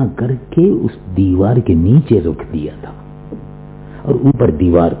جمع کر کے اس دیوار کے نیچے رکھ دیا تھا اور اوپر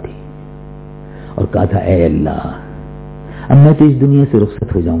دیوار تھی اور کہا تھا اے اللہ اب میں تو اس دنیا سے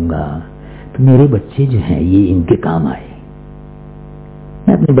رخصت ہو جاؤں گا تو میرے بچے جو ہیں یہ ان کے کام آئے.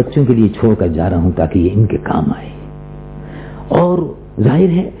 میں اپنے بچوں کے لیے چھوڑ کر جا رہا ہوں تاکہ یہ ان کے کام آئے. اور ظاہر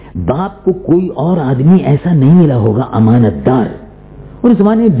ہے باپ کو کوئی اور آدمی ایسا نہیں ملا ہوگا امانت دار. اور اس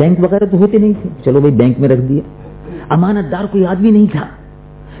زمانے میں بینک وغیرہ تو ہوتے نہیں تھے, چلو بھائی بینک میں رکھ دیا. امانت دار کوئی آدمی نہیں تھا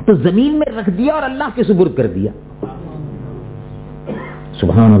تو زمین میں رکھ دیا اور اللہ کے سپرد کر دیا.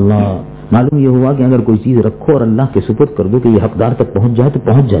 سبحان اللہ. معلوم یہ ہوا کہ اگر کوئی چیز رکھو اور اللہ کے سپرد کر دو کہ یہ حقدار تک پہنچ جائے تو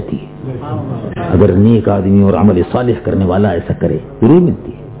پہنچ جاتی ہے. اگر نیک آدمی اور عمل صالح کرنے والا ایسا کرے ضرور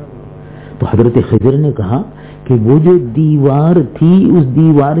ملتی ہے. تو حضرت خضر نے کہا کہ وہ جو دیوار تھی اس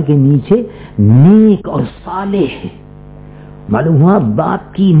دیوار کے نیچے نیک اور صالح, معلوم ہوا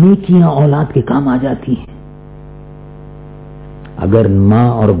باپ کی نیکیاں اولاد کے کام آ جاتی ہیں. اگر ماں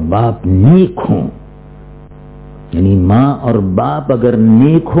اور باپ نیک ہوں, یعنی ماں اور باپ اگر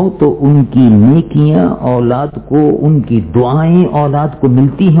نیک ہوں تو ان کی نیکیاں اولاد کو, ان کی دعائیں اولاد کو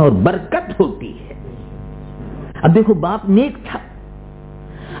ملتی ہیں اور برکت ہوتی ہے. اب دیکھو باپ نیک تھا.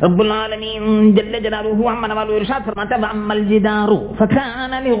 رب العالمین جل جلالہ عما نوالہ ارشاد فرماتا ہے وَأَمَّا الْجِدَارُ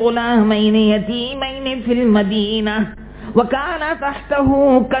فَكَانَ لِغُلَامَيْنِ يَتِيمَيْنِ فِي الْمَدِينَةِ وَكَانَ تَحْتَهُ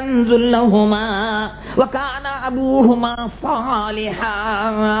كَنْزٌ لَهُمَا وَكَانَ أَبُوهُمَا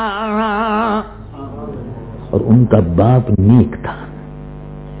صَالِحًا. اور ان کا باپ نیک تھا.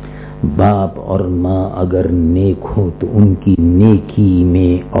 باپ اور ماں اگر نیک ہو تو ان کی نیکی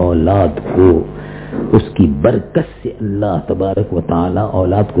میں اولاد کو اس کی برکت سے اللہ تبارک و تعالی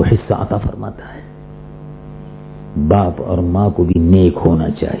اولاد کو حصہ عطا فرماتا ہے. باپ اور ماں کو بھی نیک ہونا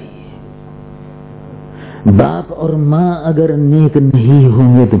چاہیے. باپ اور ماں اگر نیک نہیں ہوں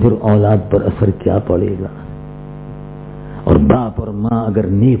گے تو پھر اولاد پر اثر کیا پڑے گا. اور باپ اور ماں اگر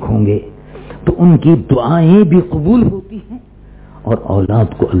نیک ہوں گے تو ان کی دعائیں بھی قبول ہوتی ہیں اور اولاد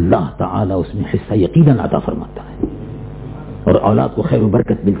کو اللہ تعالی اس میں حصہ یقیناً عطا فرماتا ہے اور اولاد کو خیر و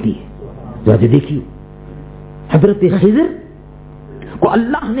برکت ملتی ہے. ذرا دیکھیے حضرت خضر کو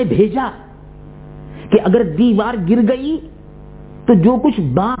اللہ نے بھیجا کہ اگر دیوار گر گئی تو جو کچھ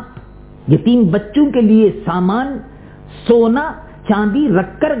باپ یتیم بچوں کے لیے سامان سونا چاندی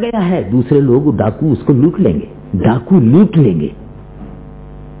رکھ کر گیا ہے دوسرے لوگ ڈاکو اس کو لوٹ لیں گے, ڈاکو لوٹ لیں گے.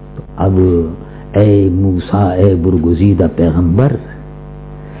 تو اب اے موسیٰ اے برگزیدہ پیغمبر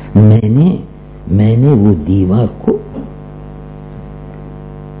میں نے وہ دیوار کو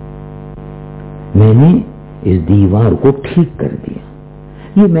میں نے اس دیوار کو ٹھیک کر دیا.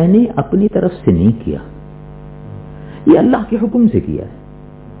 یہ میں نے اپنی طرف سے نہیں کیا, یہ اللہ کے حکم سے کیا ہے.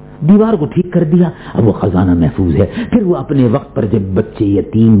 دیوار کو ٹھیک کر دیا, اب وہ خزانہ محفوظ ہے. پھر وہ اپنے وقت پر جب بچے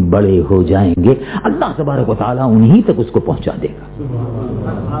یتیم بڑے ہو جائیں گے اللہ تبارک و تعالیٰ انہی تک اس کو پہنچا دے گا,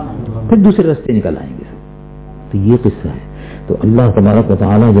 پھر دوسرے راستے نکل آئیں گے. تو یہ قصہ ہے. تو اللہ تبارک و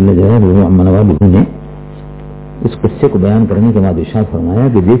تعالیٰ جل جلالہ عما نوالہ نے اس قصے کو بیان کرنے کے بعد ارشاد فرمایا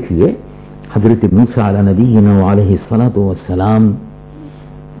کہ دیکھیے حضرت موسیٰ علی نبینا علیہ الصلاۃ والسلام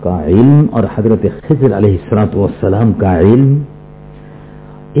کا علم اور حضرت خضر علیہ الصلاۃ والسلام کا علم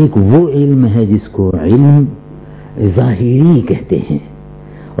ایک وہ علم ہے جس کو علم ظاہری کہتے ہیں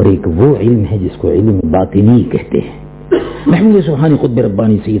اور ایک وہ علم ہے جس کو علم باطنی کہتے ہیں. محمود سبحانی قطب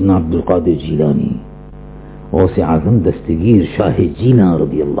ربانی سیدنا عبد القادر جیلانی غوث اعظم دستگیر شاہ جیلان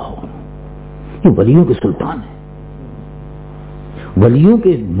رضی اللہ عنہ یہ ولیوں کے سلطان ہیں, ولیوں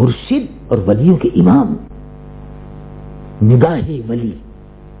کے مرشد اور ولیوں کے امام. نگاہ ولی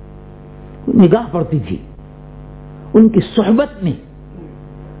نگاہ پڑتی تھی ان کی صحبت میں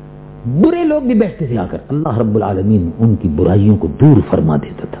برے لوگ بھی بیٹھتے تھے آ کر, اللہ رب العالمین ان کی برائیوں کو دور فرما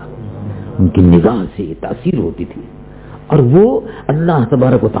دیتا تھا. ان کی نگاہ سے یہ تاثیر ہوتی تھی اور وہ اللہ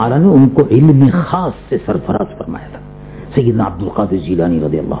تبارک و تعالیٰ نے ان کو علم خاص سے سرفراز فرمایا تھا. سیدنا عبد القادر جیلانی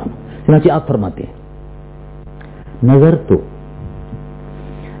رضی اللہ عنہ چنانچہ آپ فرماتے ہیں نظر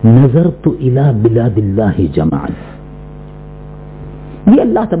تو الی بلاد اللہ جمعا, یہ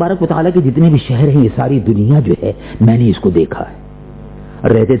اللہ تبارک و تعالیٰ کے جتنے بھی شہر ہیں یہ ساری دنیا جو ہے میں نے اس کو دیکھا ہے.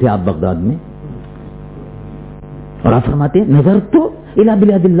 رہتے تھے آپ بغداد میں اور آپ فرماتے ہیں نظر تو الی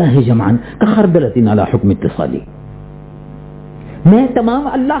بلاد اللہ جمعا کخردلۃ علی حکم اتصالی, میں تمام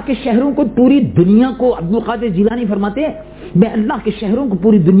اللہ کے شہروں کو پوری دنیا کو, عبد القادر جیلانی فرماتے ہیں میں اللہ کے شہروں کو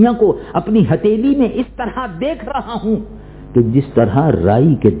پوری دنیا کو اپنی ہتھیلی میں اس طرح دیکھ رہا ہوں کہ جس طرح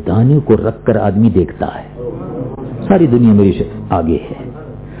رائی کے دانے کو رکھ کر آدمی دیکھتا ہے. ساری دنیا میری آگے ہے,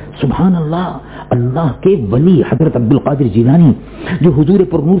 سبحان اللہ، اللہ کے ولی حضرت عبد القادر جیلانی جو حضور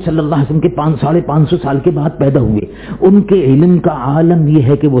پر نور صلی اللہ علیہ وسلم کے 550 سال کے بعد پیدا ہوئے، ان کے علم کا عالم یہ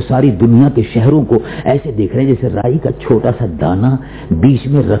ہے کہ وہ ساری دنیا کے شہروں کو ایسے دیکھ رہے ہیں جیسے رائی کا چھوٹا سا دانہ بیچ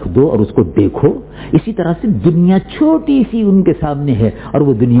میں رکھ دو اور اس کو دیکھو، اسی طرح سے دنیا چھوٹی سی ان کے سامنے ہے اور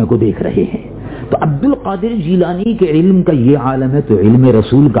وہ دنیا کو دیکھ رہے ہیں۔ تو عبد القادر جیلانی کے علم کا یہ عالم ہے، تو علم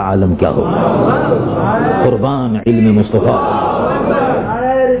رسول کا عالم کیا ہوگا؟ قربان علم مصطفیٰ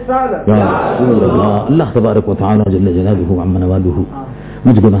یا رسول اللہ۔ اللہ تبارک و تعالی جل جلالہ عما نوالہ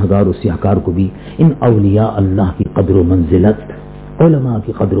مجھ گناہگار و سیاہکار کو بھی ان اولیاء اللہ کی قدر و منزلت، علماء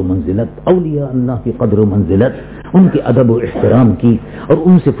کی قدر و منزلت، اولیاء اللہ کی قدر و منزلت، ان کے ادب و احترام کی اور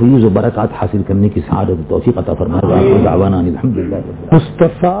ان سے فیوز و برکات حاصل کرنے کی سعادت و توفیق عطا فرمائے۔ دعوانا الحمدللہ۔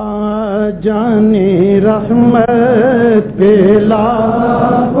 مصطفیٰ جان رحمت پہ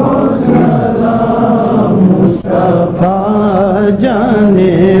لاکھوں سلام، مصطفیٰ جان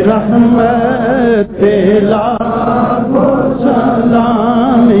رحمت پہ لاکھوں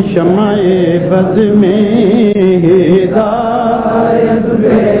سلام، شمع بز میں ہدایت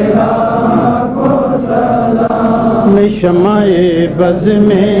پہ لاکھوں سلام، شمع بز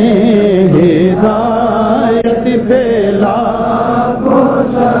میں ہدایت پہ لاکھوں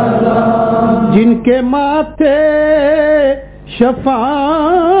سلام، جن کے ماتھے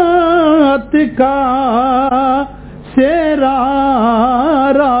شفاعت کا سیرا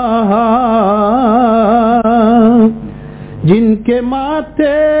رہا، جن کے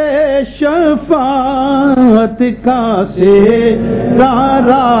ماتھے شفاعت کا سیرا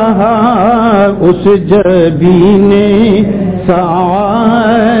رہا، اس جبین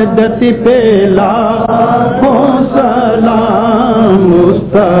سعادت پہ لاکھوں سلام،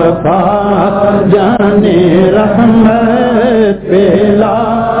 مصطفیٰ جان رحمت پہ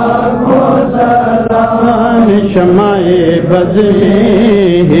لاکھوں سلام، شمع بز میں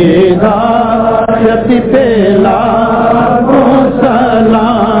ہدایت پہ لاکھوں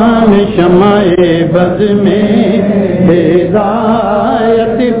سلام، شمع بز میں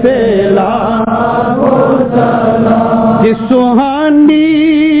ہدایت پہ لاکھوں سلام، جس سہانی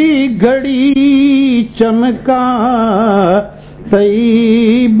گھڑی چمکا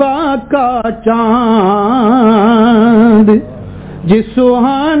طیبہ کا چاند، جس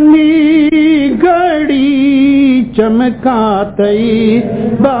سہانی گھڑی چمکا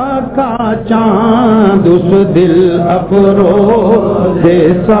طیبہ کا چاند، اس دل افروز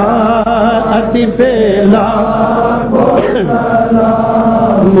ساعت پہ لاکھوں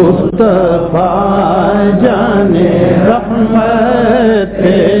سلام، مصطفیٰ جان رحمت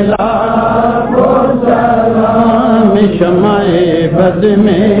پہ لاکھوں سلام، شمع بز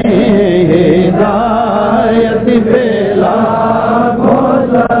میں ہدایت پہ لاکھوں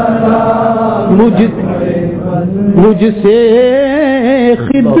سلام، مجھ سے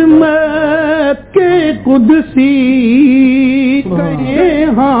خدمت کے قدسی کرے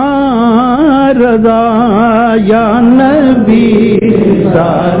ہاں رضا، یا نبی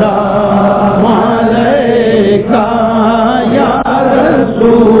سلام علیکہ، یا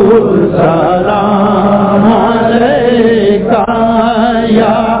رسول سلام علیکہ،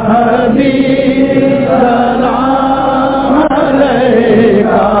 یا حبیب سلام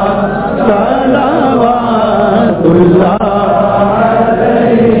علیکہ، صلوات اللہ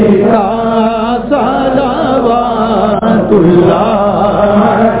علیکہ، صلوات اللہ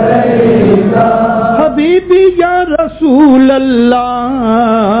علیکہ، حبیبی یا رسول اللہ،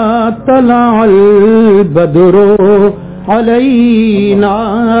 طلع البدر علینا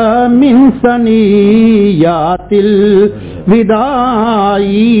من ثنیات الوداع،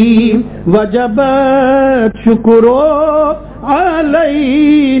 وجبت شکر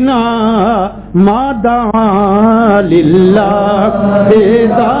علینا ما دعا للہ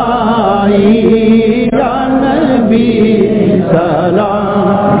داعی، یا نبی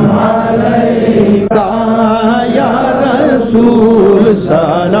سلام علیکہ، یا رسول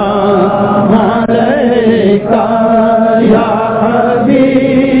سلام علیکہ، یا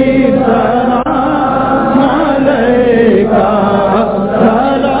حبیب سلام علیکہ،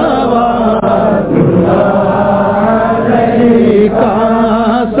 صلوات اللہ علیکہ،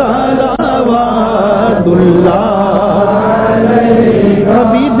 صلوات اللہ علیکہ،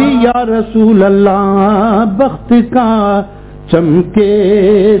 حبیبی یا رسول اللہ، بخت کا چمکے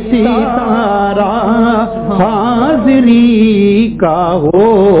ستارہ، حاضری کا ہو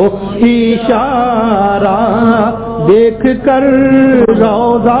اشارہ، دیکھ کر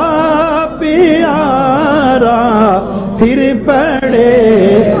روضہ پیارا، پھر پڑے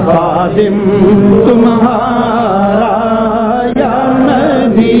خادم تمہارا، یا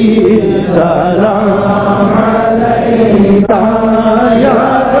نبی سلام علیکہ، یا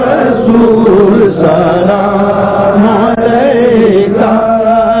رسول سلام علیکہ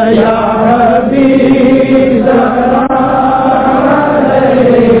یا حبیب سلام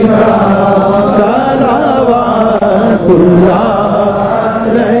علیکہ صلوات اللہ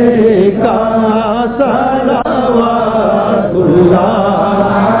علیکہ صلوات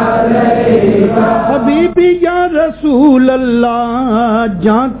اللہ علیکہ حبیبی یا رسول اللہ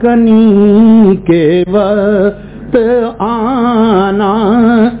جاں کنی کے وقت آنا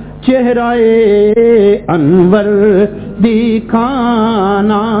چہرہ انور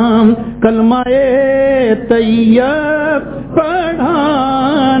دکھانا کلمہ طیب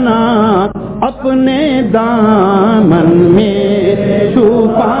پڑھانا اپنے دامن میں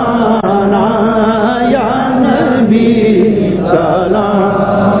چھپانا یا نبی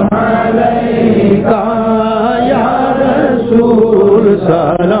سلام علیکہ یا رسول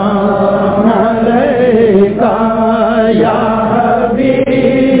سلام علیکہ یا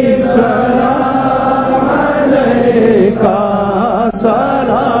حبیب سلام علیکہ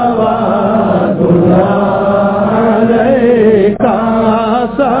صلوات اللہ علیکہ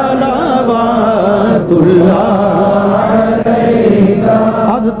صلوات اللہ علیکہ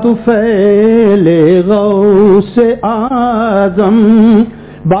از طفیل غوث اعظم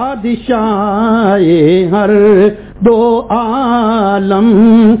بادشاہ ہر دو عالم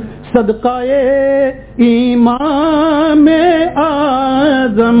صدقہ امام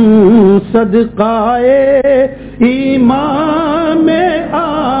اعظم صدقہ امام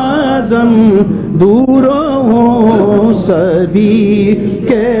اعظم دور ہو سبھی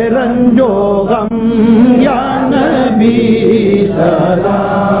کے رنج و غم یا نبی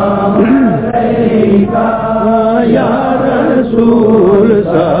سلام علیکہ یا رسول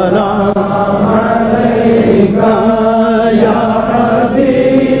سلام علیکہ یا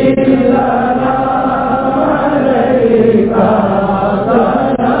حبیب سلام علیکہ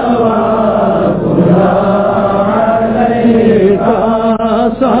صلوات اللہ علیکہ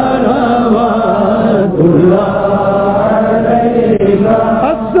صلوات اللہ علیکہ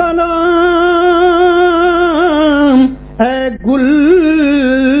السلام اے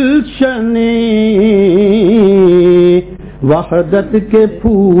گلشن وحدت کے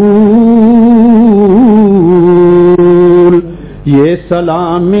پھول یہ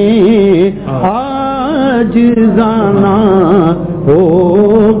سلام عاجزانہ ہو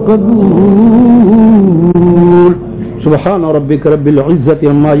قبول سبحان ربک رب العزت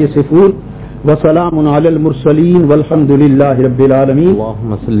عما یصفون وسلام علی المرسلین والحمد للہ رب العالمین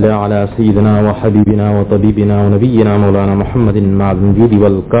اللهم صل على سيدنا وحبيبنا وطبيبنا ونبينا مولانا محمد مع الجود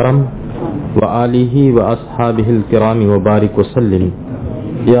والكرم وآله وأصحابه الكرام وبارك وسلم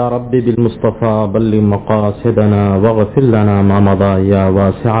يا رب بالمصطفى بلغ مقاصدنا واغفر لنا ما مضى يا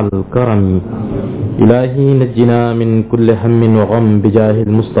واسع الكرم إلهي نجنا من كل هم وغم بجاه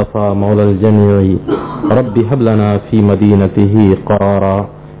المصطفى مولى الجميع رب هب لنا في مدينته قرارا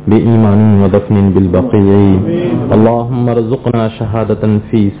بإيمان ودفن بالبقيع اللهم ارزقنا شهادة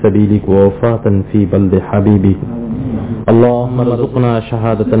في سبيلك ووفاة في بلد حبيبك اللهم ارزقنا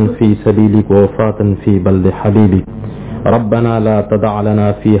شهادة في سبيلك ووفاة في بلد حبيبك ربنا لا تدع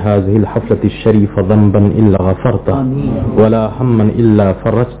لنا في هذه الحفلة الشريفة ذنبا إلا غفرته ولا هما إلا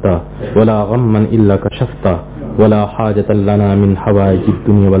فرجته ولا غما إلا كشفته ولا حاجة لنا من حوائج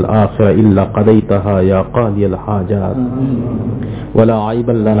الدنيا والآخرة إلا قضيتها يا قاضي الحاجات ولا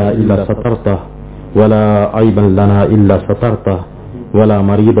عيبا لنا إلا سترته ولا عيبا لنا إلا سترته ولا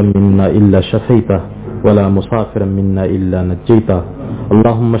مريضا منا إلا شفيته ولا مسافرا منا إلا نجيته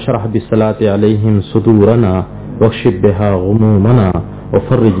اللهم اشرح بالصلاة عليهم صدورنا واكشف بها غمومنا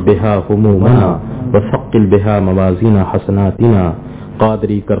وفرج بها همومنا وثقل بها موازين حسناتنا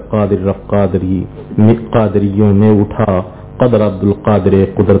قادری کر قادر رف قادریوں میں اٹھا قدر عبدالقادر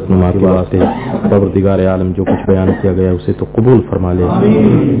قدرت نما کے واسطے پروردگار عالم جو کچھ بیان کیا گیا اسے تو قبول فرما لے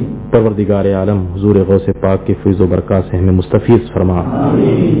پروردگار عالم حضور غوث پاک کے فیض و برکات سے ہمیں مستفیض فرما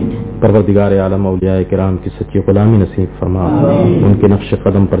پروردگار عالم اولیاء کرام کی سچی غلامی نصیب فرما ان کے نقش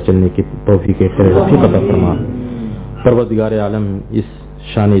قدم پر چلنے کی توفیق خیر رفیق عطا فرما پروردگار عالم اس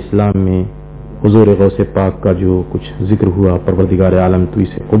شان اسلام میں حضور غوث پاک کا جو کچھ ذکر ہوا پروردگار عالم تو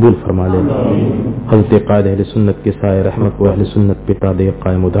اسے قبول فرما لے حضرت قائد اہل سنت کے سائے رحمت کو اہل سنت پہ دے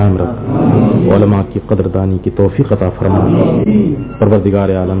قائم و دائم رکھ علماء کی قدردانی کی توفیق عطا فرما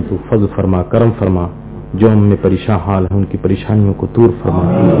پروردگار عالم تو فضل فرما کرم فرما جو ہم میں پریشان حال ہیں ان کی پریشانیوں کو دور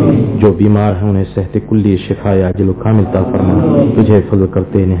فرما جو بیمار ہیں انہیں صحت کلی شفا عاجل و کامل عطا فرما تجھے فضل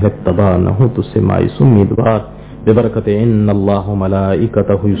کرتے نہلک تباہ نہ ہو تجھ سے مایوس امیدوار ببرکت ان اللہ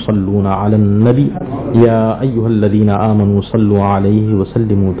ملائکتہ یصلون علی النبی یا ایہا الذین آمنوا صلوا علیہ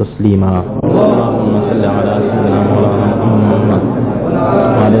وسلموا تسلیما اللہم صل علی سیدنا مولانا محمد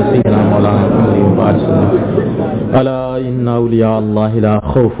وعلی سیدنا أولياء الله لا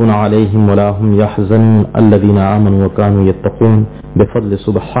خوف عليهم ولا هم يحزنون الذين آمنوا وكانوا يتقون بفضل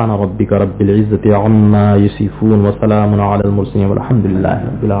سبحان ربك رب العزة عما يصفون وسلام على المرسلين والحمد لله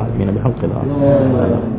رب العالمين بحق الله.